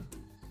campaign mission.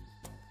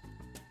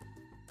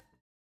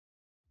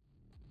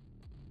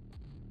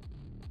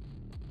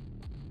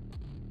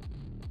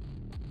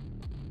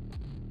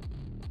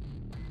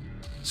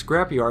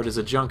 Scrapyard is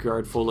a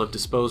junkyard full of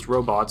disposed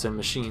robots and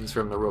machines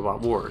from the Robot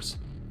Wars.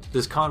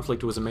 This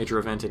conflict was a major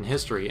event in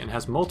history and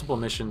has multiple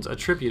missions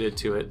attributed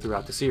to it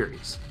throughout the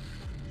series.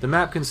 The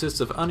map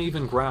consists of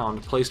uneven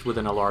ground placed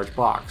within a large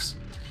box.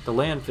 The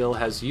landfill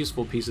has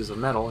useful pieces of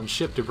metal and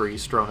ship debris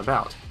strewn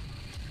about.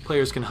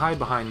 Players can hide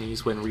behind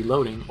these when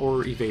reloading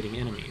or evading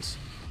enemies.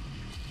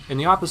 In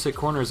the opposite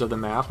corners of the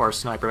map are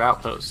sniper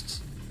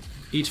outposts,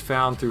 each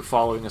found through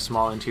following a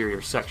small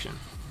interior section.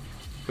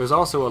 There's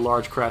also a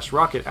large crashed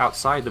rocket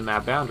outside the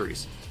map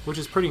boundaries, which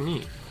is pretty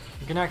neat.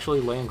 You can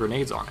actually land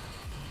grenades on it.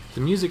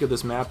 The music of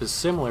this map is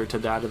similar to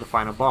that of the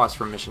final boss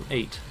from Mission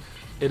 8.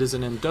 It is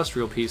an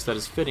industrial piece that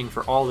is fitting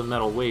for all the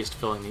metal waste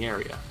filling the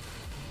area.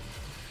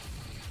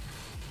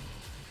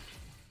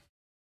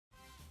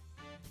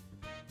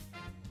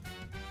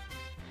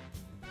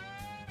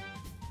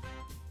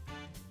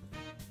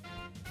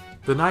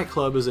 The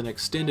nightclub is an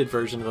extended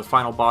version of the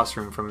final boss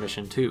room from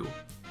Mission 2.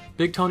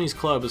 Big Tony's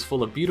Club is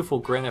full of beautiful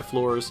granite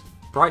floors,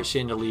 bright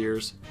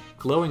chandeliers,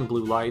 glowing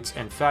blue lights,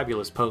 and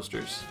fabulous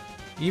posters.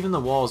 Even the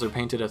walls are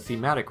painted a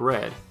thematic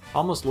red,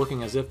 almost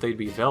looking as if they'd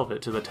be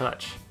velvet to the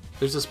touch.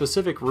 There's a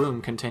specific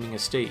room containing a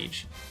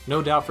stage,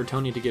 no doubt for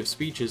Tony to give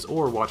speeches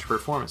or watch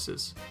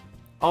performances.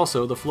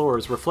 Also, the floor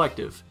is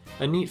reflective,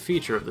 a neat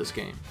feature of this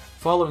game.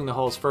 Following the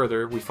halls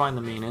further, we find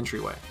the main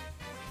entryway.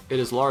 It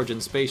is large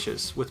and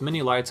spacious, with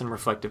many lights and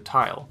reflective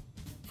tile.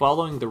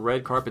 Following the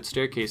red carpet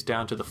staircase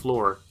down to the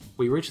floor,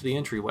 we reach the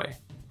entryway,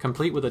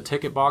 complete with a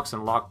ticket box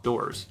and locked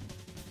doors.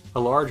 A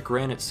large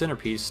granite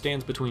centerpiece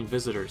stands between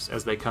visitors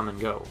as they come and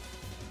go.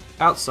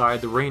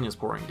 Outside, the rain is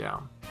pouring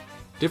down.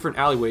 Different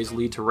alleyways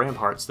lead to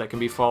ramparts that can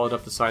be followed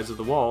up the sides of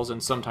the walls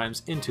and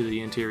sometimes into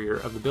the interior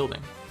of the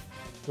building.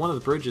 One of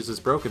the bridges is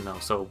broken though,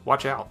 so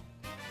watch out.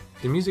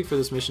 The music for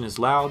this mission is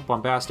loud,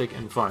 bombastic,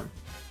 and fun.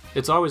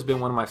 It's always been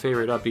one of my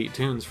favorite upbeat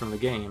tunes from the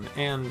game,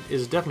 and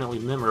is definitely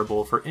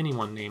memorable for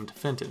anyone named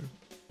Fenton.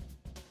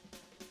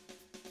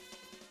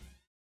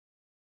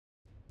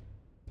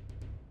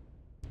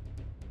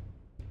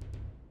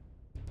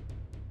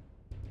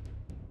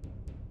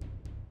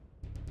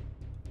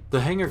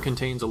 The hangar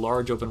contains a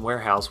large open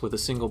warehouse with a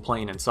single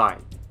plane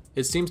inside.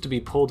 It seems to be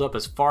pulled up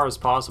as far as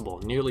possible,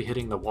 nearly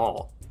hitting the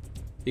wall.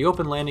 The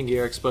open landing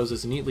gear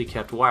exposes neatly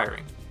kept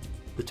wiring.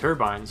 The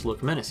turbines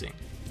look menacing.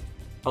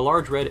 A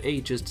large red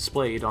H is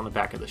displayed on the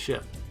back of the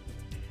ship.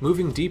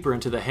 Moving deeper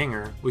into the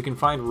hangar, we can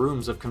find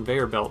rooms of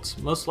conveyor belts,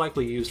 most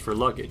likely used for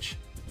luggage.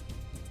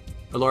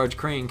 A large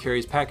crane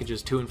carries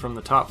packages to and from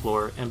the top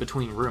floor and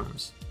between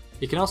rooms.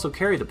 It can also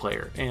carry the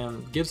player,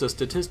 and gives a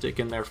statistic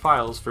in their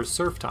files for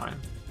surf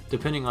time,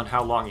 depending on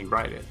how long you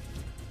ride it.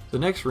 The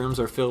next rooms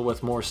are filled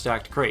with more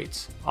stacked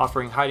crates,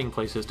 offering hiding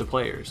places to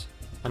players.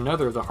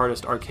 Another of the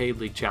hardest Arcade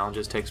League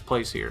challenges takes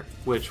place here,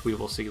 which we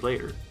will see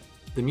later.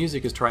 The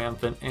music is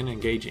triumphant and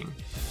engaging.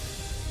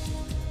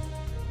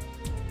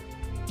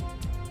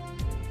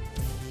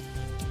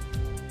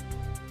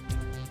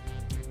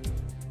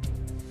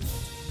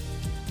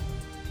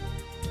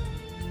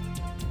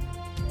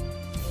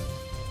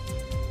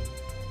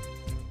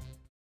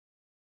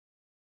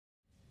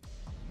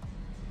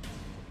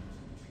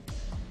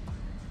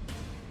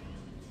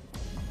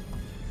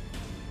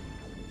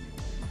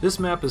 This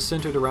map is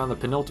centered around the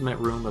penultimate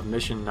room of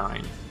Mission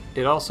 9.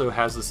 It also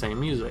has the same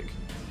music.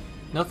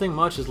 Nothing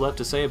much is left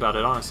to say about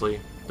it,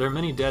 honestly. There are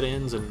many dead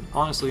ends, and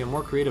honestly a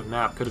more creative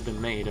map could have been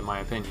made in my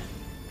opinion.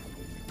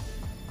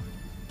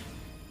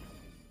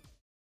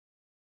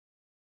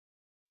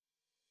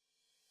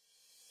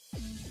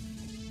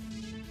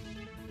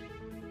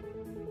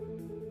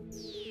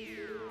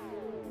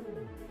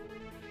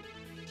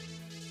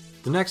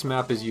 The next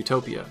map is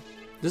Utopia.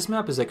 This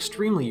map is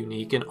extremely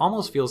unique and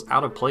almost feels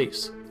out of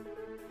place.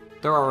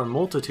 There are a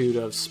multitude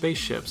of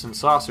spaceships and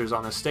saucers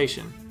on this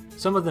station,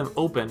 some of them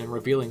open and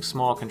revealing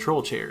small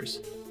control chairs.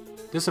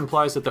 This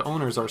implies that the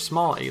owners are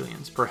small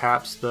aliens,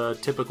 perhaps the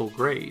typical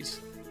Greys.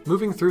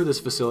 Moving through this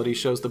facility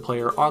shows the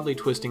player oddly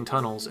twisting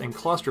tunnels and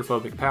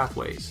claustrophobic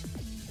pathways.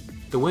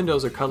 The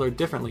windows are colored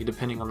differently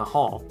depending on the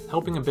hall,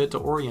 helping a bit to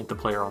orient the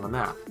player on the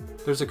map.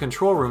 There's a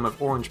control room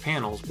of orange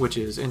panels, which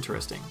is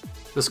interesting.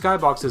 The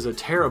skybox is a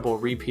terrible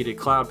repeated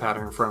cloud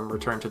pattern from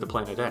Return to the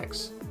Planet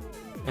X.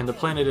 And the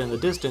planet in the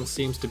distance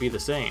seems to be the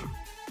same.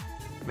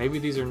 Maybe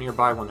these are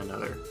nearby one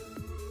another.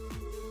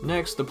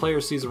 Next, the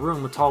player sees a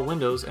room with tall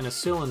windows and a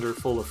cylinder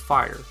full of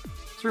fire.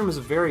 This room is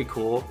very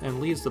cool and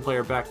leads the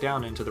player back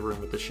down into the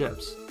room with the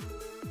ships.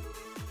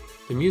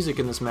 The music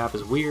in this map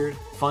is weird,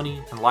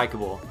 funny, and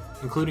likable,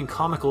 including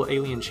comical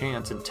alien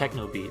chants and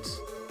techno beats.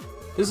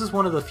 This is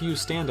one of the few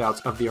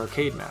standouts of the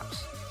arcade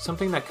maps.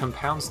 Something that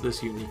compounds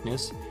this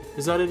uniqueness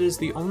is that it is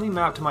the only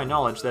map to my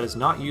knowledge that is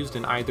not used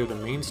in either the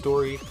main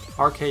story,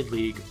 Arcade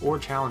League, or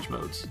challenge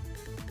modes.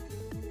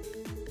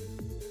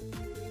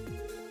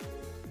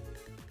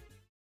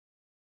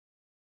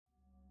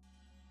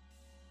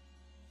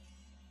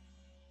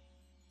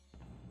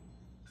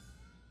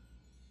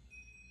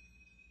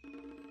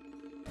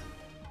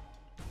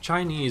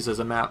 Chinese is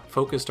a map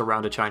focused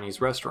around a Chinese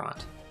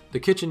restaurant. The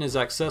kitchen is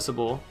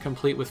accessible,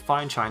 complete with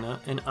fine china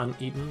and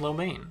uneaten lo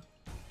mein.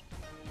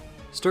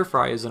 Stir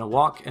fry is in a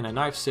wok and a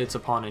knife sits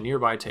upon a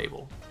nearby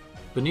table.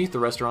 Beneath the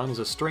restaurant is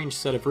a strange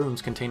set of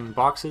rooms containing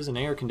boxes and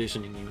air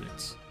conditioning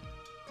units.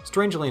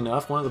 Strangely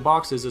enough, one of the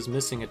boxes is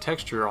missing a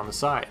texture on the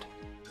side.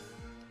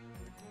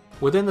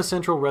 Within the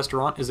central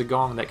restaurant is a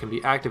gong that can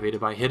be activated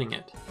by hitting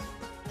it.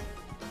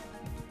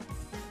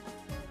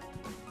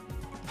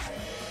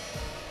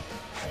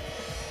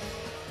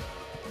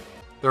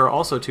 There are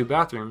also two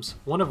bathrooms,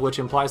 one of which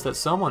implies that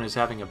someone is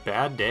having a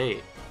bad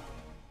day.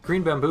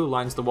 Green bamboo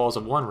lines the walls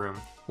of one room,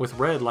 with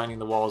red lining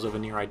the walls of a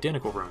near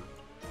identical room.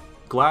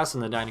 Glass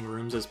in the dining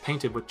rooms is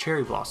painted with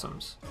cherry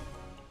blossoms.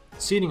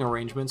 Seating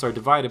arrangements are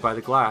divided by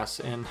the glass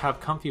and have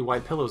comfy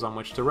white pillows on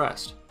which to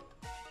rest.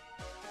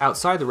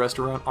 Outside the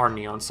restaurant are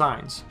neon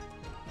signs.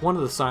 One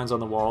of the signs on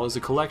the wall is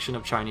a collection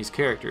of Chinese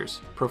characters,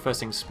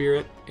 professing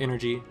spirit,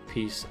 energy,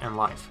 peace, and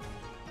life.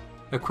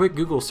 A quick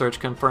Google search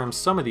confirms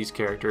some of these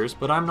characters,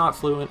 but I'm not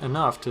fluent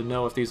enough to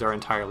know if these are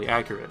entirely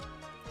accurate.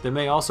 They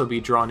may also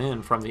be drawn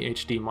in from the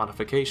HD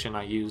modification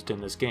I used in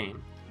this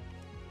game.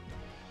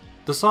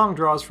 The song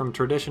draws from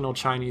traditional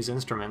Chinese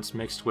instruments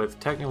mixed with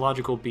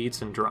technological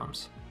beats and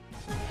drums.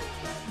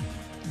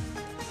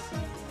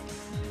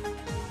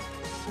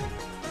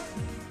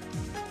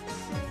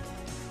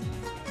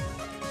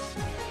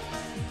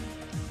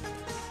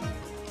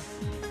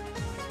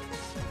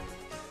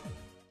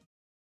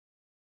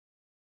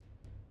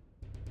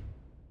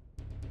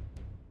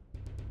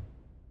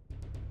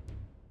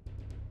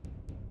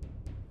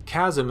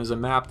 Chasm is a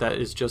map that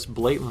is just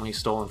blatantly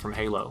stolen from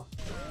Halo.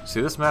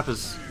 See, this map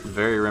is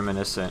very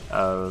reminiscent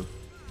of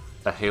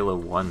a Halo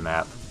 1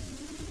 map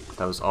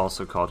that was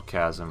also called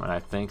Chasm, and I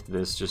think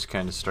this just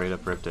kind of straight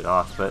up ripped it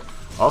off. But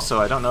also,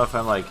 I don't know if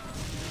I'm like,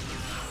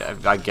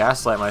 I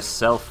gaslight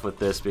myself with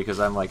this because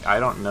I'm like, I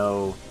don't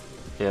know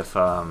if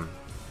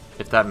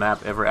that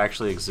map ever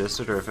actually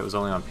existed, or if it was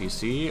only on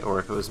PC, or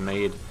if it was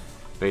made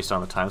based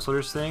on the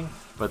Timesplitters thing,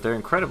 but they're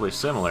incredibly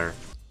similar.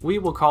 We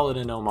will call it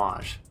an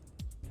homage.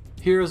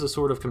 Here is a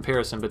sort of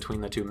comparison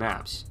between the two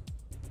maps.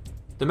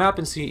 The map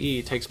in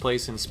CE takes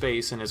place in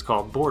space and is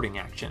called boarding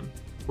action,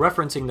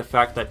 referencing the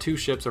fact that two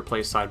ships are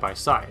placed side by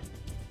side.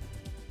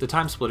 The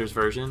Timesplitters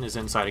version is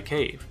inside a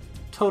cave.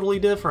 Totally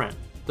different!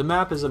 The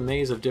map is a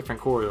maze of different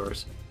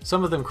corridors,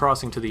 some of them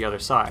crossing to the other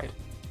side.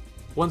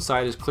 One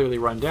side is clearly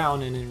run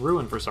down and in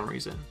ruin for some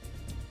reason.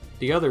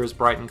 The other is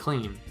bright and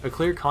clean, a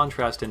clear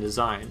contrast in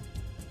design.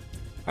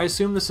 I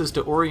assume this is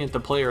to orient the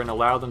player and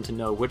allow them to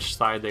know which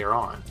side they are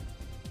on.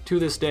 To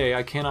this day,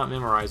 I cannot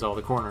memorize all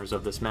the corners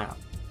of this map.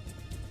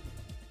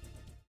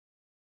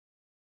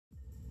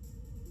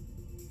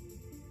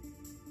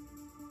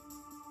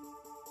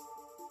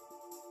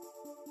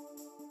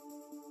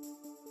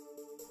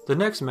 The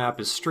next map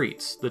is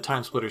Streets, the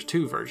Timesplitters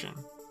 2 version.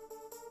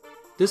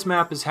 This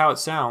map is how it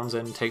sounds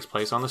and takes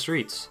place on the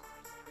streets.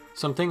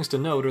 Some things to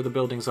note are the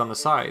buildings on the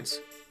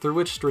sides, through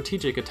which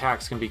strategic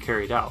attacks can be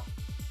carried out.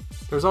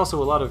 There's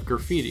also a lot of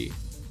graffiti,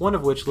 one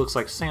of which looks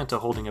like Santa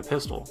holding a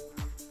pistol.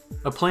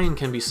 A plane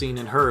can be seen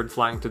and heard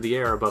flying through the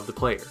air above the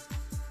player.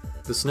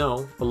 The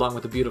snow, along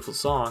with a beautiful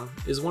song,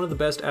 is one of the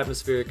best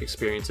atmospheric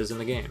experiences in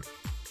the game.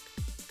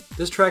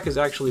 This track is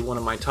actually one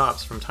of my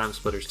tops from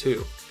Timesplitters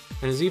 2,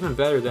 and is even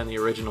better than the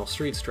original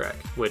Streets track,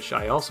 which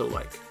I also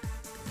like.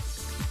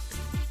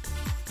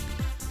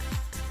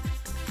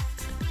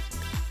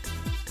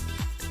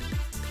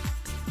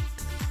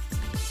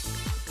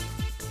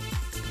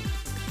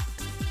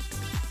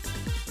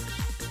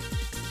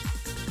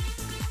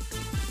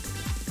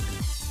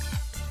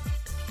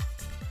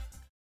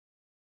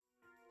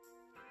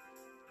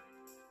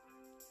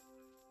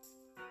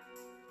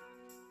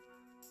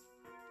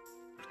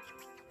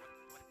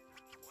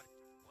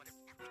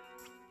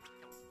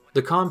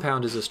 The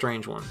compound is a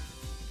strange one.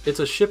 It's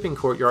a shipping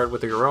courtyard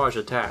with a garage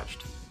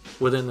attached.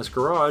 Within this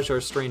garage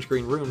are strange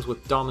green rooms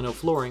with domino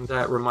flooring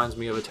that reminds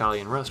me of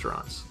Italian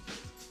restaurants.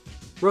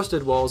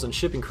 Rusted walls and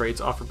shipping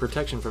crates offer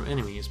protection from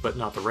enemies, but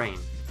not the rain.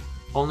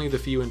 Only the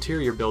few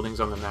interior buildings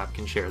on the map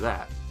can share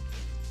that.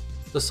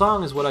 The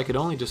song is what I could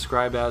only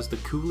describe as the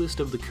coolest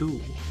of the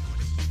cool.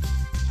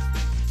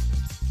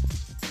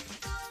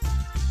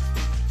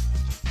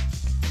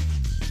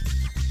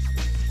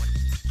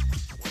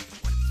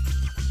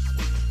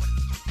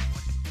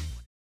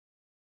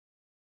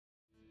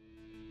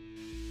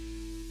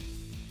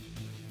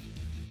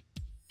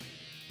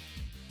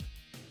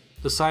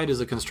 The site is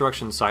a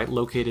construction site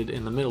located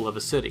in the middle of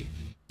a city.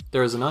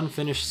 There is an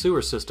unfinished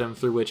sewer system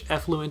through which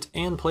effluent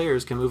and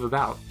players can move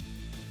about.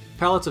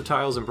 Pallets of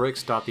tiles and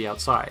bricks dot the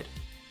outside.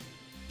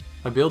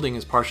 A building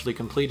is partially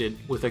completed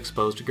with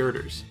exposed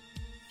girders.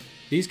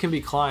 These can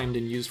be climbed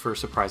and used for a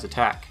surprise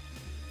attack.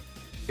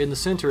 In the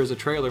center is a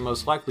trailer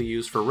most likely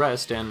used for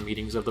rest and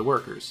meetings of the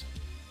workers.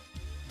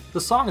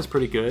 The song is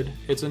pretty good.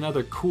 It's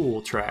another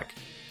cool track,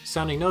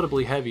 sounding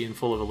notably heavy and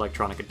full of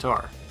electronic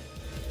guitar.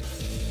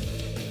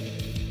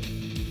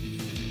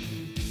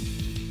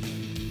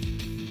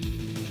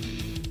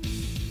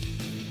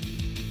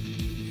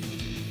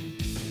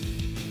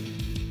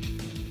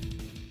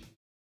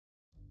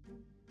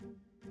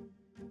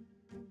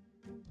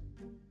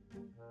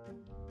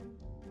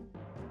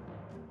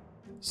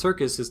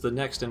 Circus is the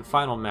next and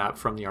final map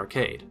from the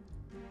arcade.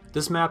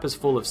 This map is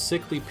full of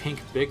sickly pink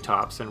big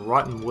tops and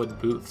rotten wood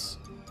booths.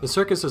 The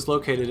circus is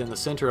located in the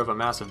center of a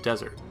massive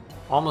desert,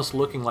 almost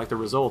looking like the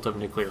result of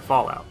nuclear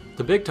fallout.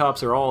 The big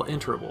tops are all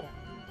enterable.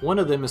 One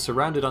of them is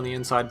surrounded on the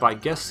inside by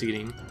guest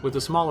seating with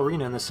a small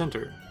arena in the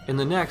center. In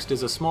the next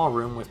is a small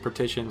room with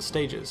partitioned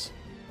stages.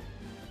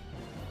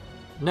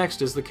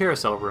 Next is the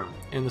carousel room,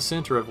 in the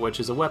center of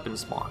which is a weapon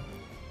spawn.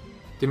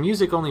 The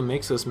music only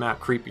makes this map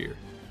creepier.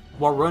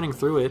 While running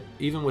through it,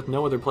 even with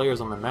no other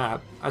players on the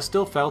map, I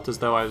still felt as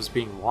though I was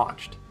being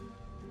watched.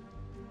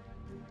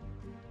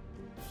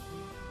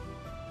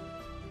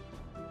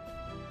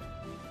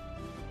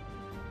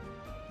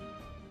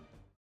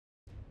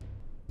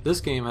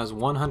 This game has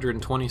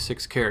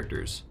 126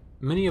 characters.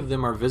 Many of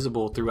them are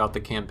visible throughout the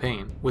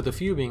campaign, with a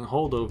few being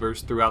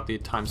holdovers throughout the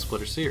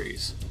Timesplitters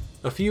series.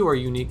 A few are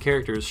unique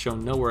characters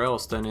shown nowhere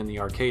else than in the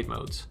arcade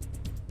modes.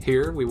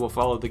 Here, we will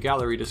follow the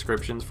gallery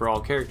descriptions for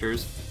all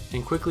characters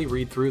and quickly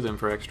read through them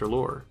for extra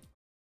lore.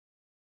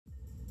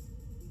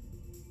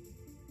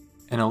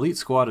 An elite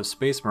squad of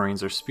Space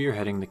Marines are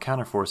spearheading the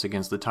counterforce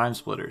against the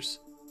Timesplitters.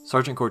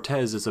 Sergeant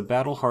Cortez is a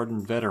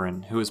battle-hardened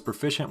veteran who is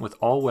proficient with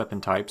all weapon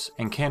types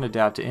and can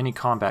adapt to any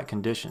combat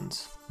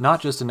conditions.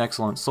 Not just an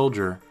excellent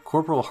soldier,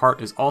 Corporal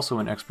Hart is also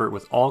an expert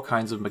with all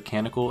kinds of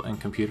mechanical and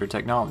computer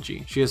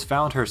technology. She has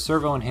found her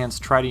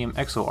servo-enhanced tritium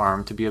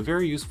exoarm to be a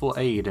very useful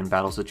aid in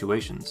battle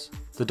situations.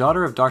 The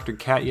daughter of Dr.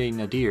 Katye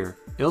Nadir,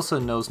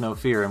 Ilsa knows no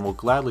fear and will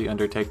gladly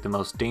undertake the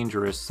most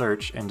dangerous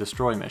search and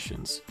destroy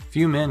missions.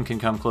 Few men can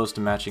come close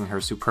to matching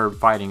her superb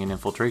fighting and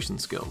infiltration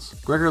skills.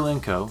 Gregor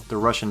Linko, the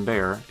Russian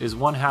Bear, is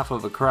one half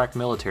of a crack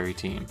military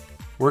team,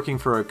 working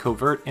for a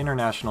covert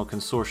international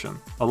consortium.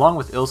 Along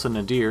with Ilsa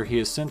Nadir, he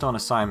is sent on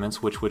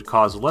assignments which would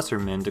cause lesser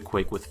men to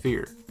quake with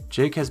fear.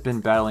 Jake has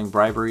been battling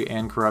bribery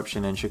and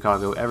corruption in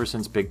Chicago ever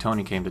since Big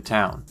Tony came to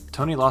town.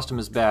 Tony lost him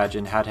his badge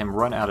and had him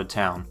run out of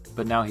town,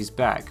 but now he's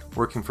back,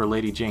 working for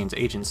Lady Jane's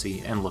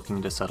agency and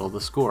looking to settle the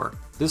score.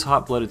 This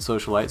hot-blooded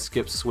socialite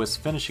skips Swiss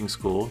finishing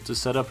school to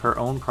set up her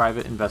own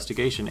private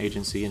investigation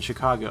agency in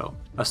Chicago.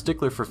 A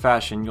stickler for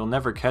fashion, you'll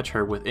never catch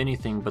her with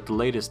anything but the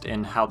latest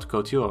in haute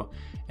couture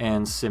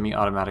and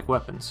semi-automatic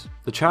weapons.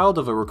 The child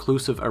of a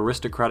reclusive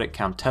aristocratic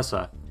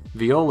countessa,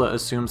 Viola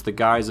assumes the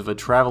guise of a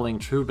traveling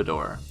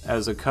troubadour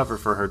as a cover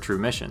for her true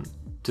mission,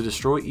 to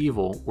destroy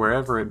evil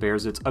wherever it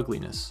bears its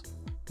ugliness.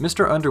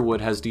 Mr.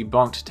 Underwood has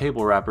debunked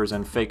table rappers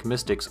and fake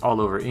mystics all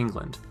over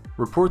England.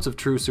 Reports of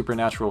true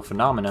supernatural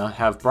phenomena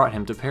have brought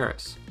him to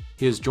Paris.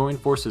 He has joined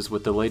forces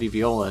with the Lady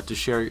Viola to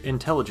share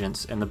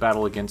intelligence in the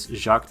battle against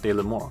Jacques de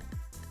la Mort.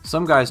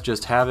 Some guys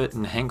just have it,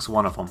 and Hank's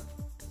one of them.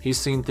 He's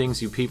seen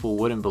things you people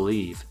wouldn't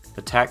believe.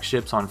 Attack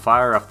ships on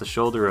fire off the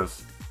shoulder of...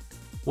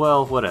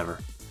 well, whatever.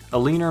 A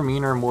leaner,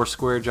 meaner, more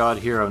square-jawed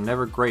hero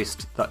never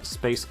graced the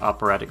space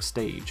operatic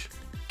stage.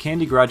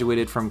 Candy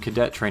graduated from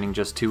cadet training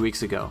just 2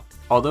 weeks ago,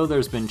 although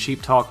there's been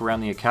cheap talk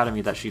around the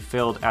academy that she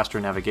failed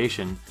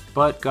astronavigation,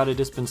 but got a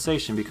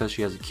dispensation because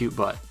she has a cute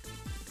butt.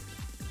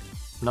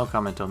 No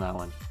comment on that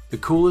one. The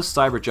coolest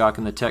cyberjock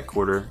in the tech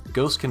quarter,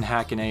 Ghost can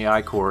hack an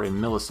AI core in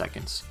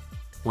milliseconds.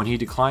 When he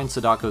declined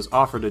Sadako's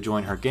offer to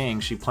join her gang,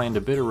 she planned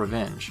a bitter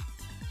revenge.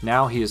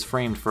 Now he is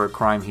framed for a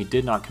crime he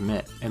did not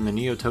commit, and the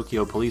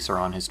Neo-Tokyo police are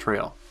on his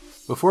trail.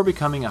 Before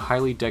becoming a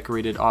highly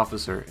decorated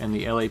officer in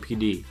the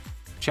LAPD,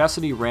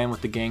 Chastity ran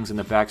with the gangs in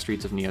the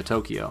backstreets of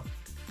Neo-Tokyo.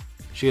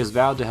 She has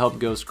vowed to help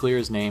Ghost clear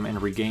his name and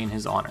regain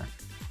his honor.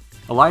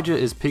 Elijah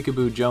is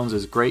Peekaboo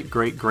Jones's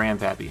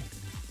great-great-grandpappy.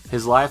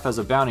 His life as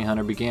a bounty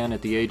hunter began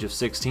at the age of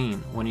 16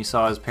 when he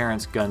saw his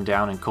parents gunned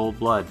down in cold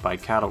blood by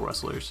cattle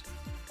rustlers.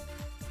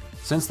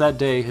 Since that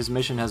day, his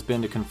mission has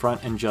been to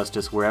confront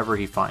injustice wherever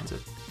he finds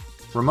it.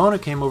 Ramona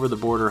came over the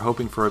border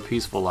hoping for a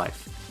peaceful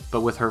life,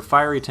 but with her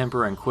fiery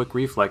temper and quick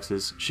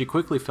reflexes, she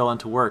quickly fell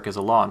into work as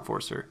a law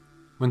enforcer.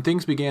 When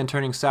things began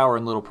turning sour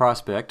in Little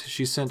Prospect,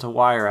 she sent a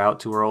wire out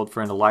to her old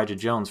friend Elijah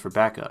Jones for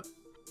backup.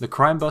 The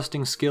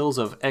crime-busting skills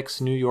of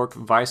ex-New York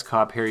Vice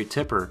Cop Harry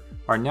Tipper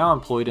are now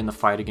employed in the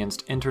fight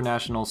against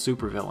international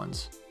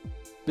supervillains.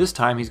 This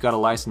time he's got a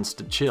license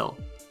to chill.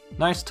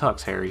 Nice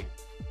tux, Harry.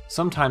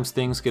 Sometimes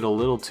things get a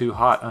little too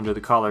hot under the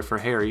collar for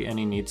Harry and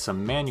he needs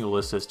some manual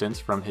assistance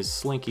from his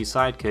slinky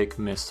sidekick,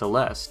 Miss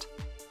Celeste.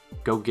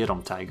 Go get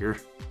 'em, Tiger.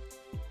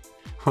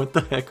 What the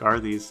heck are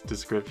these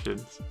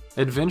descriptions?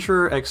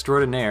 Adventurer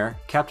extraordinaire,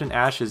 Captain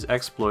Ash's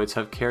exploits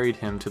have carried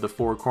him to the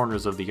four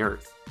corners of the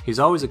earth. He's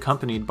always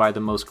accompanied by the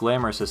most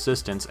glamorous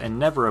assistants and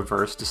never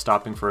averse to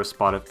stopping for a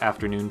spot of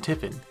afternoon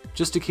tiffin.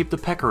 Just to keep the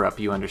pecker up,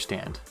 you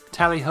understand.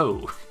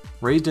 Tally-ho!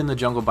 Raised in the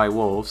jungle by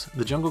wolves,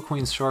 the Jungle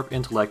Queen's sharp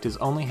intellect is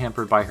only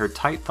hampered by her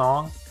tight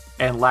thong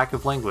and lack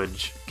of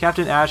language.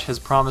 Captain Ash has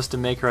promised to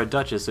make her a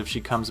duchess if she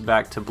comes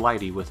back to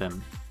Blighty with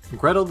him.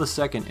 Gretel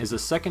II is a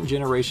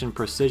second-generation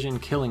precision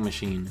killing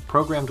machine,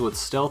 programmed with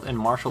stealth and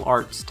martial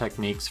arts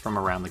techniques from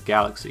around the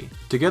galaxy.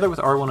 Together with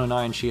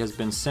R109, she has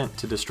been sent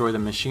to destroy the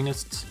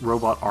Machinist's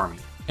robot army.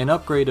 An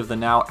upgrade of the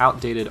now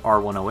outdated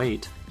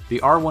R108, the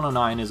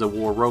R109 is a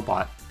war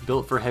robot,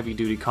 built for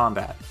heavy-duty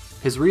combat.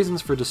 His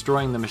reasons for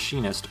destroying the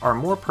Machinist are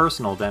more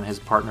personal than his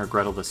partner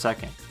Gretel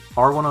II.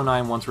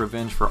 R109 wants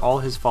revenge for all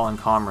his fallen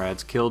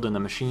comrades killed in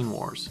the Machine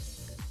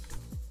Wars.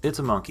 It's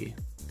a monkey.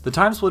 The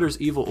Timesplitters'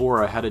 evil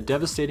aura had a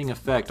devastating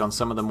effect on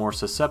some of the more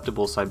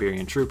susceptible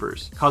Siberian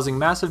troopers, causing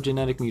massive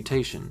genetic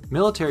mutation.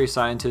 Military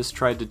scientists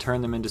tried to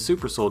turn them into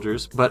super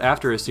soldiers, but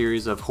after a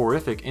series of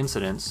horrific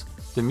incidents,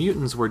 the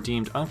mutants were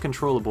deemed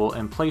uncontrollable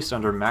and placed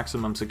under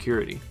maximum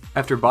security.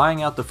 After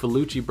buying out the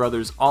Felucci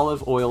brothers'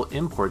 olive oil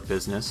import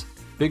business,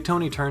 Big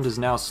Tony turned his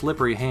now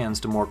slippery hands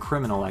to more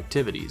criminal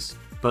activities.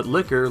 But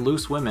liquor,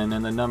 loose women,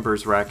 and the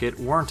numbers racket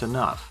weren't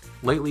enough.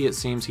 Lately it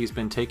seems he's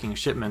been taking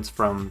shipments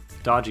from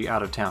dodgy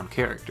out-of-town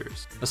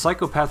characters. A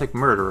psychopathic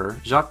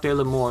murderer, Jacques de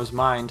la Mort's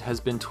mind has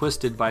been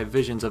twisted by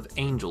visions of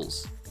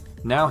angels.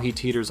 Now he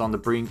teeters on the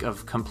brink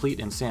of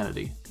complete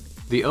insanity.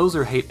 The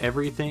Ozer hate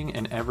everything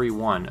and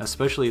everyone,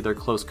 especially their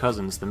close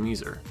cousins, the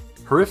Meezer.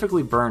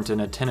 Horrifically burnt in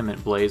a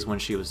tenement blaze when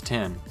she was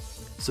 10,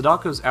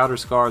 Sadako's outer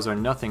scars are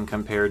nothing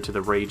compared to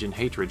the rage and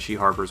hatred she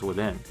harbors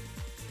within.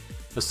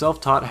 A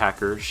self-taught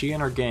hacker, she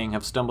and her gang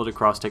have stumbled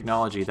across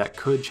technology that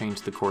could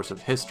change the course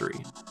of history.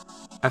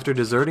 After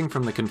deserting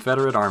from the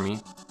Confederate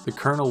Army, the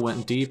Colonel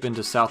went deep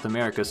into South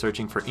America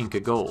searching for Inca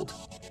gold.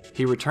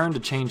 He returned a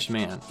changed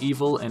man,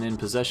 evil and in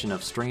possession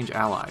of strange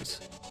allies.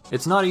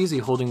 It's not easy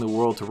holding the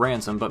world to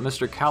ransom, but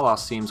Mr. Kalos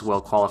seems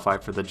well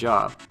qualified for the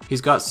job. He's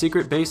got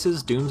secret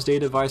bases, doomsday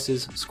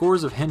devices,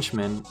 scores of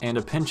henchmen, and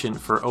a penchant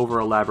for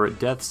over-elaborate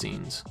death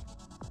scenes.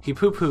 He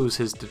poo-poos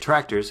his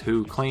detractors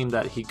who claim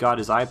that he got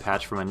his eye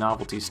patch from a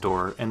novelty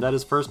store and that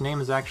his first name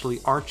is actually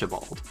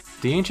Archibald.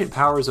 The ancient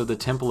powers of the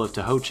Temple of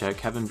Tehochek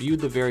have imbued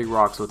the very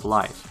rocks with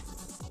life.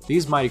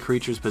 These mighty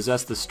creatures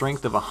possess the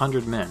strength of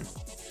 100 men.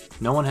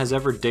 No one has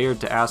ever dared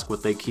to ask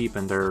what they keep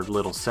in their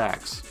little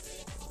sacks.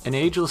 An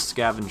ageless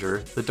scavenger,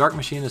 the Dark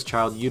Machinist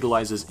child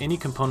utilizes any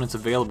components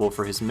available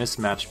for his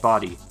mismatched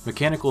body,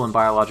 mechanical and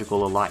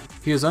biological alike.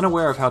 He is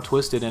unaware of how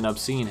twisted and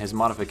obscene his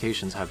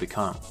modifications have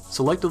become.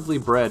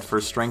 Selectively bred for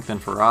strength and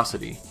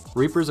ferocity,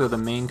 Reapers are the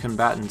main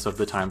combatants of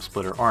the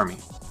Timesplitter army.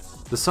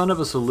 The son of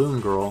a saloon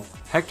girl,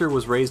 Hector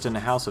was raised in a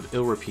house of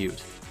ill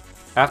repute.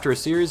 After a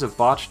series of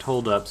botched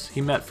holdups,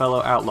 he met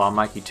fellow outlaw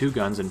Mikey Two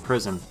Guns in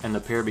prison, and the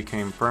pair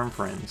became firm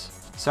friends.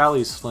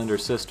 Sally's slender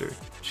sister.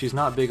 She's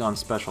not big on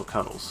special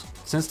cuddles.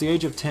 Since the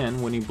age of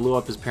 10, when he blew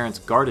up his parents'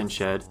 garden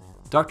shed,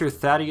 Dr.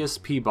 Thaddeus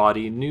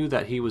Peabody knew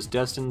that he was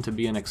destined to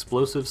be an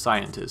explosive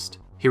scientist.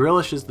 He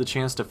relishes the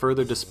chance to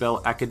further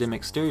dispel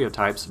academic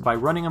stereotypes by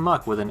running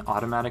amok with an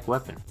automatic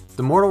weapon.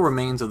 The mortal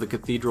remains of the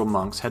cathedral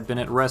monks had been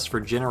at rest for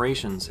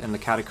generations in the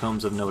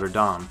catacombs of Notre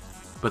Dame,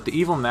 but the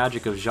evil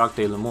magic of Jacques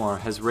de Lemore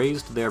has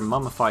raised their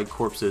mummified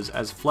corpses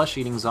as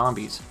flesh-eating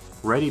zombies,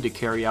 ready to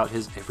carry out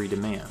his every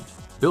demand.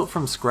 Built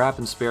from scrap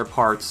and spare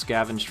parts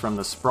scavenged from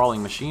the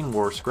sprawling machine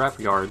war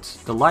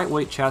scrapyards, the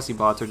lightweight chassis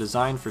bots are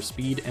designed for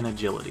speed and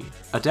agility.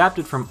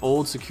 Adapted from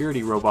old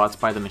security robots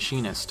by the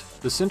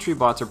machinist, the sentry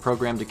bots are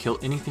programmed to kill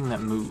anything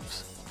that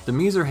moves. The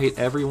Meezer hate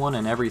everyone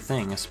and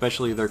everything,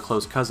 especially their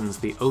close cousins,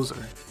 the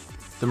Ozer.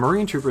 The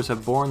Marine Troopers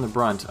have borne the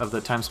brunt of the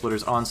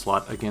Timesplitters'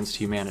 onslaught against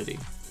humanity.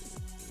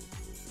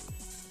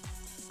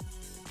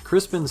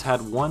 Crispin's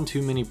had one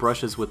too many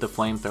brushes with the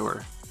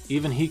flamethrower.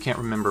 Even he can't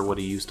remember what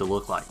he used to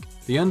look like.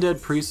 The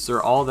undead priests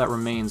are all that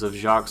remains of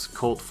Jacques'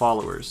 cult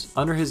followers.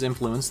 Under his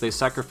influence, they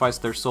sacrifice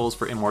their souls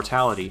for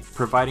immortality,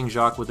 providing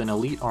Jacques with an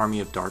elite army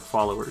of dark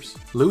followers.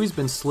 Louis's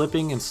been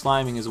slipping and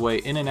sliming his way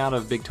in and out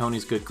of Big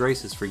Tony's good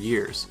graces for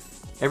years.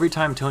 Every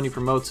time Tony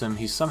promotes him,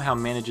 he somehow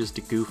manages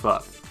to goof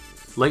up.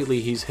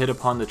 Lately, he's hit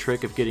upon the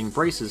trick of getting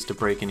braces to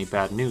break any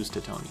bad news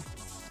to Tony.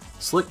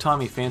 Slick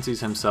Tommy fancies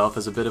himself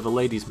as a bit of a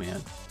ladies'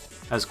 man,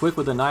 as quick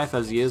with a knife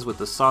as he is with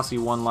the saucy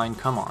one-line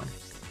 "come on."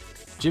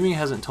 Jimmy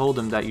hasn't told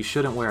him that you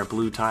shouldn't wear a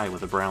blue tie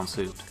with a brown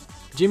suit.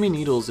 Jimmy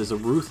Needles is a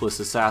ruthless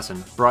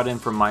assassin brought in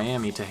from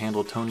Miami to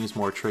handle Tony's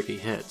more tricky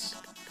hits.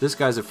 This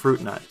guy's a fruit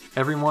nut.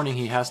 Every morning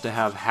he has to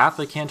have half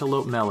a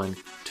cantaloupe melon,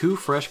 2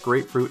 fresh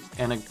grapefruit,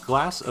 and a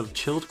glass of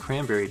chilled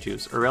cranberry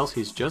juice, or else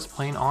he's just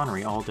plain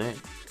ornery all day.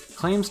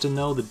 Claims to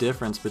know the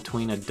difference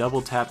between a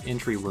double tap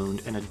entry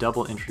wound and a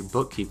double entry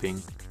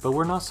bookkeeping, but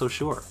we're not so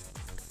sure.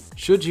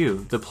 Should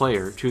you, the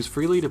player, choose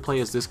freely to play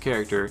as this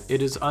character,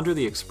 it is under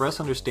the express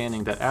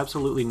understanding that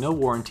absolutely no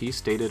warranty,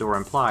 stated or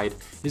implied,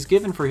 is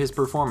given for his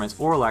performance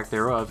or lack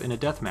thereof in a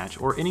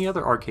deathmatch or any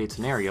other arcade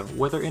scenario,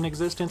 whether in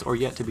existence or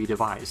yet to be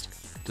devised.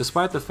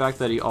 Despite the fact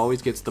that he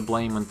always gets the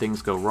blame when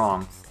things go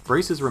wrong,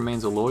 Braces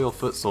remains a loyal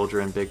foot soldier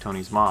in Big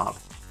Tony's mob.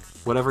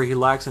 Whatever he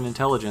lacks in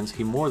intelligence,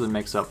 he more than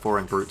makes up for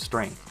in brute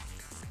strength.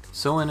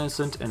 So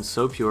innocent and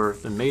so pure,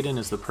 the maiden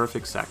is the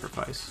perfect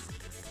sacrifice.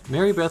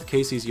 Mary Beth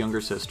Casey's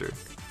younger sister.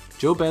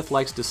 Jo Beth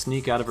likes to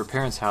sneak out of her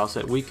parents' house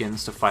at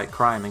weekends to fight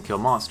crime and kill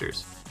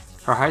monsters.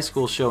 Her high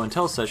school show and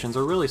tell sessions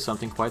are really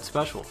something quite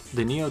special.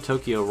 The Neo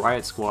Tokyo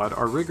Riot Squad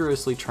are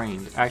rigorously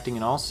trained, acting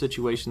in all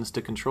situations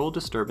to control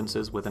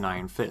disturbances with an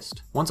iron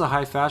fist. Once a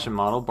high fashion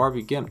model,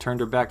 Barbie Gimp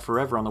turned her back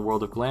forever on the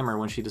world of glamour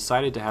when she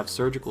decided to have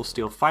surgical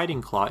steel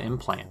fighting claw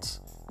implants.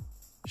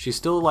 She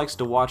still likes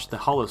to watch the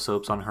hollow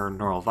soaps on her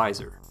neural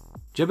visor.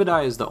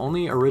 Jebediah is the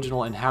only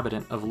original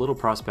inhabitant of Little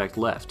Prospect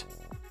left.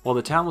 While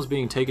the town was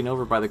being taken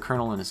over by the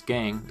Colonel and his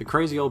gang, the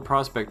crazy old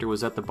prospector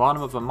was at the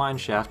bottom of a mine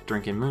shaft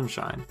drinking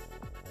moonshine.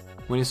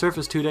 When he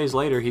surfaced 2 days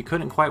later, he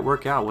couldn't quite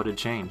work out what had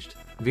changed.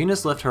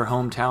 Venus left her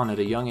hometown at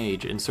a young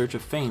age in search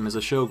of fame as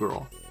a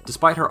showgirl.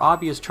 Despite her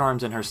obvious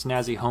charms and her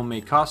snazzy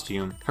homemade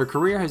costume, her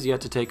career has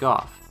yet to take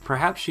off.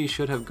 Perhaps she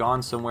should have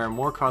gone somewhere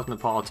more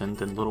cosmopolitan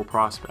than Little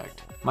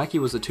Prospect. Mikey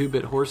was a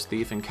 2-bit horse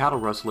thief and cattle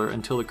rustler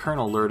until the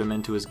Colonel lured him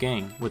into his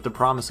gang with the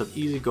promise of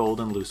easy gold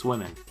and loose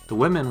women. The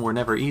women were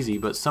never easy,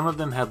 but some of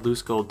them had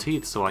loose gold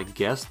teeth, so I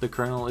guess the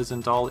Colonel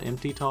isn't all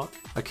empty talk?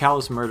 A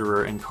callous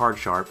murderer and card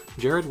sharp,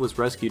 Jared was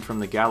rescued from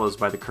the gallows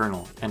by the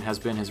Colonel and has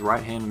been his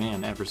right-hand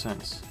man ever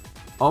since.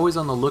 Always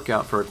on the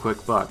lookout for a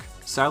quick buck,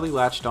 Sally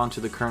latched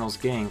onto the Colonel's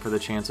gang for the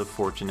chance of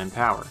fortune and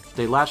power.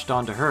 They latched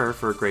onto her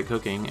for great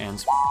cooking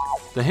and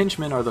The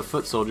henchmen are the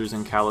foot soldiers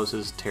in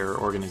Kalos' terror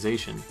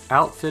organization.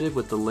 Outfitted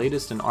with the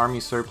latest in army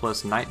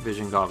surplus night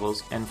vision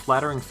goggles and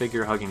flattering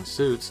figure-hugging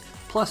suits,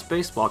 plus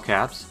baseball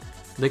caps,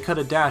 They cut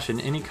a dash in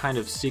any kind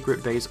of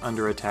secret base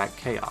under attack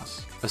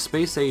chaos. A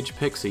space-age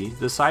pixie,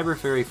 the cyber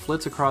fairy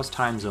flits across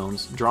time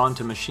zones, drawn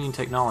to machine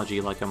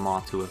technology like a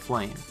moth to a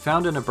flame.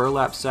 Found in a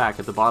burlap sack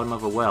at the bottom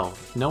of a well,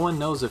 no one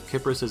knows if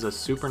Kypris is a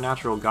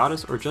supernatural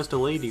goddess or just a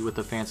lady with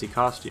a fancy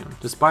costume.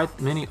 Despite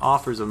many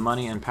offers of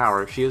money and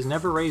power, she has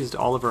never raised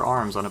all of her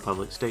arms on a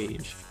public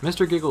stage.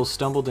 Mr. Giggles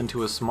stumbled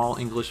into a small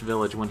English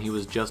village when he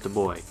was just a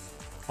boy.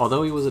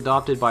 Although he was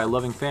adopted by a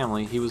loving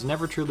family, he was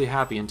never truly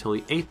happy until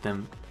he ate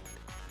them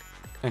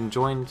and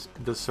joined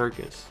the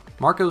circus.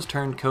 Marco's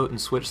turned coat and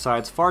switched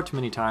sides far too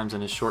many times in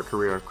his short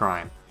career of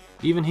crime.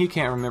 Even he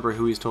can't remember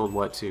who he's told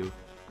what to.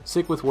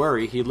 Sick with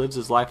worry, he lives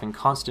his life in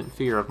constant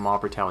fear of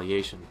mob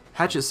retaliation.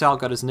 Hatchet Sal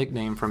got his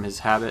nickname from his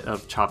habit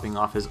of chopping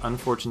off his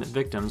unfortunate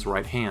victims'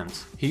 right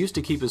hands. He used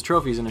to keep his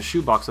trophies in a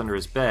shoebox under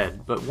his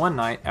bed, but one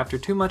night, after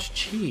too much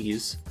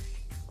cheese,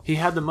 he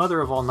had the mother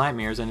of all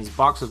nightmares and his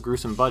box of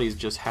gruesome buddies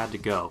just had to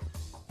go.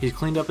 He's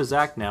cleaned up his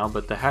act now,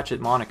 but the Hatchet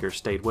moniker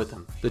stayed with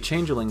him. The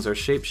changelings are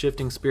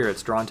shape-shifting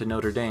spirits drawn to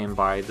Notre Dame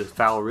by the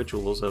foul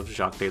rituals of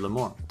Jacques de la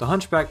Mort. The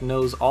Hunchback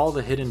knows all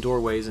the hidden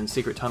doorways and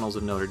secret tunnels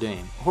of Notre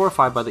Dame.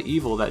 Horrified by the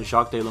evil that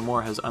Jacques de la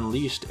Mort has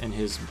unleashed in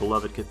his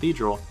beloved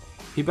cathedral,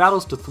 he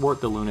battles to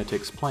thwart the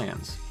lunatic's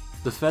plans.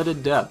 The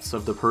fetid depths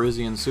of the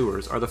Parisian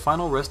sewers are the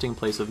final resting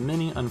place of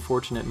many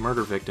unfortunate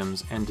murder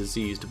victims and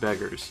diseased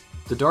beggars.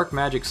 The dark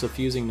magic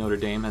suffusing Notre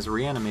Dame has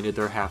reanimated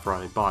their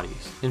half-rotted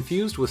bodies.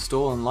 Infused with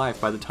stolen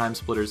life by the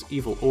Timesplitters'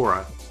 evil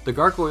aura, the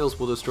gargoyles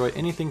will destroy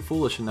anything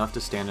foolish enough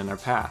to stand in their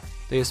path.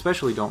 They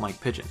especially don't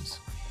like pigeons.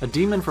 A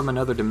demon from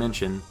another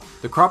dimension,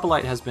 the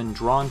Cropolite has been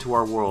drawn to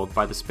our world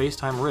by the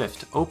space-time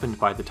rift opened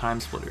by the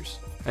Timesplitters.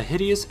 A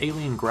hideous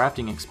alien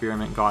grafting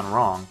experiment gone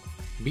wrong,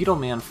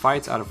 Beetleman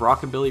fights out of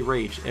rockabilly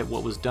rage at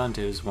what was done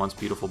to his once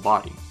beautiful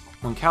body.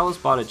 When Callus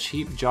bought a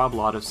cheap job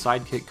lot of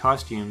sidekick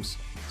costumes,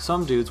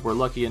 some dudes were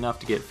lucky enough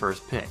to get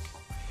first pick.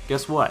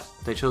 Guess what?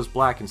 They chose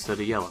black instead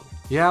of yellow.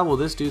 Yeah, well,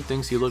 this dude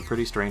thinks he looked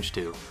pretty strange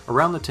too.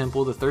 Around the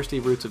temple, the thirsty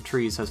roots of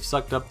trees have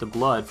sucked up the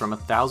blood from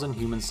 1,000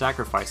 human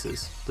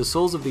sacrifices. The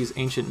souls of these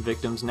ancient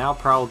victims now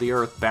prowl the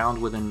earth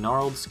bound within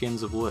gnarled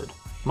skins of wood.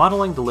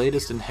 Modeling the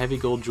latest in heavy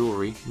gold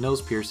jewelry,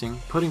 nose piercing,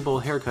 pudding bowl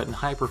haircut, and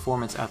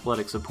high-performance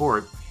athletic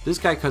support, this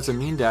guy cuts a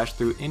mean dash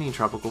through any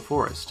tropical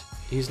forest.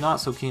 He's not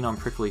so keen on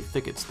prickly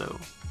thickets though.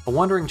 A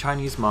wandering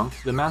Chinese monk,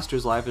 the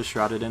master's life is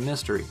shrouded in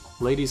mystery.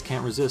 Ladies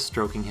can't resist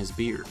stroking his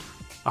beard.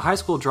 A high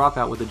school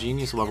dropout with a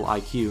genius-level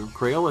IQ,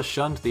 Crayola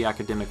shunned the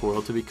academic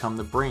world to become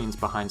the brains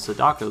behind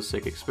Sadako's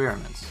sick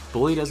experiments.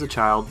 Bullied as a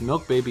child,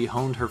 Milk Baby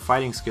honed her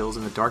fighting skills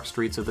in the dark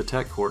streets of the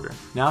tech quarter.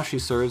 Now she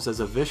serves as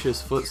a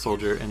vicious foot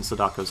soldier in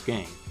Sadako's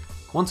gang.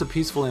 Once a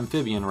peaceful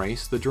amphibian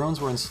race, the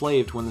drones were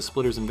enslaved when the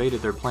Splitters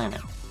invaded their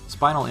planet.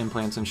 Spinal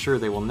implants ensure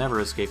they will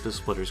never escape the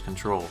Splitters'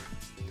 control.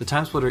 The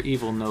Timesplitter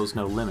evil knows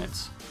no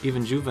limits.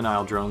 Even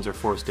juvenile drones are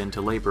forced into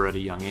labor at a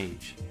young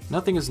age.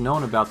 Nothing is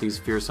known about these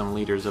fearsome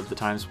leaders of the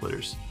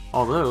Timesplitters,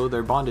 although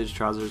their bondage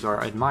trousers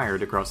are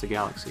admired across the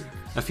galaxy.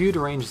 A few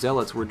deranged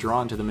zealots were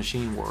drawn to the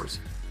machine wars.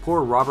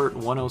 Poor Robert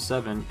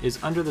 107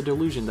 is under the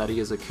delusion that he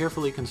is a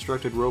carefully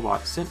constructed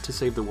robot sent to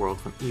save the world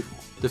from evil.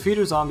 The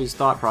feeder zombies'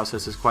 thought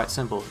process is quite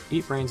simple: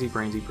 eat brains, eat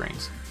brains, eat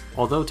brains.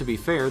 Although, to be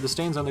fair, the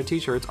stains on their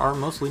t-shirts are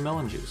mostly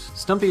melon juice.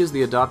 Stumpy is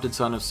the adopted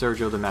son of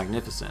Sergio the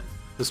Magnificent.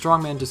 The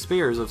strongman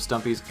despairs of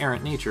Stumpy's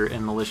errant nature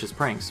and malicious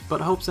pranks, but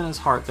hopes in his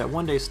heart that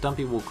one day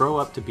Stumpy will grow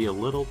up to be a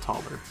little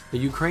taller. A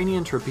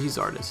Ukrainian trapeze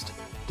artist.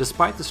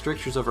 Despite the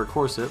strictures of her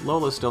corset,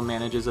 Lola still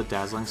manages a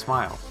dazzling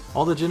smile.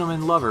 All the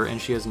gentlemen love her and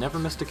she has never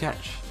missed a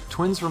catch.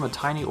 Twins from a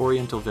tiny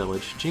oriental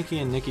village, Jinky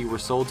and Nikki were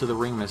sold to the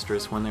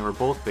ringmistress when they were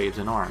both babes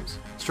in arms.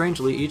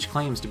 Strangely, each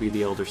claims to be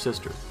the elder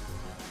sister.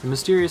 The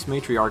mysterious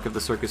matriarch of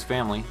the circus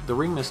family, the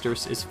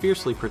ringmistress is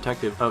fiercely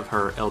protective of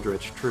her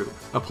eldritch troop.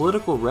 A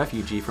political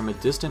refugee from a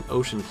distant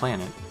ocean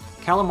planet,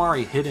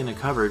 Calamari hid in a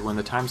cupboard when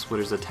the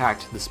Timesplitters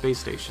attacked the space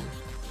station.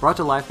 Brought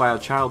to life by a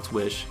child's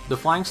wish, the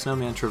flying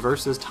snowman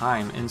traverses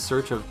time in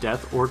search of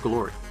death or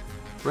glory.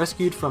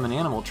 Rescued from an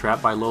animal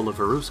trap by Lola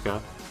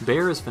Veruska,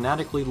 Bear is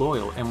fanatically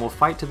loyal and will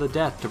fight to the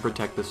death to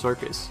protect the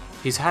circus.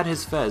 He's had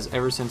his fez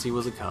ever since he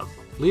was a cub.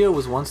 Leo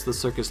was once the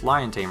circus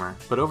lion tamer,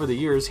 but over the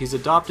years he's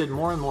adopted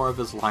more and more of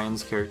his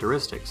lion's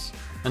characteristics.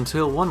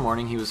 Until one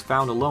morning he was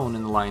found alone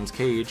in the lion's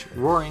cage,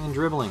 roaring and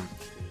dribbling.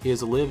 He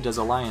has lived as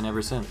a lion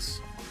ever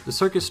since. The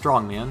circus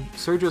strongman,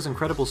 Sergio's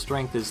incredible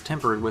strength is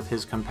tempered with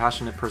his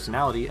compassionate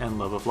personality and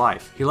love of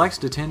life. He likes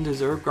to tend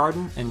his herb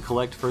garden and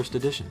collect first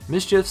edition.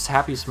 Mischief's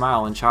happy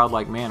smile and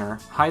childlike manner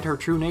hide her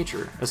true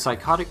nature, a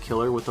psychotic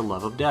killer with a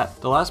love of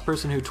death. The last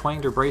person who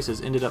twanged her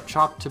braces ended up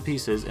chopped to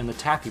pieces in the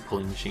taffy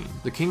pulling machine.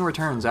 The king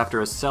returns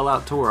after a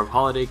sellout tour of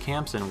holiday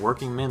camps and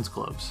working men's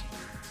clubs.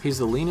 He's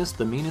the leanest,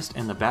 the meanest,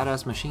 and the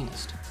badass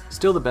machinist.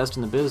 Still the best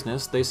in the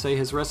business, they say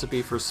his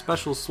recipe for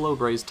special slow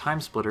braised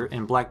Timesplitter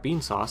and black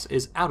bean sauce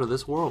is out of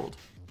this world.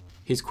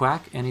 He's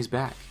Quack and he's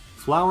back.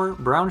 Flour,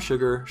 brown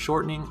sugar,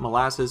 shortening,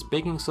 molasses,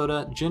 baking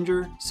soda,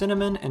 ginger,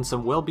 cinnamon, and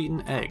some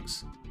well-beaten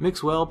eggs.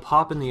 Mix well,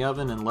 pop in the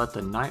oven, and let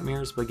the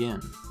nightmares begin.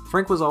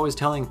 Frank was always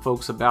telling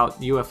folks about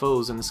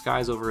UFOs in the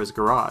skies over his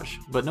garage,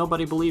 but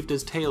nobody believed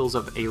his tales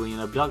of alien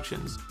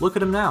abductions. Look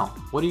at him now.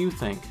 What do you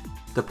think?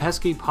 The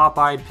pesky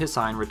pop-eyed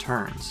piscine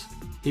returns.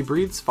 He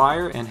breathes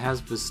fire and has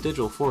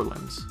vestigial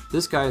forelimbs.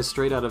 This guy is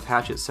straight out of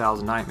Hatchet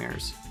Sal's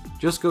nightmares.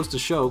 Just goes to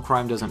show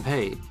crime doesn't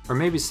pay. Or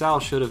maybe Sal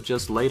should have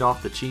just laid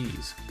off the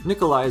cheese.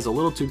 Nikolai is a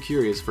little too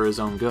curious for his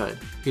own good.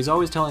 He's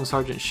always telling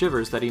Sergeant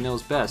Shivers that he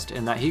knows best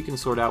and that he can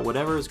sort out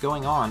whatever is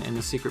going on in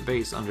the secret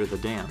base under the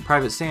dam.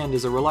 Private Sand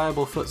is a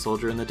reliable foot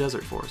soldier in the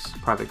Desert Force.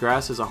 Private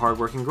Grass is a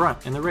hard-working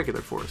grunt in the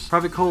regular force.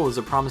 Private Cole is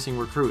a promising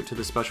recruit to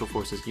the Special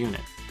Forces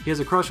unit. He has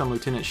a crush on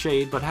Lieutenant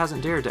Shade but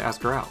hasn't dared to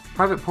ask her out.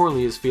 Private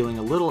Porley is feeling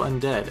a little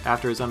undead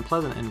after his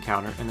unpleasant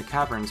encounter in the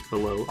caverns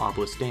below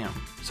Obelisk Dam.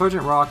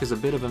 Sergeant Rock is a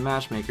bit of a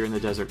matchmaker in the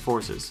Desert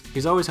Forces.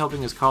 He's always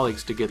helping his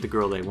colleagues to get the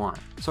girl they want.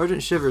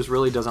 Sergeant Shivers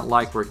really doesn't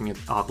like working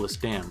at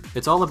Obelisk Dam.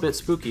 It's all a bit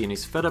spooky and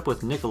he's fed up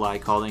with Nikolai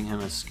calling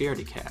him a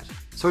scaredy cat.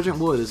 Sergeant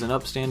Wood is an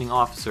upstanding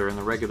officer in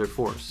the regular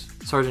force.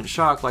 Sergeant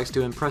Shock likes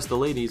to impress the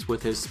ladies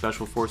with his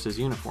Special Forces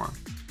uniform.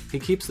 He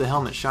keeps the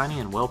helmet shiny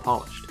and well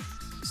polished.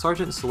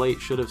 Sergeant Slate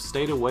should have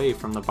stayed away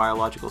from the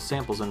biological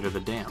samples under the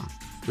dam.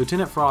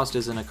 Lieutenant Frost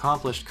is an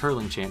accomplished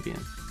curling champion.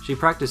 She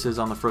practices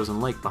on the frozen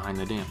lake behind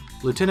the dam.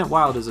 Lieutenant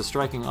Wild is a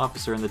striking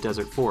officer in the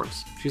Desert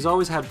Force. She's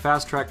always had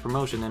fast-track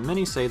promotion and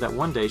many say that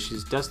one day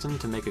she's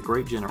destined to make a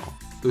great general.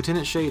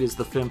 Lieutenant Shade is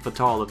the femme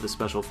fatale of the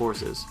Special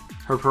Forces.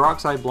 Her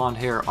peroxide blonde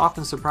hair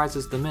often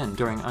surprises the men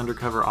during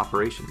undercover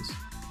operations.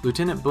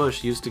 Lieutenant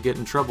Bush used to get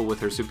in trouble with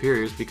her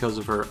superiors because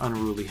of her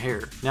unruly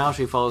hair. Now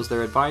she follows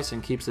their advice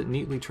and keeps it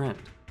neatly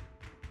trimmed.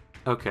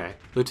 Okay,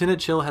 Lieutenant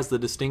Chill has the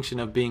distinction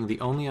of being the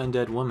only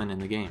undead woman in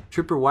the game.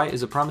 Trooper White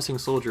is a promising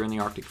soldier in the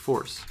Arctic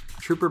Force.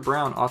 Trooper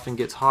Brown often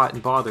gets hot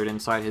and bothered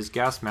inside his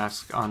gas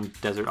mask on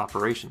desert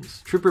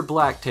operations. Trooper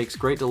Black takes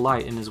great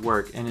delight in his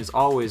work and is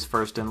always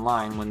first in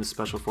line when the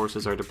Special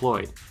Forces are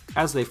deployed,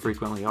 as they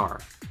frequently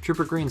are.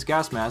 Trooper Green's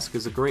gas mask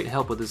is a great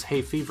help with his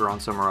hay fever on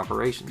summer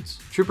operations.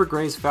 Trooper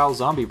Gray's foul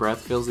zombie breath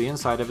fills the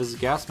inside of his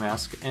gas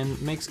mask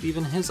and makes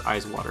even his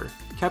eyes water.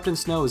 Captain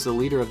Snow is the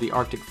leader of the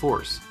Arctic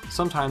Force.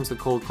 Sometimes the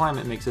cold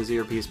climate makes his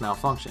earpiece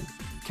malfunction.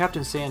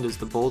 Captain Sand is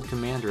the bold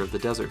commander of the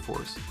Desert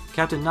Force.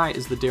 Captain Knight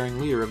is the daring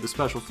leader of the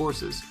Special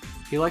Forces.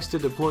 He likes to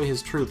deploy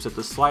his troops at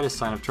the slightest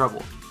sign of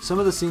trouble. Some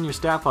of the senior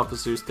staff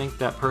officers think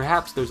that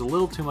perhaps there's a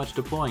little too much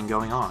deploying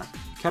going on.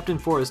 Captain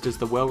Forrest is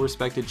the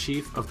well-respected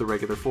chief of the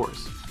regular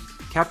force.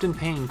 Captain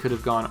Payne could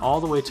have gone all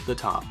the way to the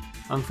top.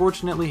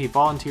 Unfortunately, he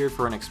volunteered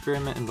for an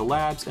experiment in the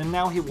labs and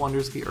now he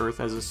wanders the Earth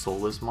as a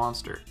soulless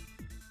monster.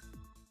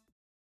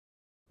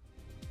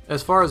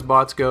 As far as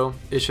bots go,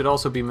 it should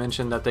also be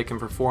mentioned that they can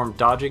perform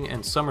dodging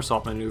and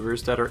somersault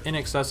maneuvers that are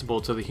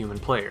inaccessible to the human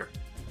player.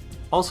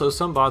 Also,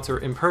 some bots are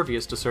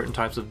impervious to certain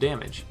types of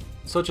damage,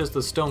 such as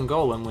the stone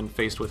golem when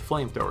faced with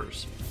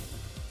flamethrowers.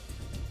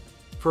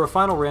 For a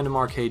final random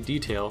arcade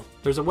detail,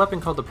 there's a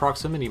weapon called the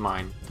proximity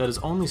mine that is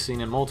only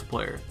seen in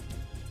multiplayer.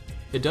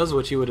 It does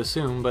what you would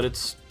assume, but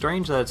it's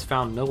strange that it's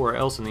found nowhere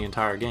else in the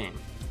entire game.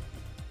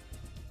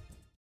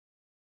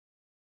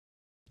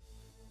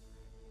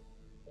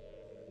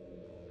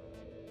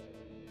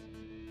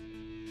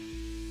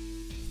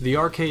 The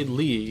Arcade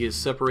League is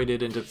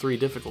separated into 3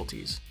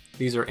 difficulties.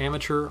 These are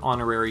Amateur,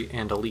 Honorary,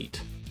 and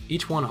Elite,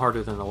 each one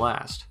harder than the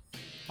last.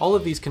 All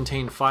of these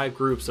contain 5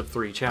 groups of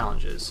 3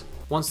 challenges.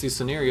 Once these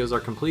scenarios are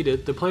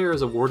completed, the player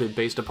is awarded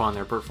based upon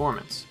their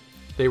performance.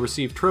 They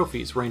receive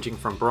trophies ranging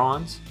from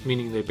bronze,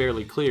 meaning they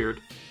barely cleared,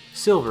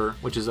 silver,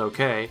 which is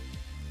okay,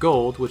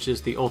 gold, which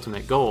is the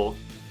ultimate goal,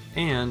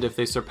 and if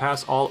they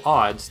surpass all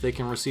odds, they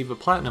can receive a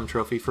platinum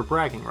trophy for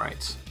bragging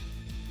rights.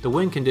 The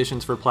win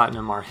conditions for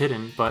Platinum are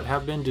hidden, but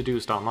have been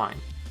deduced online.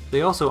 They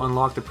also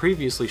unlock the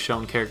previously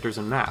shown characters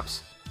and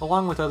maps,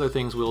 along with other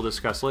things we'll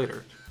discuss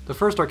later. The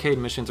first arcade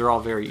missions are all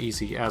very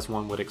easy, as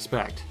one would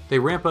expect. They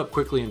ramp up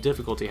quickly in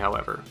difficulty,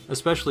 however,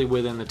 especially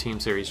within the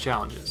Team Series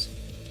challenges.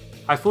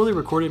 I fully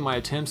recorded my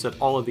attempts at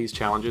all of these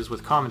challenges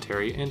with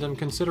commentary, and am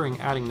considering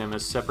adding them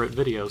as separate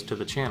videos to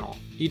the channel.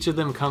 Each of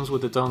them comes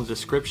with its own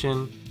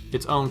description,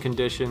 its own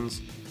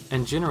conditions,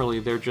 and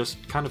generally they're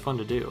just kind of fun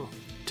to do.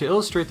 To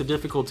illustrate the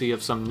difficulty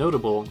of some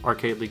notable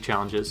Arcade League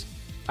challenges,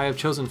 I have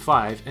chosen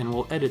 5 and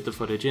will edit the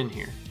footage in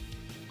here.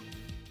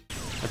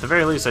 At the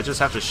very least, I just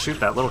have to shoot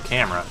that little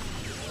camera.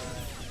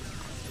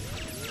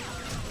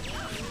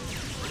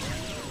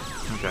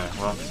 Okay,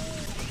 well.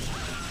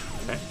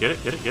 Okay,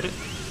 get it.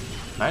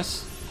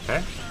 Nice,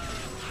 okay.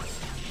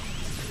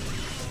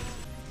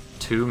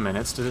 2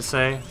 minutes, did it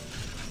say?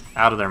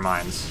 Out of their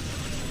minds.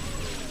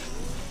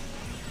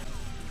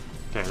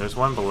 Okay, there's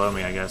one below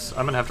me, I guess.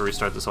 I'm gonna have to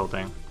restart this whole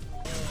thing.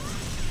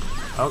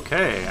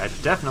 Okay, I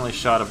definitely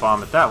shot a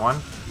bomb at that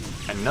one,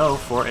 and know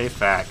for a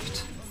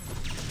fact.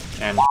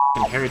 And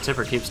Harry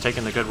Tipper keeps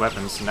taking the good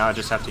weapons, so now I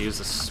just have to use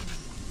this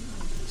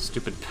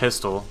stupid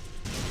pistol.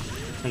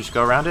 Can you just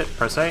go around it?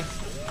 Press A?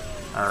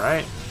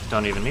 Alright,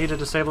 don't even need to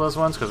disable those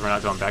ones because we're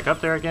not going back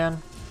up there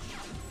again.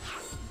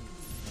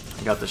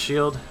 I got the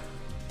shield.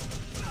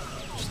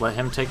 Just let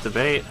him take the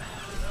bait.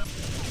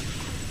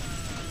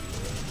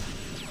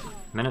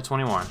 Minute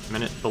 21.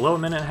 Below a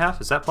minute and a half?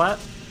 Is that plat?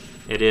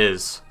 It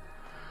is.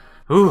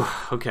 Ooh,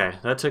 okay.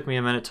 That took me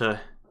a minute to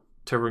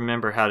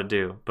remember how to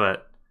do,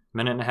 but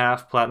minute and a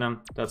half,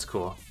 platinum, that's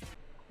cool.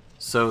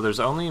 So there's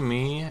only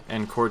me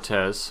and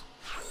Cortez.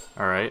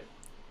 Alright.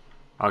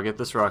 I'll get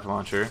this rocket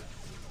launcher.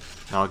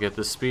 And I'll get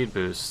this speed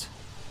boost.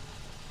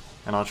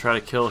 And I'll try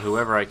to kill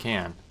whoever I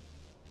can.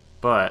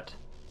 But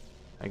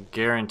I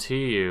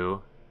guarantee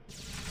you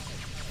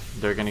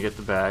they're gonna get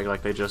the bag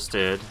like they just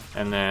did,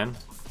 and then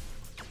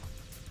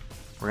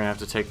we're gonna have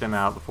to take them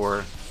out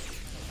before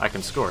I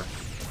can score.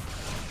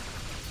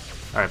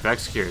 Alright, back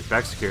secured,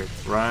 back secured.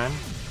 Run,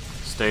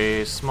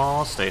 stay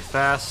small, stay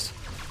fast,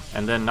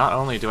 and then not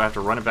only do I have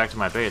to run it back to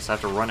my base, I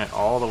have to run it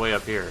all the way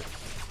up here.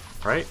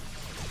 Right?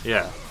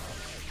 Yeah.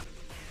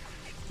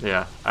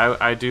 Yeah,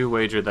 I do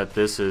wager that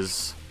this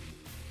is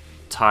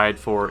tied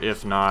for,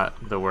 if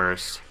not, the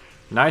worst.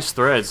 Nice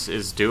threads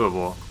is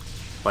doable.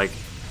 Like,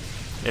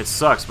 it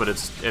sucks, but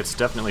it's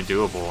definitely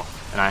doable,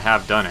 and I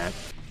have done it.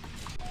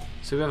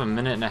 So we have a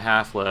minute and a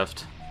half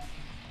left,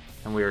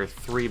 and we are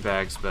 3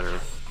 bags better.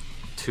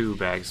 2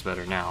 bags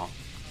better now.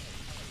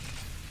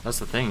 That's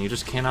the thing, you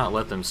just cannot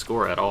let them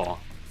score at all.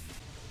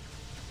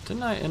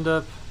 Didn't I end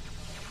up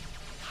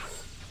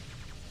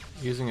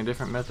using a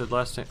different method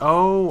last time?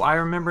 Oh, I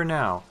remember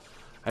now.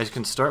 I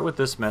can start with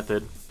this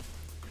method,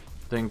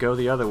 then go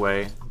the other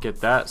way,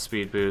 get that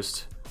speed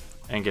boost,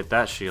 and get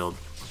that shield.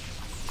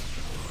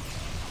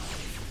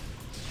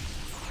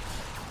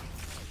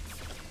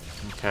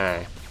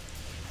 Okay.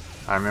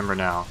 I remember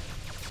now.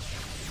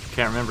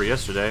 Can't remember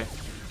yesterday.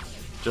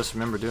 Just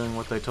remember doing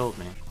what they told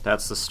me.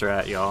 That's the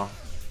strat, y'all.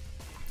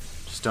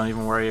 Just don't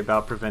even worry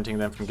about preventing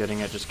them from getting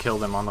it, just kill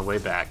them on the way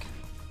back.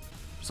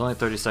 There's only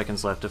 30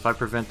 seconds left. If I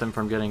prevent them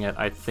from getting it,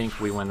 I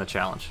think we win the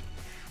challenge.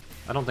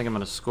 I don't think I'm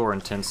gonna score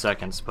in 10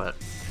 seconds, but...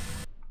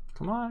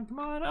 Come on, come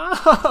on!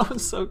 Oh, I'm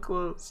so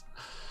close!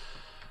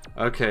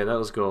 Okay, that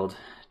was gold.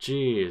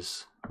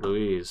 Jeez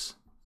Louise.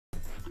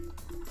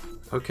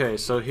 Okay,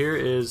 so here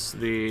is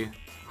the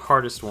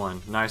hardest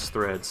one, Nice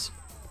Threads.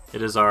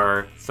 It is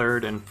our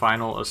 3rd and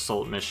final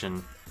assault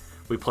mission.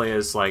 We play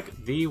as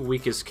like the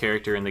weakest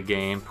character in the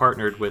game,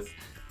 partnered with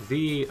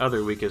the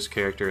other weakest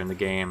character in the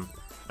game,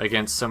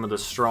 against some of the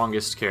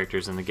strongest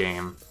characters in the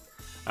game.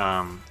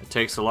 It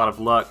takes a lot of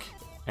luck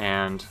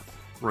and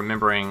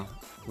remembering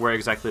where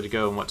exactly to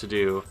go and what to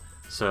do,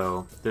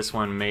 so this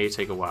one may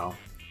take a while.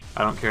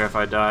 I don't care if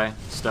I die,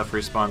 stuff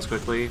respawns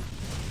quickly.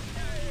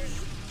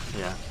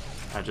 Yeah,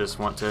 I just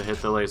want to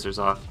hit the lasers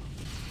off.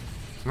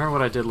 Remember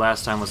what I did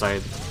last time was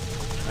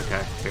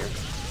okay, here.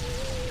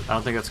 I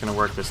don't think that's gonna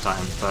work this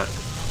time, but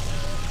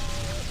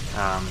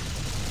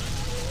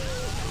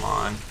come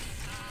on.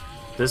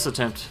 This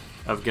attempt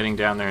of getting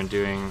down there and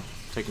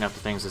taking out the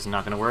things is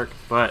not gonna work,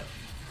 but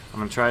I'm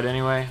gonna try it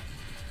anyway.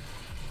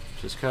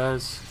 Just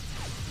cause.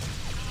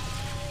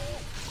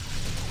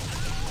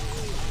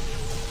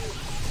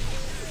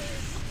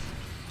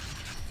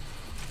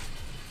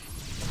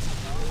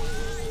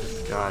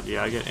 God,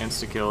 yeah, I get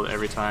insta-killed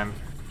every time.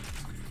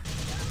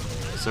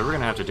 So we're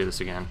gonna have to do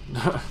this again.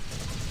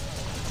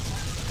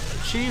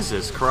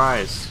 Jesus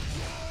Christ.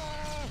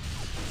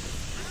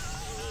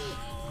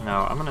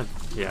 No, I'm gonna,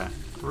 yeah,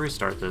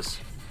 restart this.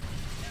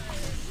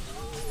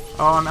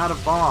 Oh, I'm out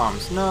of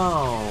bombs.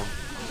 No.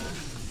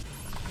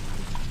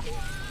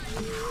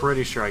 I'm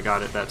pretty sure I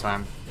got it that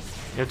time.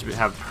 You have to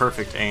have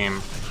perfect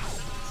aim.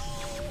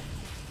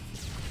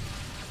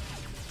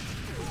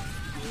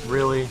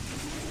 Really?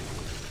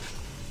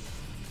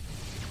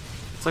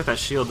 It's like that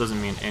shield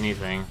doesn't mean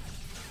anything.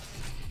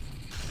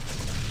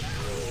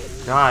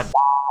 God.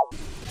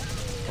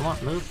 Come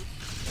on, move.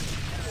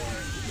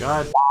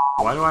 God.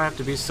 Why do I have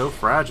to be so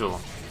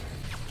fragile?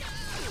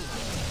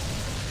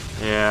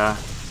 Yeah.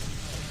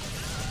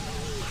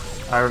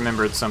 I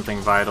remembered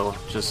something vital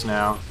just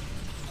now.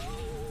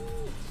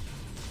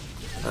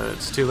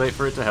 It's too late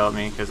for it to help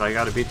me, because I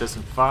gotta beat this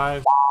in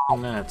 5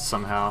 minutes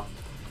somehow.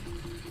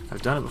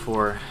 I've done it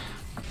before.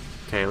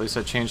 Okay, at least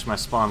I changed my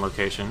spawn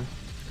location.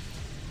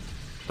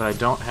 But I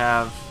don't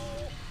have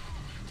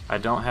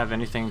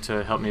anything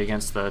to help me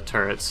against the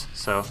turrets,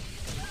 so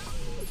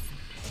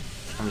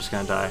I'm just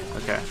gonna die.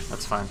 Okay,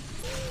 that's fine.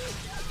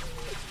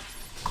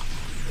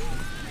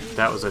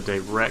 That was a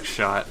direct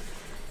shot.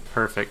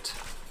 Perfect.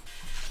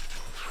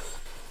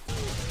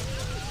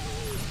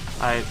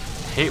 I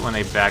hate when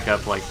they back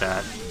up like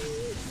that.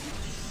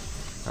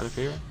 Right up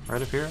here?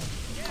 Right up here?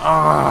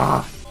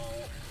 Ah!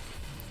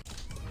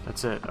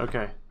 That's it.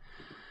 Okay.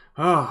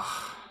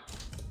 Oh.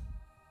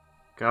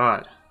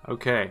 God.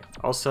 Okay.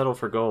 I'll settle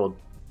for gold.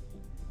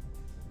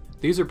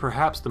 These are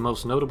perhaps the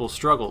most notable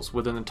struggles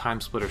within the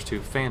Timesplitters 2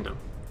 fandom,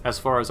 as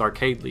far as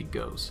Arcade League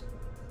goes.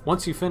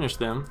 Once you finish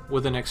them,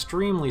 with an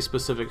extremely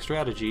specific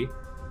strategy,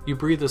 you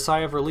breathe a sigh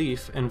of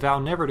relief and vow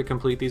never to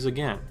complete these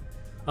again,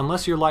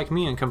 unless you're like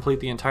me and complete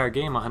the entire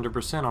game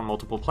 100% on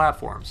multiple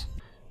platforms.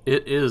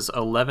 It is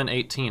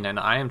 11:18 and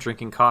I am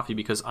drinking coffee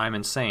because I'm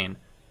insane,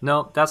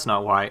 No, that's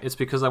not why. It's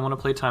because I want to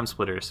play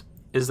Timesplitters.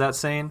 Is that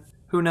sane?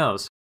 Who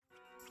knows?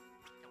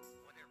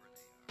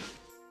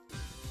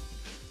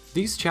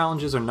 These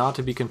challenges are not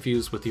to be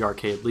confused with the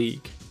Arcade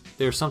League.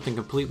 They are something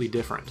completely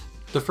different.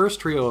 The first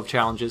trio of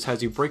challenges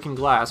has you breaking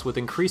glass with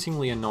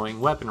increasingly annoying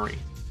weaponry,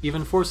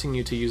 even forcing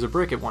you to use a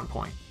brick at one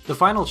point. The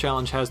final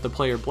challenge has the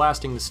player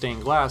blasting the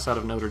stained glass out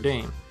of Notre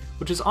Dame,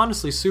 which is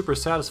honestly super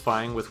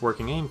satisfying with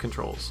working aim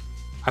controls.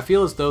 I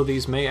feel as though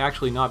these may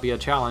actually not be a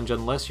challenge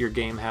unless your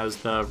game has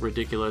the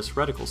ridiculous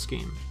reticle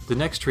scheme. The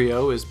next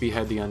trio is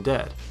Behead the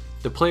Undead.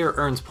 The player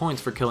earns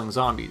points for killing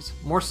zombies,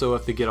 more so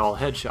if they get all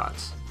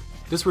headshots.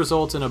 This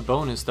results in a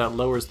bonus that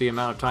lowers the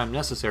amount of time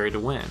necessary to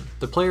win.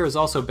 The player is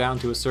also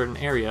bound to a certain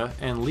area,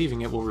 and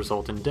leaving it will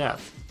result in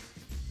death.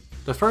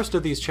 The first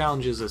of these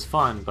challenges is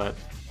fun, but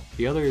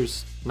the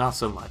others not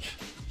so much.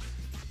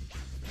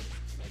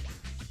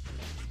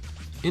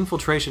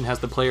 Infiltration has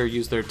the player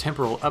use their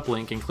temporal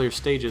uplink and clear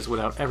stages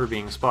without ever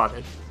being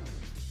spotted.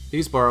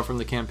 These borrow from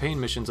the campaign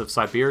missions of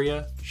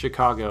Siberia,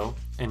 Chicago,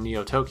 and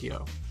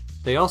Neo-Tokyo.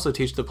 They also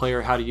teach the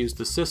player how to use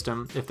the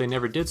system if they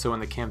never did so in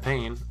the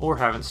campaign or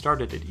haven't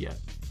started it yet.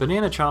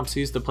 Banana Chomp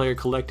sees the player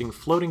collecting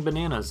floating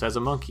bananas as a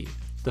monkey,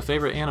 the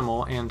favorite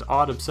animal and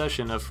odd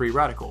obsession of Free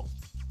Radical.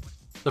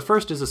 The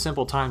first is a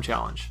simple time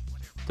challenge.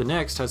 The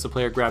next has the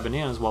player grab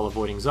bananas while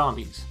avoiding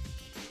zombies.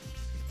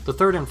 The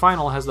third and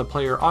final has the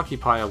player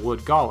occupy a wood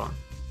golem,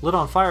 lit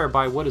on fire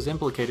by what is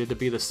implicated to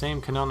be the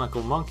same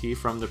canonical monkey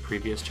from the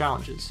previous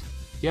challenges.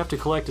 You have to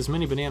collect as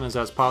many bananas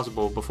as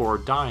possible before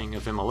dying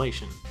of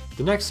immolation.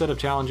 The next set of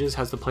challenges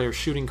has the player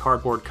shooting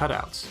cardboard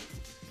cutouts.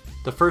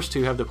 The first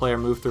two have the player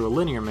move through a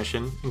linear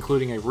mission,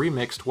 including a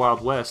remixed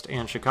Wild West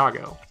and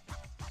Chicago.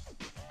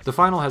 The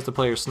final has the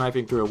player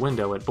sniping through a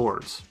window at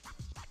boards.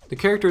 The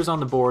characters on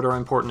the board are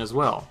important as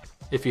well.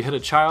 If you hit a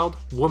child,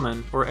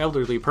 woman, or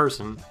elderly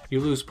person, you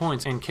lose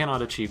points and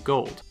cannot achieve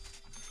gold.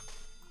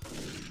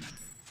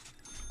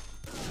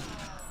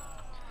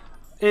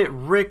 It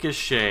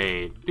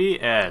ricocheted.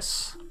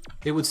 BS.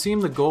 It would seem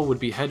the goal would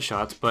be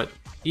headshots, but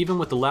even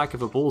with the lack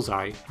of a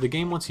bullseye, the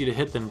game wants you to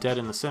hit them dead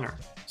in the center.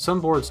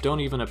 Some boards don't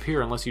even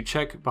appear unless you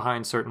check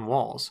behind certain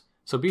walls,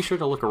 so be sure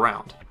to look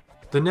around.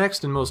 The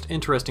next and most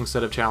interesting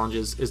set of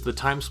challenges is the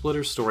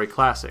Timesplitters Story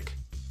Classic.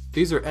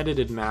 These are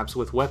edited maps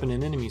with weapon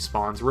and enemy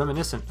spawns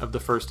reminiscent of the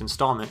first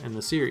installment in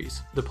the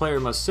series. The player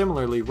must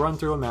similarly run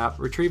through a map,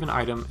 retrieve an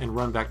item, and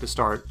run back to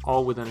start,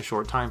 all within a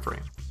short time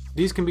frame.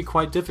 These can be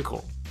quite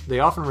difficult. They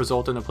often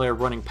result in the player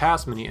running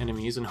past many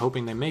enemies and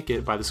hoping they make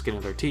it by the skin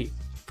of their teeth.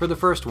 For the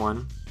first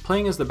one,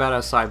 playing as the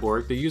badass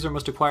cyborg, the user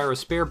must acquire a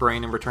spare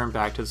brain and return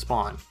back to the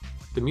spawn.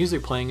 The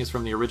music playing is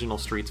from the original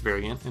Streets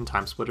variant in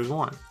Timesplitters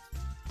 1.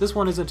 This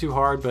one isn't too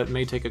hard, but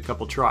may take a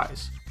couple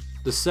tries.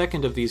 The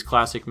second of these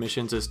classic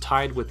missions is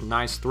tied with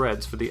nice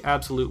threads for the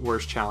absolute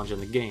worst challenge in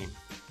the game.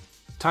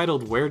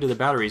 Titled Where Do the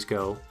Batteries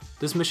Go?,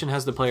 this mission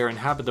has the player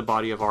inhabit the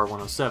body of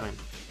R-107,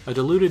 a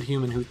deluded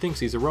human who thinks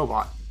he's a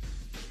robot.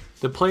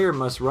 The player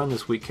must run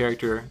this weak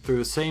character through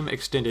the same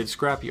extended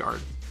scrapyard,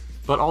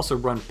 but also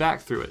run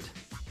back through it.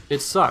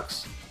 It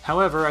sucks.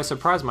 However, I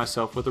surprised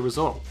myself with the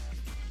result.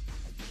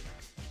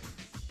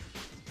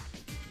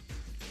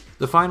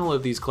 The final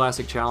of these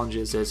classic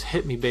challenges is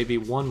Hit Me Baby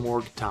One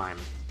More Time,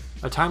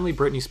 a timely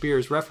Britney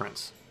Spears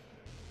reference.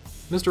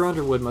 Mr.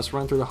 Underwood must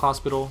run through the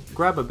hospital,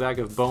 grab a bag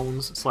of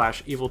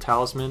bones/evil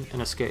talisman,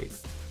 and escape.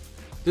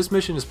 This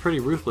mission is pretty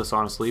ruthless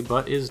honestly,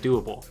 but is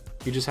doable.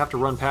 You just have to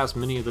run past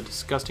many of the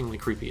disgustingly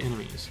creepy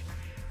enemies.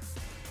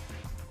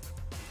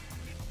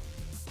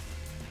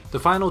 The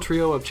final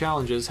trio of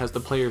challenges has the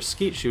player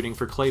skeet shooting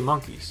for clay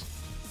monkeys.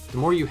 The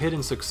more you hit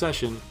in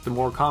succession, the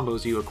more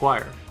combos you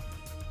acquire.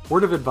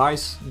 Word of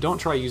advice, don't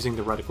try using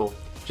the reticle,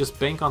 just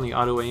bank on the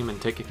auto aim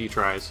and take a few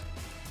tries.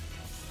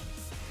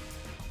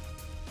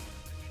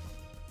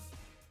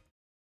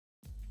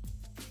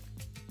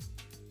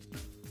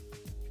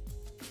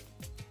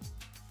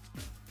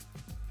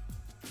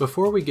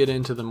 Before we get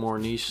into the more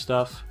niche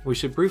stuff, we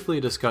should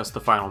briefly discuss the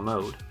final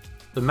mode.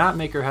 The map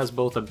maker has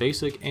both a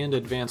basic and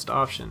advanced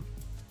option.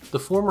 The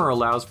former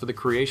allows for the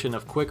creation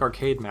of quick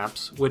arcade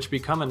maps, which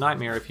become a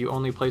nightmare if you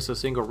only place a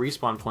single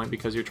respawn point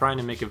because you're trying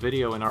to make a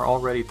video and are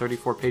already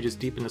 34 pages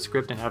deep in the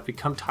script and have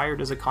become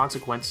tired as a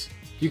consequence.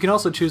 You can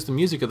also choose the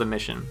music of the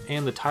mission,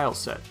 and the tile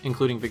set,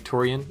 including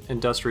Victorian,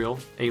 Industrial,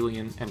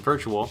 Alien, and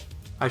Virtual.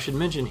 I should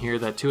mention here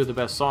that two of the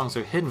best songs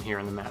are hidden here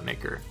in the map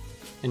maker.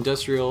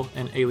 Industrial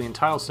and Alien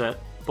tile set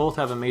both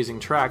have amazing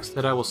tracks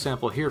that I will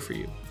sample here for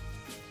you.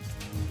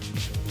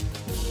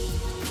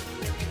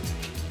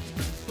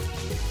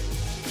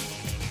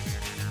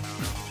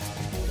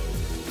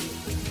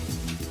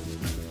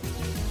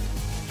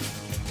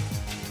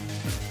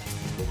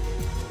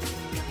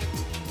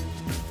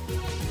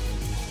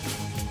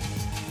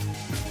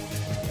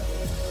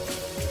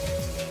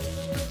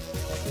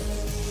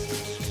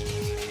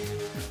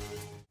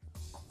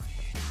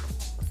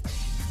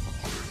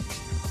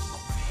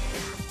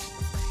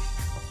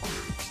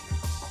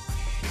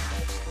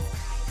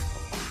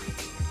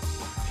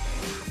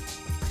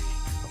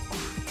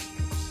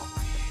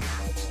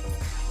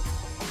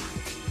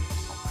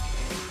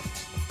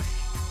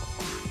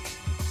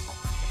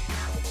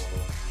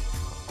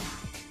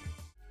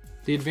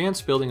 The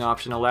advanced building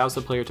option allows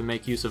the player to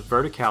make use of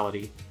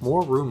verticality,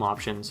 more room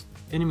options,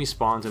 enemy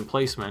spawns and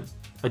placement,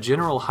 a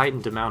general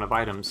heightened amount of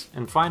items,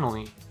 and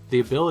finally, the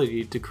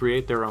ability to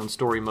create their own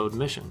story mode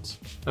missions.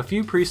 A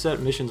few preset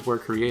missions were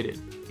created,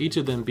 each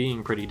of them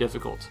being pretty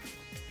difficult.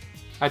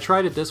 I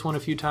tried at this one a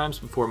few times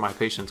before my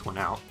patience went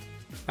out.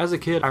 As a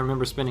kid, I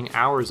remember spending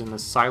hours in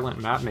this silent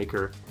map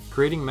maker,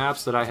 creating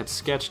maps that I had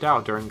sketched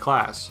out during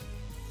class.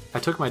 I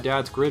took my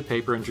dad's grid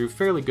paper and drew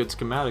fairly good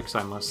schematics,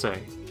 I must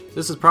say.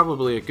 This is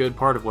probably a good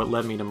part of what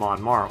led me to mod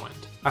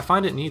Morrowind. I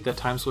find it neat that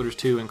Timesplitters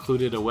 2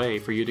 included a way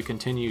for you to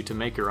continue to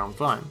make your own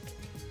fun.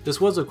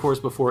 This was of course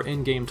before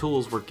in-game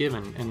tools were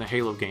given in the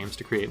Halo games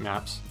to create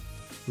maps.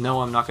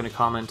 No, I'm not going to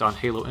comment on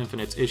Halo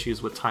Infinite's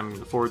issues with timing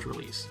the Forge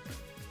release.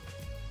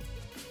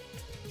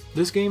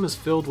 This game is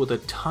filled with a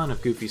ton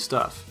of goofy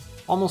stuff.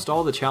 Almost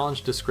all the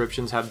challenge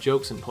descriptions have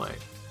jokes in play.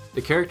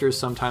 The characters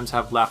sometimes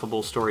have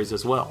laughable stories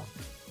as well.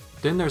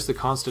 Then there's the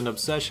constant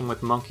obsession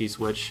with monkeys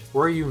which,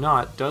 were you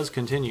not, does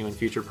continue in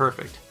Future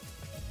Perfect.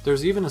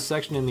 There's even a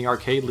section in the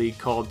Arcade League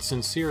called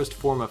Sincerest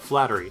Form of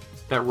Flattery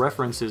that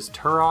references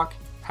Turok,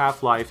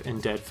 Half-Life,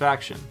 and Dead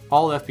Faction,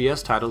 all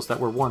FPS titles that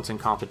were once in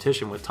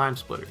competition with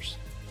Timesplitters.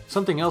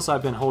 Something else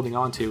I've been holding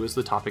on to is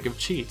the topic of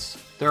cheats.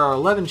 There are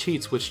 11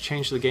 cheats which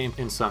change the game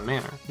in some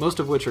manner, most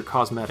of which are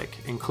cosmetic,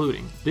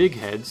 including big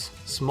heads,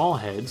 small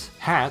heads,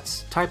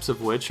 hats, types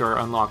of which are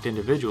unlocked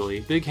individually,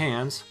 big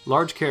hands,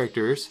 large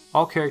characters,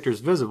 all characters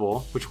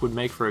visible, which would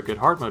make for a good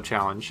hard mode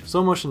challenge,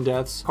 slow motion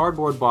deaths,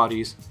 cardboard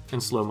bodies,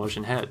 and slow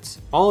motion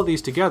heads. All of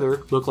these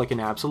together look like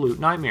an absolute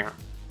nightmare.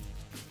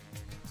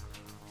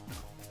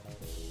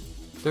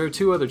 There are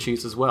two other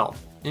cheats as well,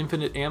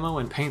 infinite ammo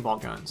and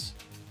paintball guns.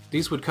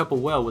 These would couple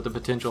well with the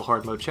potential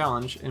hard mode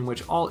challenge in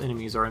which all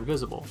enemies are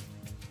invisible.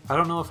 I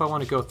don't know if I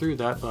want to go through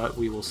that, but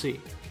we will see.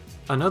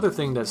 Another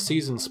thing that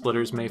season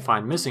splitters may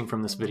find missing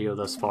from this video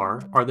thus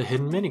far are the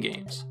hidden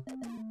minigames.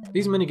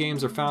 These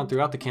minigames are found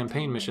throughout the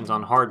campaign missions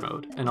on hard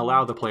mode and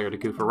allow the player to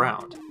goof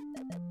around.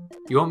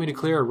 You want me to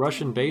clear a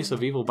Russian base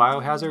of evil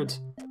biohazards?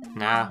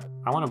 Nah,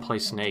 I want to play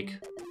Snake.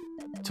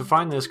 To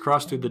find this,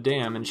 cross through the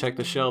dam and check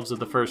the shelves of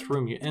the first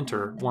room you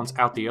enter once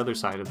out the other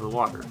side of the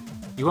water.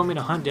 You want me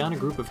to hunt down a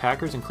group of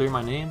hackers and clear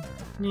my name?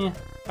 Nah,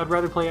 I'd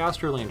rather play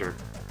Astrolander.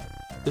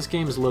 This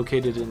game is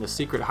located in the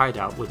secret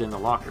hideout within the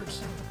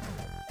lockers.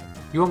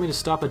 You want me to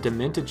stop a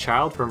demented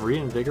child from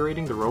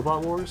reinvigorating the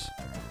robot wars?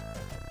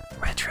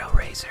 Retro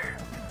Racer.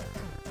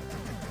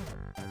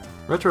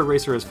 Retro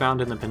Racer is found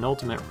in the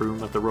penultimate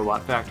room of the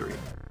robot factory.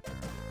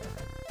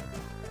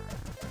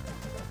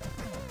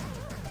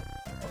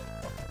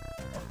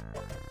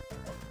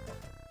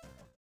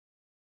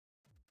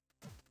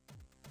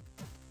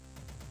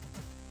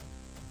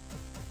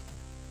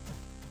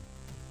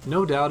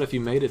 No doubt if you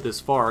made it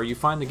this far, you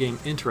find the game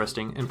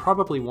interesting and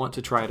probably want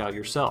to try it out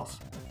yourself.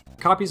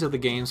 Copies of the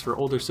games for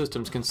older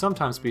systems can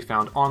sometimes be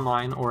found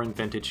online or in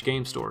vintage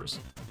game stores.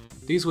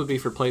 These would be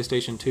for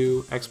PlayStation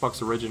 2,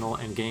 Xbox Original,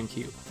 and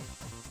GameCube.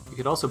 You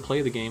could also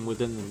play the game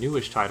within the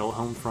newish title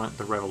Homefront: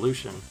 The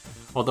Revolution,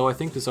 although I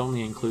think this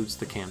only includes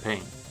the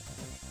campaign.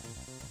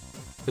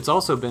 It's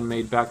also been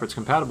made backwards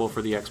compatible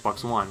for the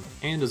Xbox One,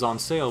 and is on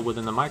sale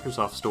within the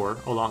Microsoft Store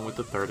along with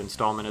the third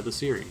installment of the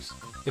series.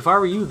 If I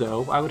were you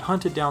though, I would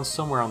hunt it down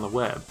somewhere on the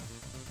web.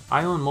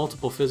 I own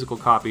multiple physical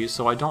copies,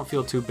 so I don't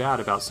feel too bad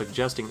about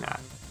suggesting that.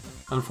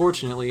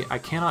 Unfortunately, I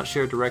cannot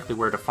share directly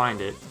where to find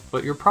it,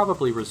 but you're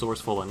probably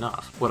resourceful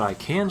enough. What I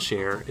can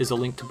share is a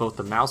link to both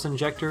the mouse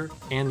injector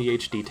and the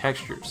HD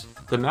textures.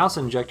 The mouse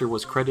injector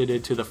was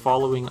credited to the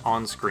following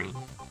on screen.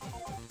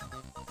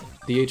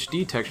 The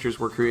HD textures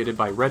were created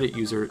by Reddit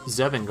user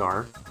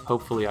Zevengar,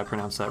 hopefully I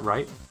pronounced that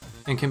right,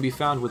 and can be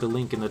found with a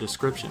link in the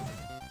description.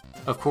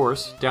 Of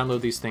course,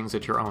 download these things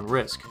at your own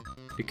risk.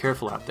 Be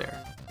careful out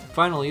there.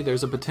 Finally,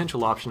 there's a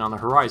potential option on the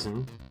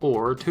horizon,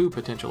 or two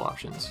potential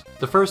options.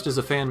 The first is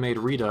a fan-made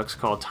redux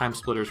called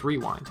Timesplitters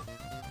Rewind.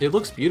 It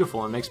looks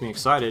beautiful and makes me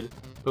excited,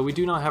 but we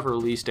do not have a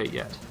release date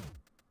yet.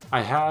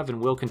 I have and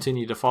will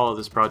continue to follow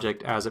this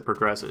project as it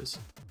progresses.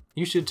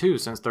 You should too,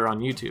 since they're on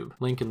YouTube,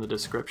 link in the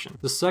description.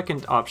 The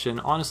second option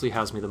honestly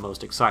has me the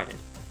most excited.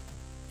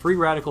 Free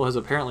Radical has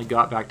apparently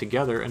got back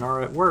together and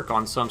are at work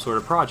on some sort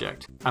of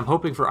project. I'm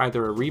hoping for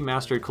either a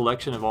remastered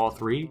collection of all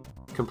three,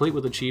 complete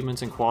with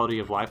achievements and quality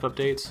of life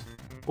updates,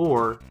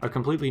 or a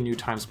completely new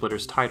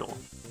Timesplitters title,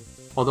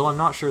 although I'm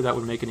not sure that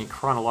would make any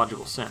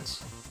chronological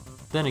sense.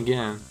 Then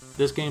again,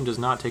 this game does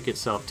not take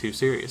itself too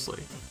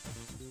seriously.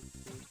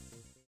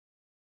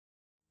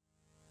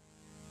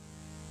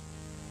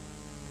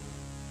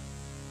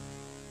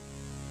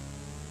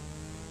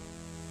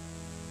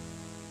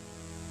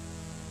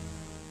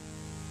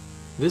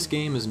 This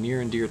game is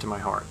near and dear to my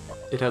heart.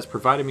 It has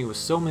provided me with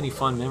so many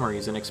fun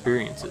memories and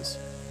experiences.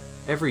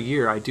 Every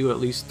year I do at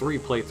least 3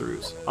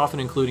 playthroughs, often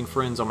including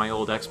friends on my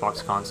old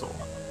Xbox console.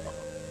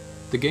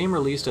 The game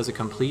released as a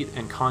complete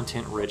and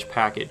content-rich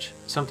package,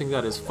 something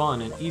that is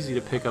fun and easy to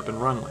pick up and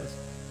run with.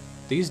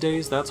 These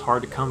days that's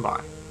hard to come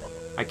by.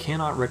 I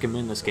cannot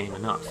recommend this game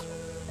enough.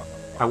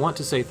 I want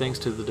to say thanks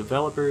to the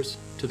developers,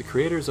 to the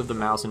creators of the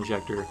mouse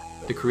injector,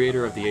 the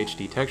creator of the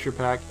HD texture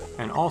pack,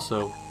 and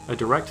also a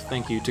direct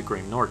thank you to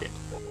Graham Norgate.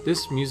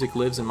 This music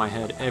lives in my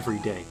head every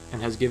day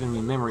and has given me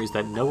memories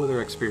that no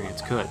other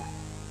experience could.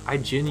 I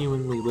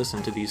genuinely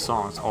listen to these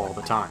songs all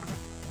the time.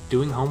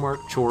 Doing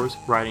homework, chores,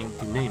 writing,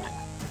 you name it.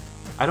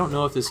 I don't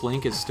know if this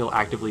link is still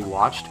actively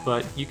watched,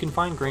 but you can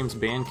find Graham's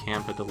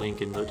Bandcamp at the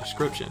link in the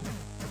description.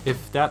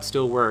 If that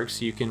still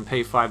works, you can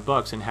pay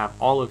 $5 and have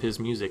all of his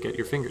music at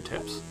your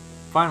fingertips.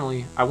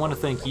 Finally, I want to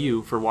thank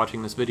you for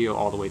watching this video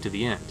all the way to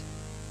the end.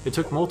 It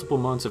took multiple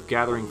months of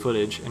gathering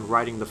footage and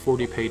writing the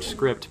 40-page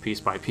script piece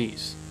by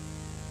piece.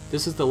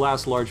 This is the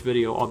last large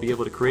video I'll be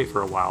able to create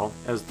for a while,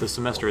 as the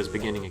semester is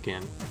beginning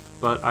again,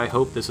 but I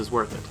hope this is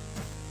worth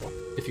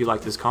it. If you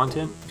like this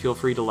content, feel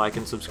free to like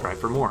and subscribe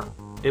for more.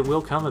 It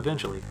will come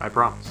eventually, I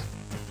promise.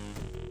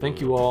 Thank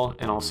you all,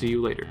 and I'll see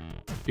you later.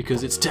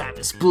 Because it's time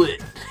to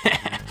split!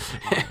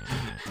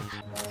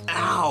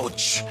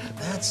 Ouch!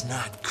 That's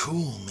not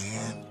cool, man.